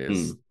 whatever it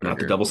is. Not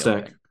the double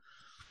stack.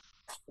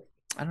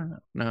 I don't know.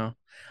 No,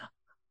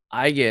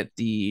 I get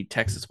the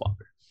Texas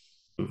Whopper,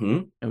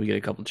 and we get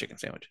a couple chicken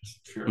sandwiches.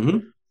 Sure.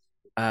 We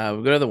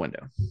go to the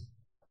window.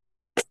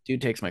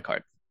 Dude takes my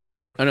card.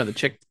 Oh no, the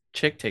chick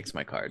takes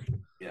my card.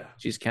 Yeah.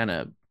 She's kind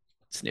of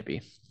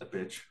snippy. A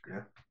bitch.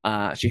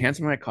 Yeah. She hands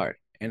me my card,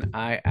 and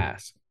I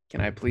ask,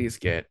 "Can I please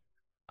get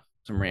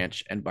some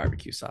ranch and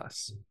barbecue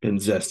sauce and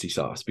zesty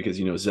sauce?" Because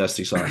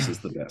zesty sauce is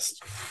the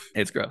best.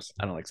 It's gross.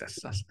 I don't like zesty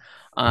sauce.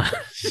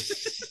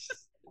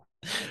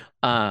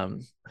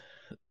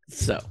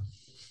 So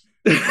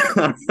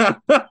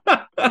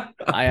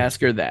I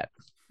ask her that.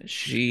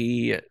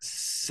 She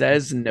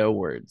says no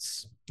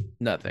words,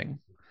 nothing,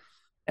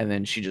 and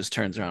then she just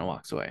turns around and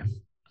walks away.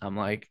 I'm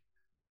like,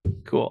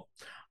 cool.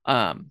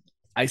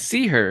 I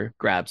see her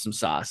grab some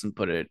sauce and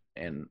put it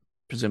in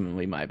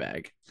presumably my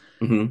bag.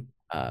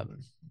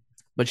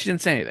 But she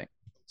didn't say anything.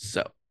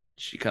 So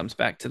she comes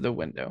back to the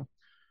window,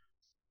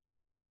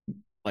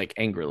 like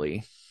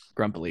angrily,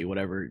 grumpy,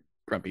 whatever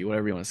you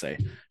want to say.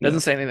 Doesn't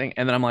say anything.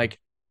 And then I'm like,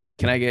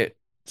 can I get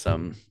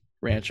some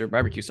ranch or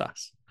barbecue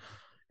sauce?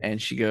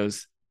 And she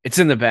goes, it's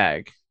in the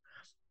bag.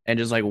 And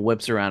just like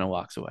whips around and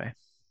walks away.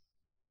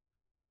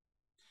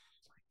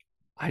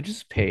 I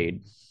just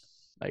paid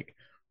like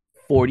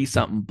 40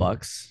 something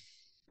bucks.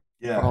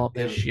 Yeah, all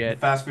this shit.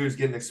 Fast food is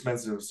getting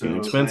expensive. So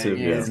it's getting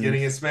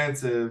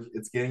expensive.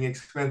 It's getting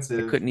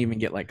expensive. I couldn't even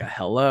get like a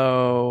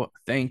hello,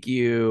 thank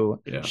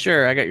you. Yeah.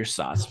 Sure, I got your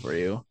sauce for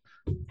you.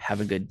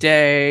 Have a good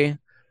day.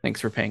 Thanks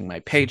for paying my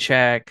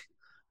paycheck.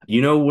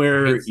 You know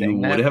where you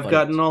would have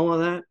gotten all of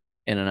that?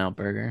 In-N-Out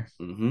Burger,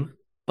 Mm-hmm.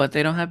 but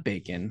they don't have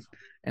bacon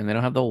and they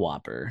don't have the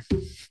Whopper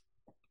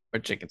or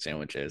chicken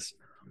sandwiches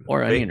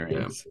or onion Bacon.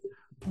 rings.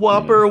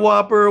 Whopper,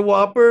 Whopper,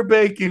 Whopper,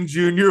 Bacon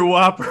Junior,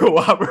 Whopper,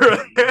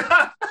 Whopper.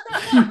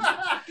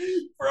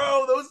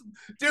 Bro,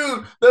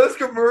 those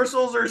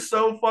commercials are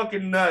so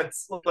fucking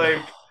nuts.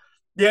 Like,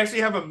 they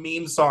actually have a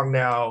meme song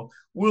now.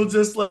 We'll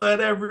just let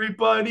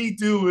everybody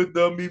do it.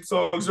 The meme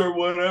songs or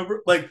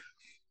whatever. Like,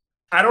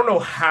 I don't know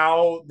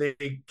how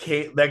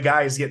that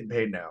guy is getting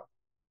paid now.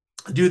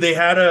 Dude, they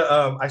had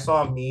I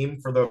saw a meme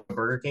for the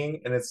Burger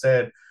King and it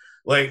said,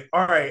 like,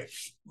 all right,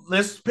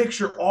 let's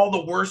picture all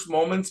the worst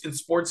moments in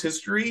sports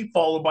history,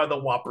 followed by the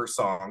Whopper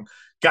song.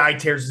 Guy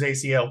tears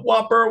his ACL.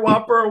 Whopper,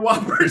 Whopper,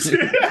 Whopper.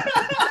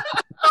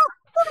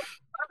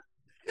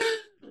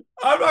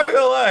 I'm not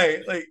gonna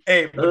lie. Like,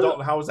 hey, but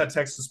Dalton, how was that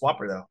Texas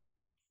Whopper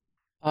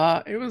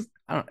though? It was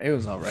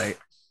all right.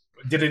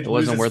 Did it, It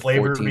lose wasn't its worth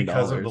flavor $14.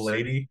 because of the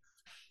lady?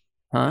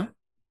 Huh?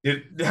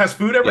 Has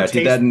food ever tasted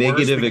Did that worse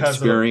negative because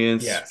of the-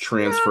 experience Yes.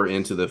 transfer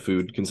into the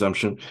food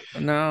consumption?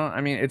 No,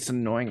 I mean it's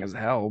annoying as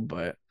hell,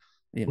 but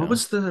you know. What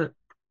was the?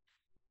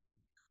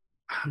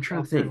 I'm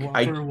trying to think.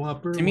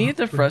 To me,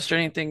 the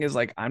frustrating thing is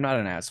like I'm not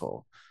an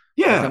asshole.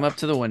 I come Yeah. up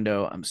to the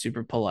window, I'm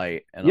super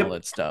polite and Yep. all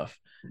that stuff.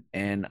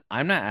 And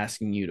I'm not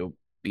asking you to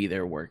be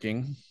there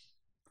working.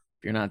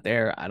 If you're not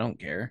there, I don't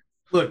care.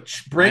 Look,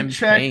 I'm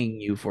check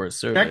paying you for a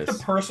check the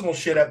service. personal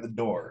shit at the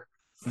door.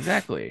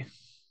 Exactly.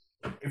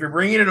 If you're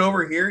bringing it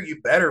over here,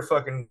 you better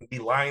fucking be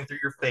lying through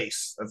your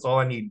face. That's all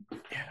I need.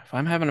 Yeah, if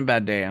I'm having a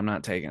bad day, I'm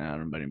not taking it out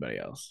on anybody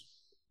else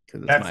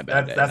because it's my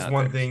bad day. That's not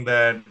one theirs. thing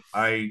that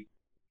I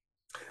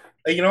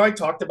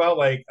talked about,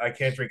 like, I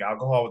can't drink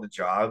alcohol with a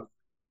job.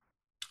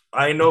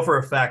 I know for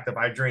a fact if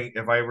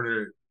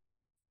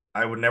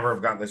I would never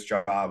have gotten this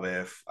job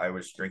if I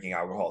was drinking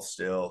alcohol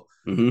still.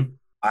 Mm-hmm.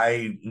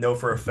 I know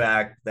for a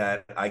fact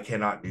that I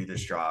cannot do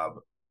this job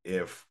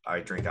if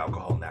I drink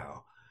alcohol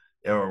now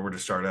or were to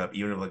start up,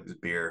 even if like this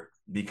beer,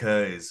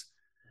 because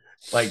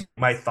like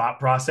my thought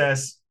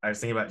process, I was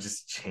thinking about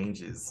just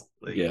changes.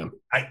 Like, Yeah.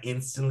 I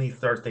instantly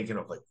start thinking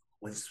of like,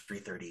 when's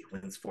 3:30,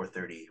 when's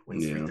 4:30,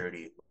 when's Yeah.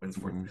 3:30, when's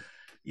 4. Mhm.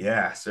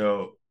 Yeah,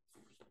 so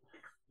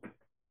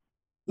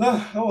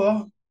oh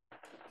well,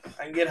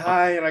 I can get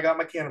high and I got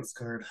my cannabis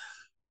card.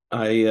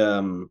 I You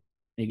can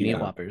eat Yeah.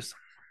 Whoppers.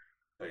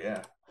 So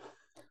yeah,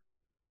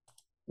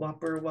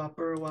 Whopper,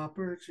 Whopper,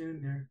 Whopper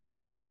Junior.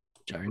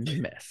 Jar in the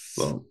mess.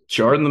 Well,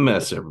 jar in the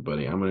mess,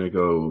 everybody. I'm gonna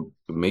go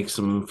make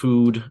some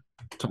food.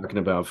 Talking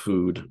about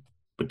food,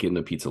 but getting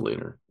a pizza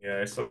later. Yeah, I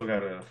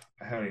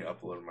haven't even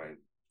uploaded my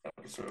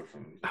episode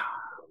from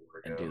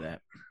and do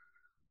that.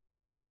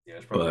 Yeah,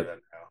 it's probably But that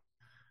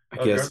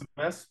now. I guess. Jar in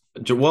the Mess?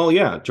 Well,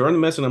 yeah, jar in the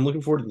mess, and I'm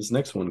looking forward to this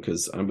next one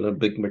because I'm gonna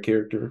make my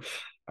character.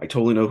 I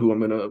totally know who I'm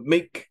gonna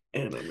make,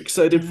 and I'm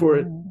excited for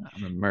it. I'm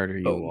gonna murder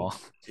you Oh. all.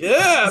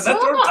 Yeah, that's what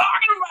I'm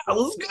talking about.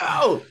 Let's go.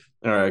 All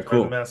right, Jar in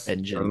cool. the Mess. Jar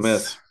in the Vengeance.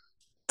 mess.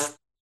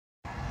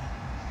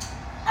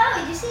 Oh,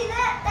 did you see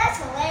that? That's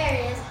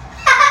hilarious.